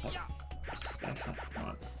 Hiya! Skyfire. Come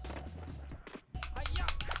on. Hiya!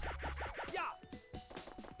 Yeah!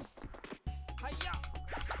 Hiya!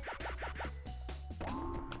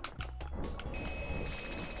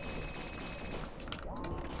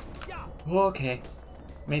 Yeah! Okay.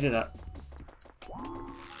 Made it up.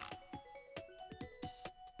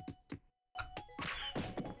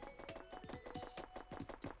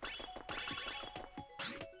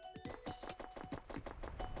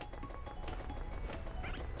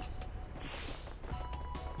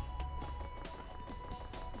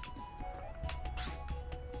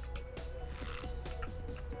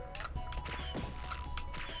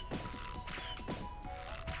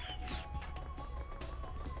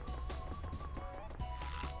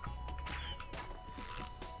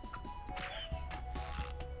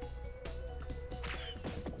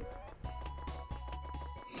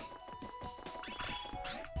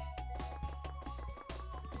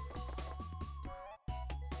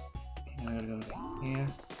 I'm gonna go here.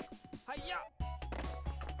 Hiya!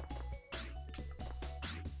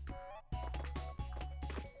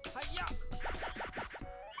 Hiya!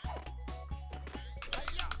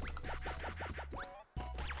 Hiya!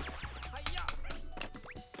 Hiya!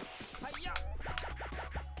 Hiya!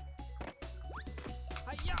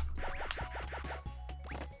 Hiya!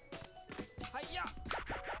 Hiya!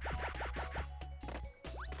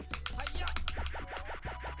 Hiya!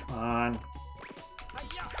 Come on.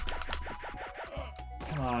 Hiya!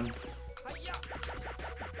 Come on. Hiya!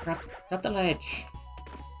 Grab the ledge.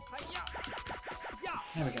 Hiya! Yeah!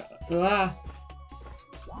 There we go. Ah!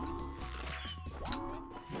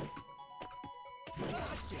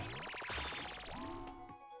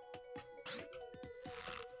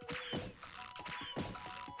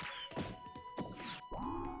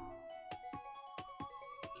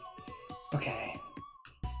 Okay.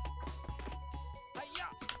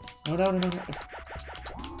 No, no, no, no, no.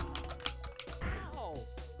 Ow.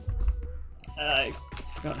 I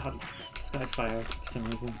forgot how to Skyfire for some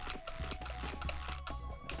reason.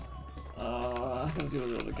 I gotta do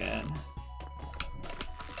it all again.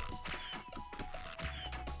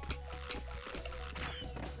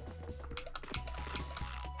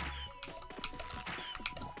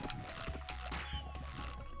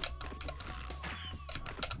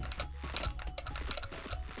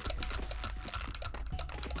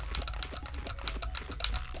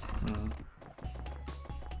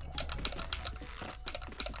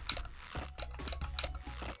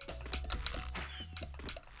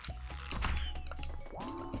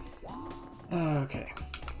 Okay.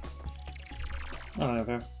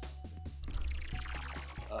 Whatever.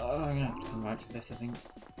 I'm gonna have to come back to this, I think.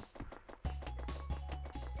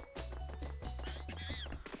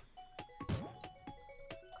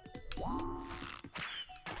 Are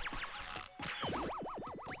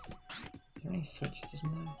there any switches,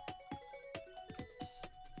 isn't there?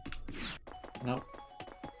 Nope.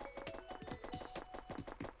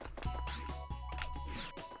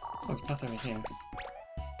 Oh, there's a path over here.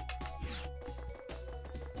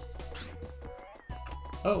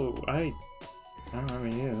 Oh, I don't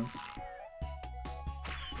remember you.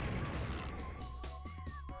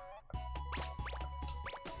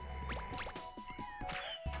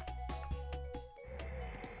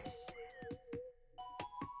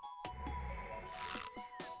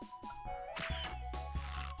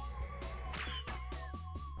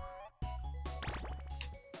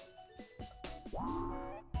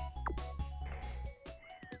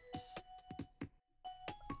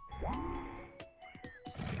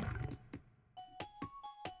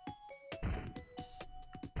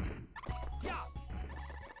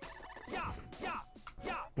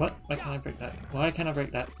 What? Why can't I break that? Why can't I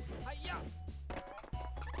break that? Hi-ya.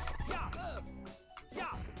 Yeah.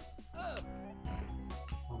 Yeah.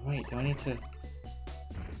 Oh wait, do I need to...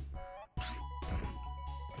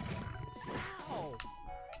 Ow.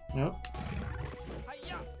 Nope.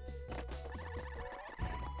 Hi-ya.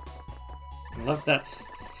 I love that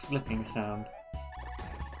slipping sound.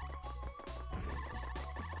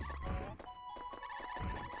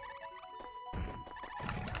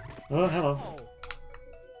 Oh, hello. Oh.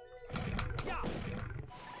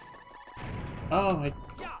 Oh, I...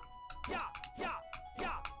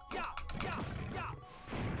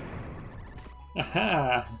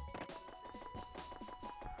 Aha!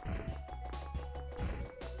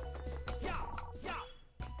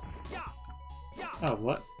 Oh,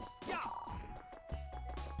 what?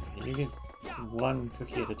 You get one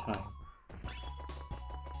cookie at a time.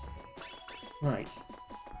 Right.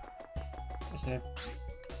 Is there...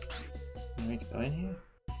 You need to go in here?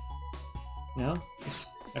 No?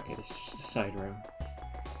 Okay, this is just a side room.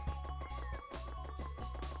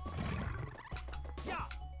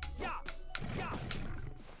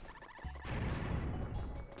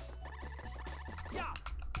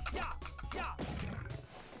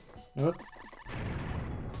 Whoop.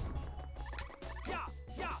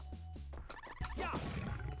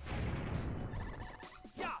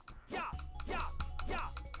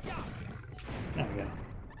 There we go.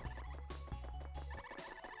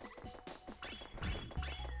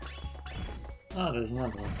 Oh, there's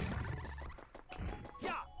another one.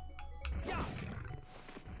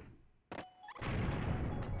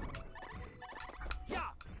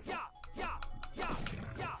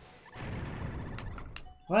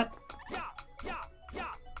 What?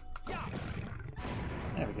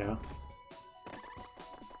 There we go.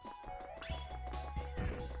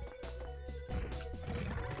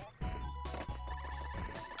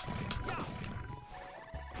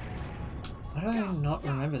 Why do I not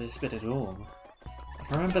remember this bit at all?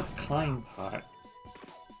 I remember the climb part.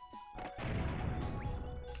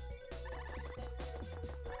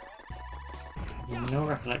 I have no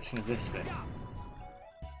recollection of this bit.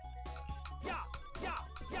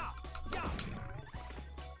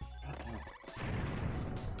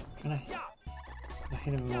 Can I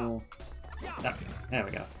hit him more? No, there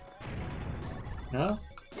we go. No?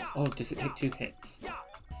 Oh, does it take 2 hits?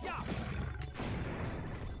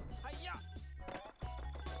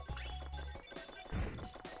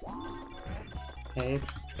 Hey,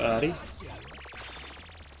 buddy.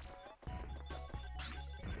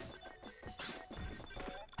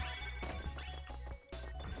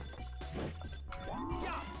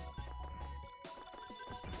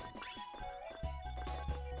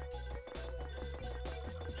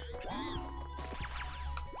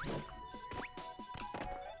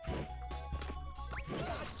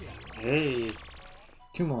 Hey,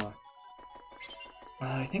 2 more.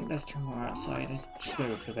 I think there's 2 more outside. I just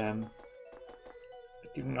go for them.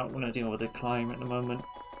 do not want to deal with the climb at the moment.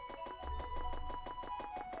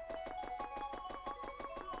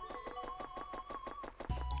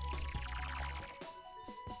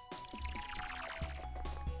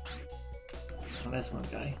 Oh, there's one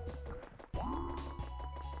guy.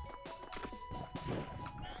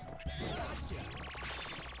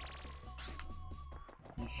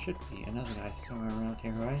 There should be another guy somewhere around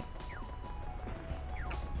here, right?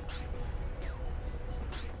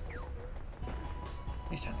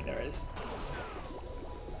 Please tell me there is.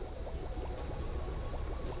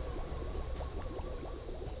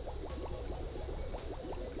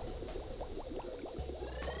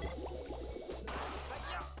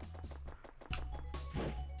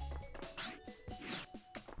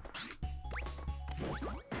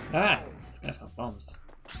 Ah! This guy's got bombs.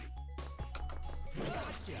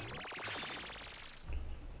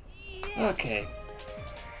 Okay.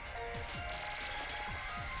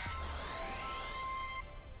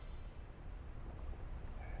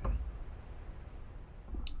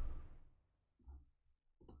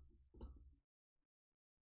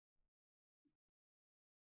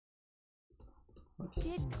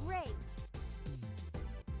 Did great.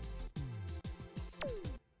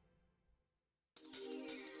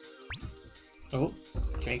 Oh,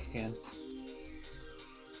 Jake again.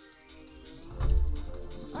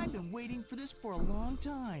 I've been waiting for this for a long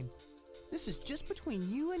time. This is just between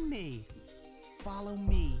you and me. Follow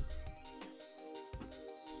me.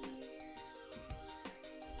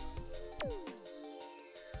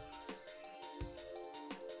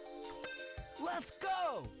 Let's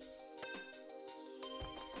go!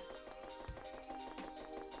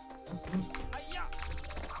 Hiya!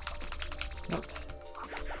 Nope.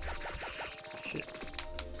 Shit.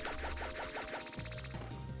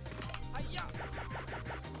 Hiya!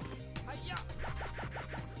 Hiya!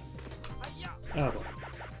 Hiya! Oh,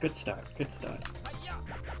 good start, good start. Hiya!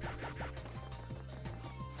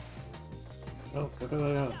 Oh, go, go,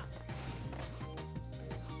 go, go.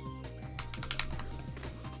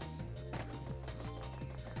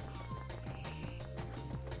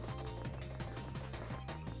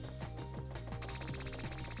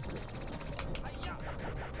 Hiya!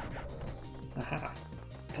 Aha.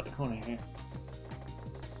 Cut the corner here.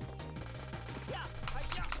 Hiya!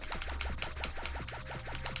 Hiya!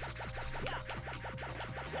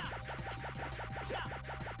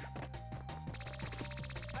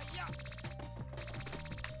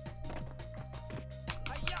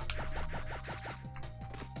 Hiya!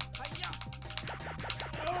 Hiya!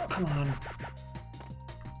 Oh, come on.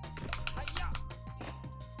 Hiya!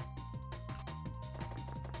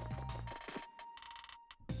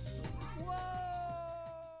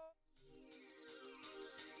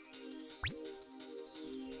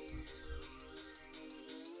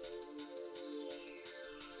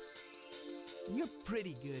 You're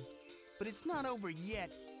pretty good, but it's not over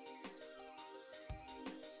yet.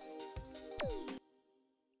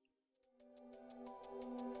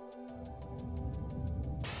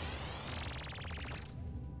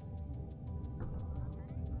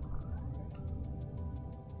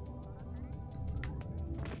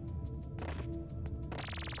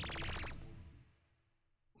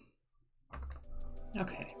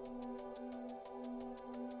 Okay.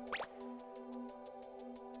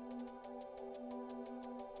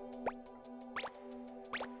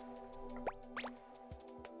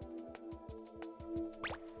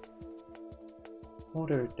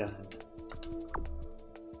 Order done.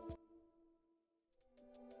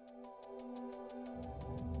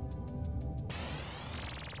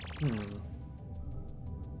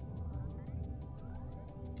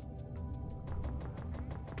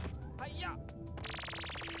 Hiya!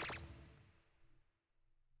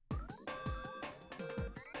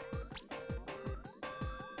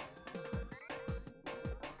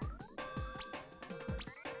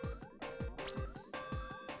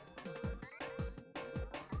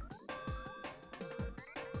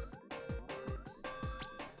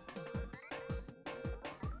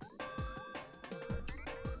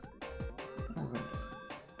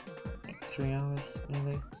 Like 3 hours,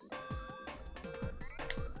 maybe?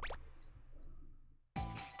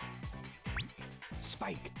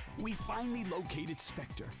 Spike, we finally located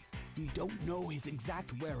Spectre. We don't know his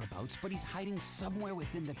exact whereabouts, but he's hiding somewhere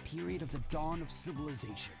within the period of the dawn of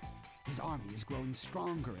civilization. His army is growing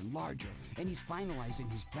stronger and larger, and he's finalizing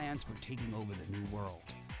his plans for taking over the new world.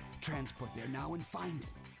 Transport there now and find him.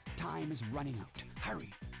 Time is running out.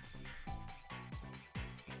 Hurry!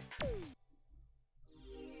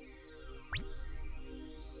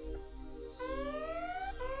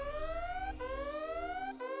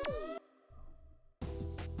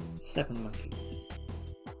 Seven monkeys.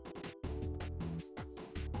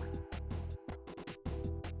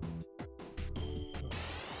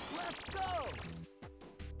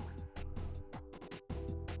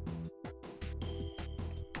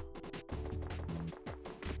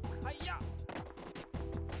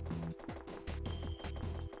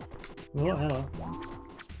 Oh, hello.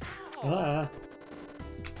 Ah.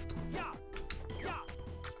 Yeah. Yeah.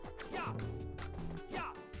 Yeah.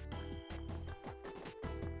 Yeah.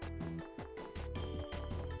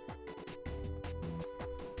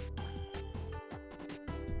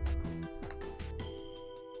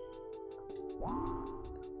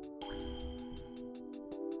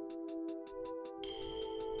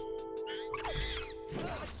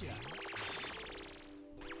 Gotcha.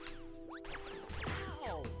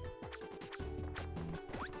 Ow.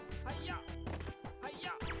 Hiya.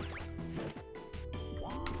 Hiya.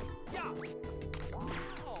 Yeah.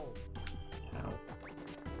 Ow. Ow.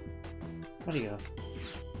 Where'd he go?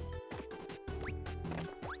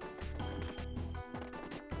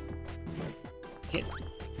 Get.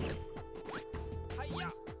 Hiya.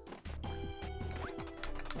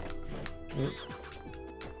 Oh.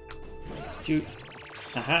 Juked.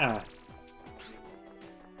 Aha!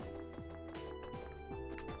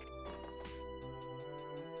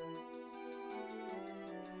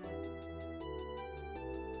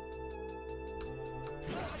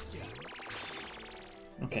 Gotcha.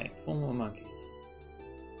 Okay, 4 more monkeys.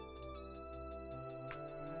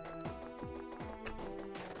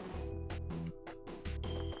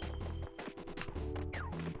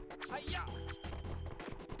 Hiya.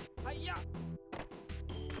 Hiya.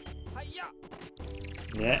 Hiya.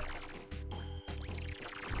 Yeah.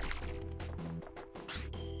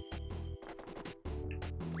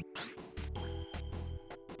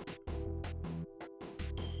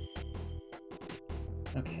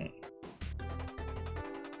 Okay.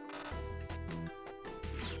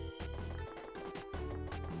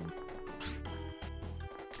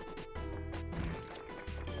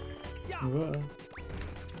 Yeah. Whoa.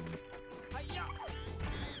 Hiya.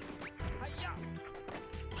 Hiya.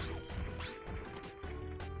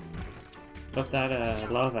 Love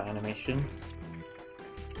that lava animation.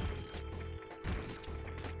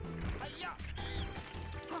 Hiya.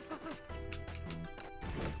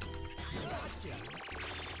 Gotcha.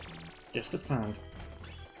 Just as planned.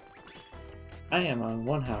 I am on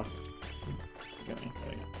 1 health. There we go.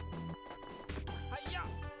 Hiya.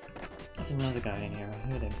 There's another guy in here, I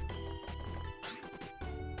heard him.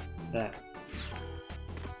 There.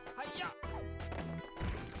 Hiya.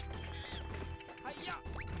 Hiya.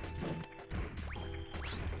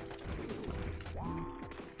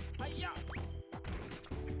 Hiya.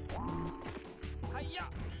 Hiya.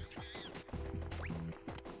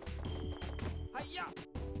 Hiya.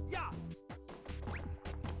 Yeah.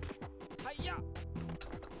 Hiya.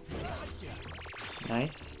 Gotcha.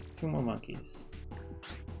 Nice. 2 more monkeys.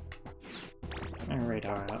 Set my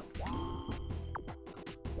radar out.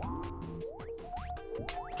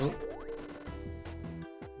 Oh.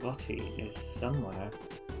 Lottie is somewhere.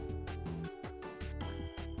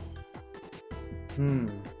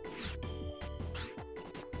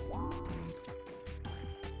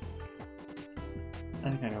 I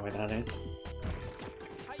think I know where that is.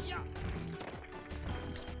 Hiya.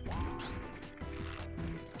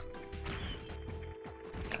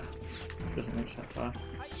 Yeah. Doesn't reach that far.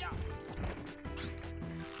 Hiya.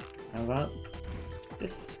 How about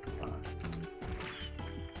this far?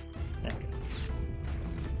 There we go.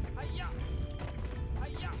 Hiya.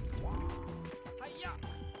 Hiya. Hiya.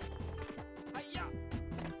 Hiya.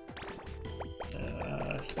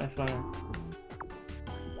 Skyfire.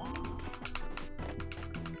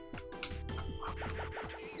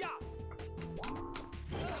 Yeah.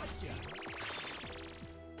 Gotcha.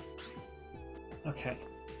 Okay.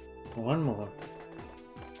 1 more.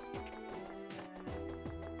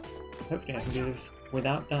 Hopefully I can do this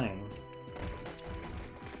without dying.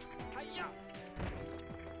 Hiya.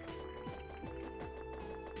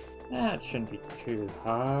 That shouldn't be too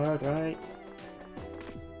hard, right?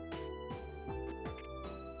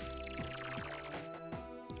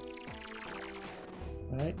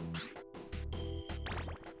 Right?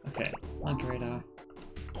 Okay, launch radar.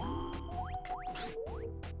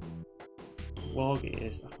 Woggy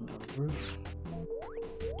is up on the roof.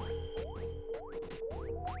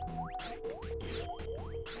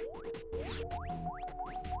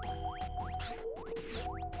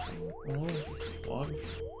 Oh, just one.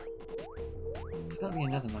 There's gotta be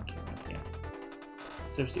another monkey around here.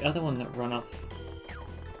 So it's the other one that run off.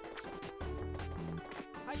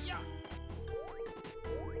 Hiya.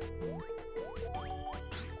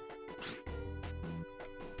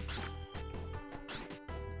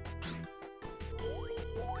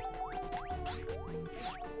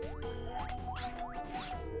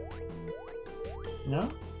 No?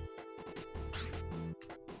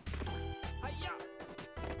 Hiya.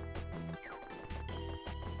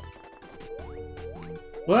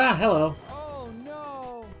 Ah, hello. Oh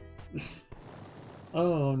no!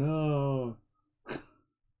 Oh no!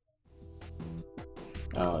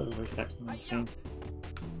 Oh, the voice acting on the scene.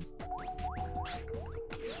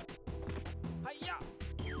 Hiya!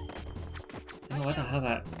 I don't know whether how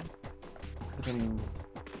that fucking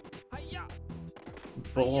Hiya!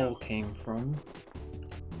 ball came from.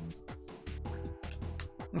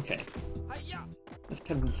 Okay, Hiya! let's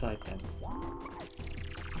head inside then.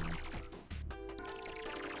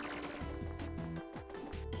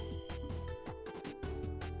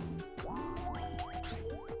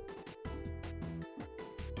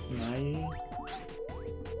 Mai,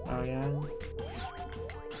 Ariane,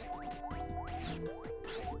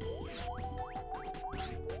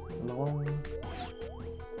 Long.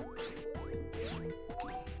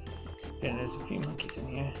 Yeah, there's a few monkeys in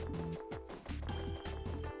here.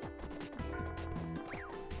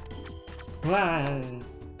 Wow!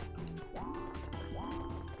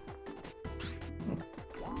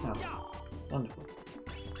 That's wonderful.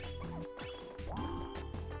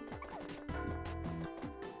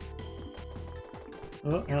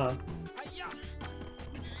 Oh, hello. Hiya!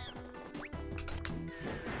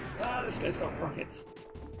 Ah, this guy's got rockets.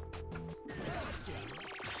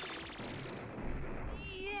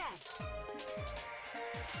 Yes!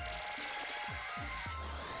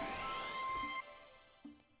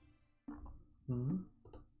 Hmm.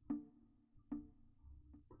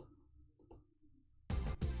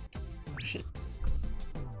 Oh shit.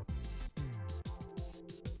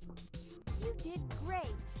 You did great.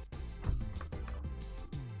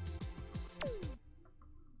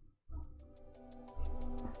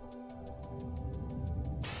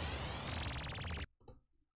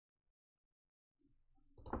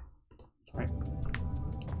 Sorry.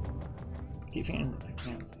 Keep thinking the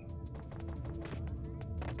technology.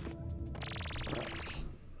 Right.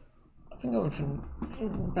 I've been going for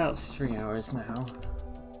about 3 hours now.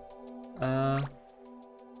 I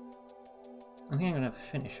think I'm gonna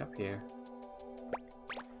finish up here.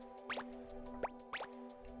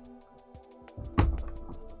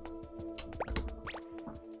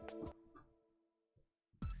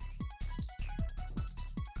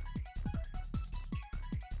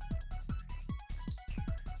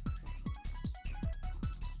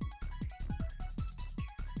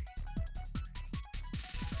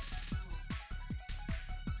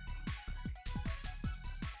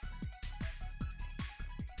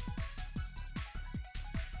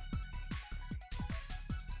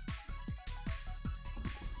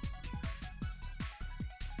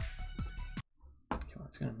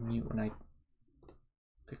 It's gonna mute when I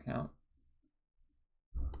pick out.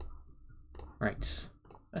 Right.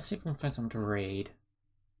 Let's see if we can find someone to raid.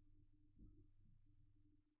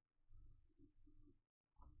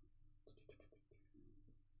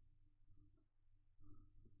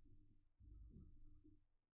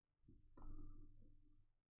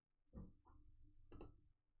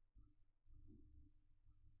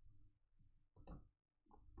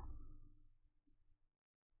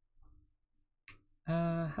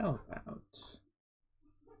 How about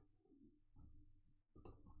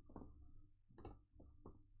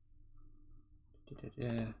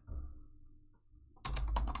there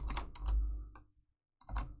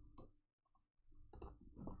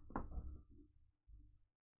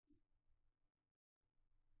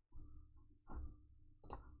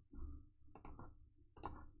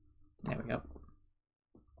we go.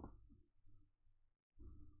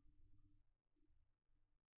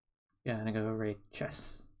 Yeah, I'm gonna go raid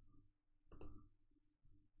chess.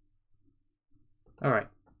 Alright.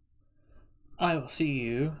 I will see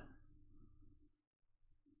you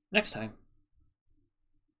next time.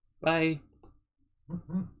 Bye.